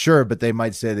 Well, sure, but they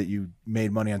might say that you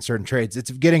made money on certain trades.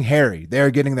 It's getting hairy. They're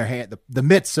getting their hand. The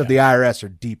mitts of the IRS are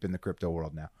deep in the crypto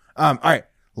world now. All right,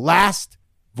 last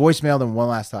voicemail, then one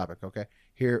last topic. Okay,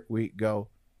 here we go.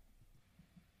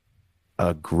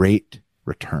 A great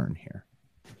return here.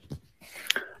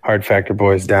 Hard Factor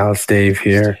Boys, Dallas Dave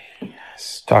here.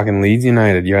 Talking Leeds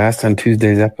United. You asked on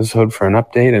Tuesday's episode for an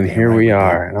update, and here we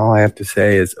are. And all I have to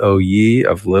say is, oh, ye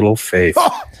of little faith.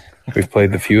 We've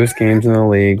played the fewest games in the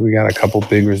league. We got a couple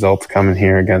big results coming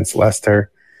here against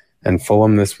Leicester and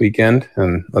Fulham this weekend.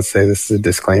 And let's say this is a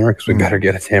disclaimer because we better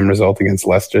get a damn result against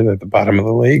Leicester. They're at the bottom of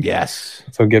the league. Yes.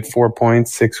 So get 4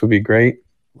 points. 6 would be great.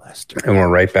 Leicester. And we're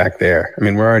right back there. I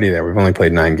mean, we're already there. We've only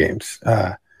played 9 games.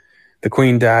 the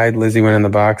Queen died, Lizzie went in the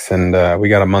box, and we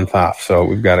got a month off. So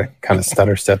we've got to kind of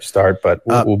stutter step start, but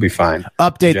we'll be fine.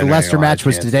 Update, the Leicester match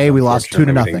was today. We lost 2-0.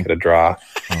 We didn't get a draw.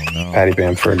 Oh, no. Paddy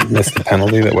Bamford missed the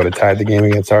penalty that would have tied the game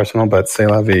against Arsenal, but c'est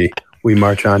la vie. We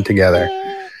march on together.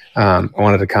 I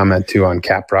wanted to comment, too, on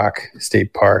Caprock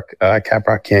State Park,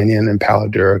 Caprock Canyon and Palo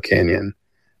Duro Canyon,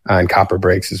 and Copper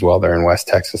Breaks as well. They're in West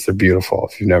Texas. They're beautiful.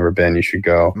 If you've never been, you should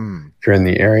go. If you're in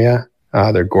the area,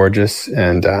 they're gorgeous,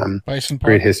 and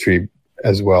great history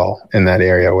as well in that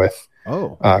area with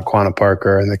Quanah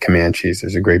Parker and the Comanches.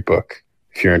 There's a great book,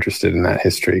 if you're interested in that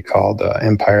history, called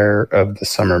Empire of the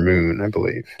Summer Moon, I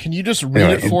believe. Can you just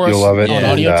read it for us you'll love it. on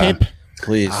audio tape?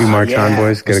 Please. We march on,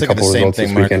 boys. Get a couple results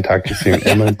this weekend. Talk to you soon.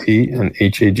 MOT and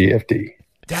HAGFD.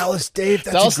 Dallas Dave,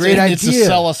 that's Dallas a great Dave idea. needs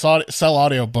to sell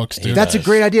audio books, dude. That's a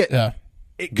great idea. Yeah.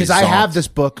 Because I have this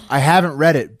book. I haven't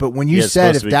read it, but when you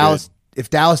said if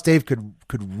Dallas Dave could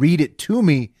read it to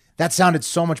me, that sounded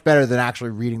so much better than actually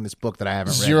reading this book that I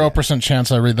haven't read. 0%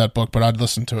 chance I read that book, but I'd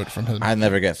listen to it from him. I'd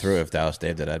never get through if Dallas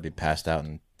Dave did. I'd be passed out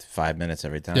in 5 minutes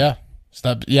every time. Yeah.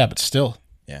 But still.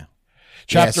 Yeah.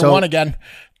 Chapter 1 again.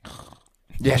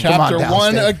 Yeah, Chapter come on,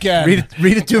 1 Dave. again.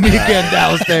 Read it to me again,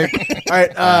 Dallas Dave. All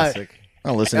right.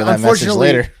 I'll listen to that message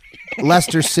later.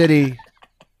 Leicester City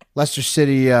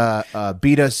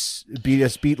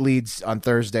beat Leeds on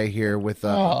Thursday here with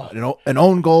an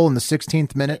own goal in the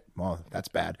 16th minute. Well, that's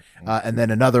bad. And then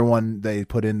another one they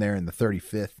put in there in the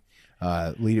 35th.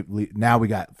 Now we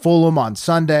got Fulham on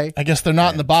Sunday. I guess they're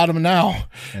not in the bottom now.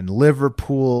 And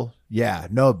Liverpool,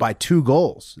 by 2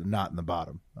 goals, not in the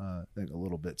bottom. I think a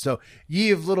little bit. So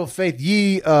ye of little faith,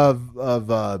 ye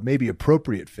of maybe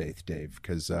appropriate faith, Dave,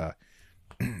 because I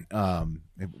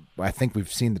think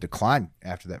we've seen the decline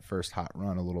after that first hot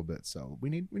run a little bit. So we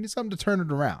need something to turn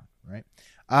it around, right?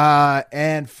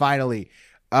 And finally,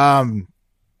 the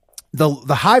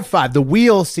high five, the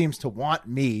wheel seems to want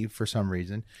me for some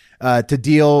reason to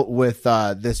deal with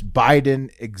this Biden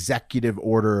executive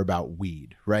order about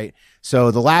weed, right?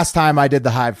 So the last time I did the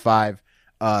high five,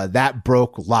 that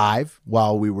broke live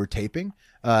while we were taping.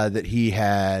 That he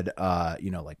had,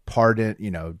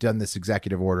 done this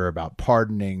executive order about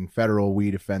pardoning federal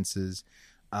weed offenses.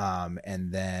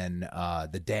 And then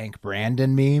the Dank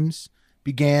Brandon memes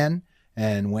began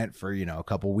and went for, a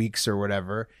couple weeks or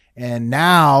whatever. And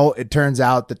now it turns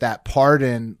out that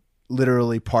pardon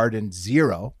literally pardoned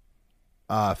 0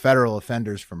 federal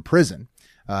offenders from prison,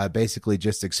 basically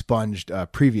just expunged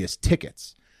previous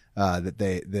tickets.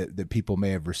 That people may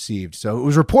have received. So it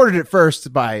was reported at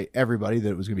first by everybody that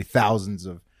it was going to be thousands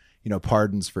of,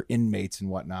 pardons for inmates and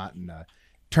whatnot. And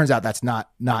turns out that's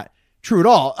not true at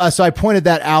all. So I pointed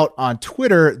that out on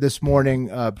Twitter this morning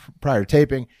prior to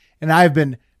taping, and I've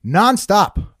been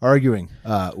nonstop arguing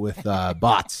with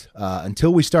bots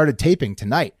until we started taping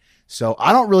tonight. So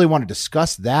I don't really want to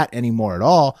discuss that anymore at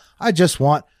all. I just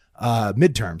want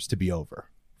midterms to be over,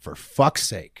 for fuck's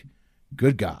sake.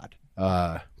 Good God.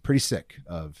 Pretty sick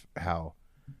of how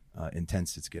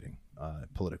intense it's getting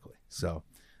politically. So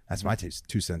that's my 2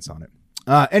 cents on it.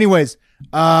 Anyways,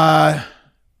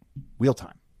 wheel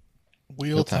time.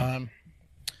 Wheel time.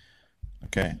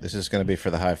 Okay, this is going to be for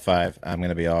the high five. I'm going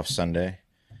to be off Sunday,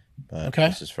 but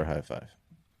this is for high five.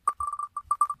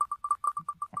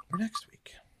 For next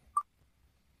week.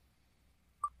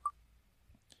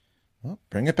 Well,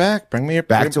 bring it back. Bring me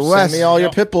back to West. Send me all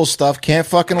your Pitbull stuff. Can't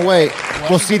fucking wait.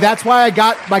 Well, see, that's why I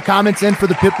got my comments in for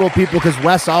the Pitbull people, because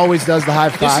Wes always does the high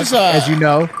five, as you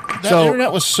know. That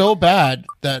internet was so bad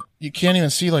that you can't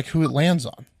even see who it lands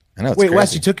on. I know. Wait, crazy.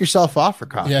 Wes, you took yourself off for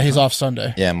coffee? Yeah, he's off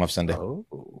Sunday. Yeah, I'm off Sunday. Oh,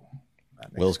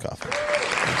 Will's coffee.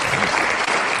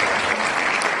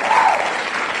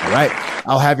 All right,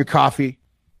 I'll have your coffee.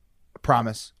 I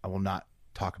promise I will not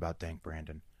talk about Dank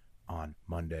Brandon on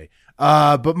Monday.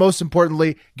 But most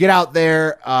importantly, get out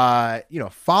there,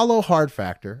 follow Hard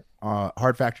Factor,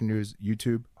 Hard Factor News,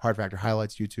 YouTube, Hard Factor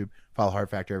Highlights, YouTube, follow Hard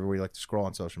Factor everywhere you like to scroll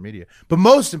on social media. But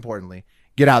most importantly,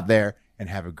 get out there and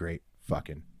have a great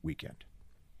fucking weekend.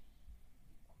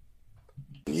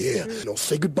 Yeah,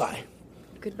 say goodbye.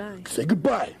 Goodbye. Say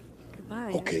goodbye.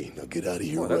 Goodbye. Okay, now get out of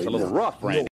here that's a little rough,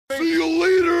 Randy. See you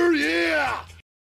later, yeah!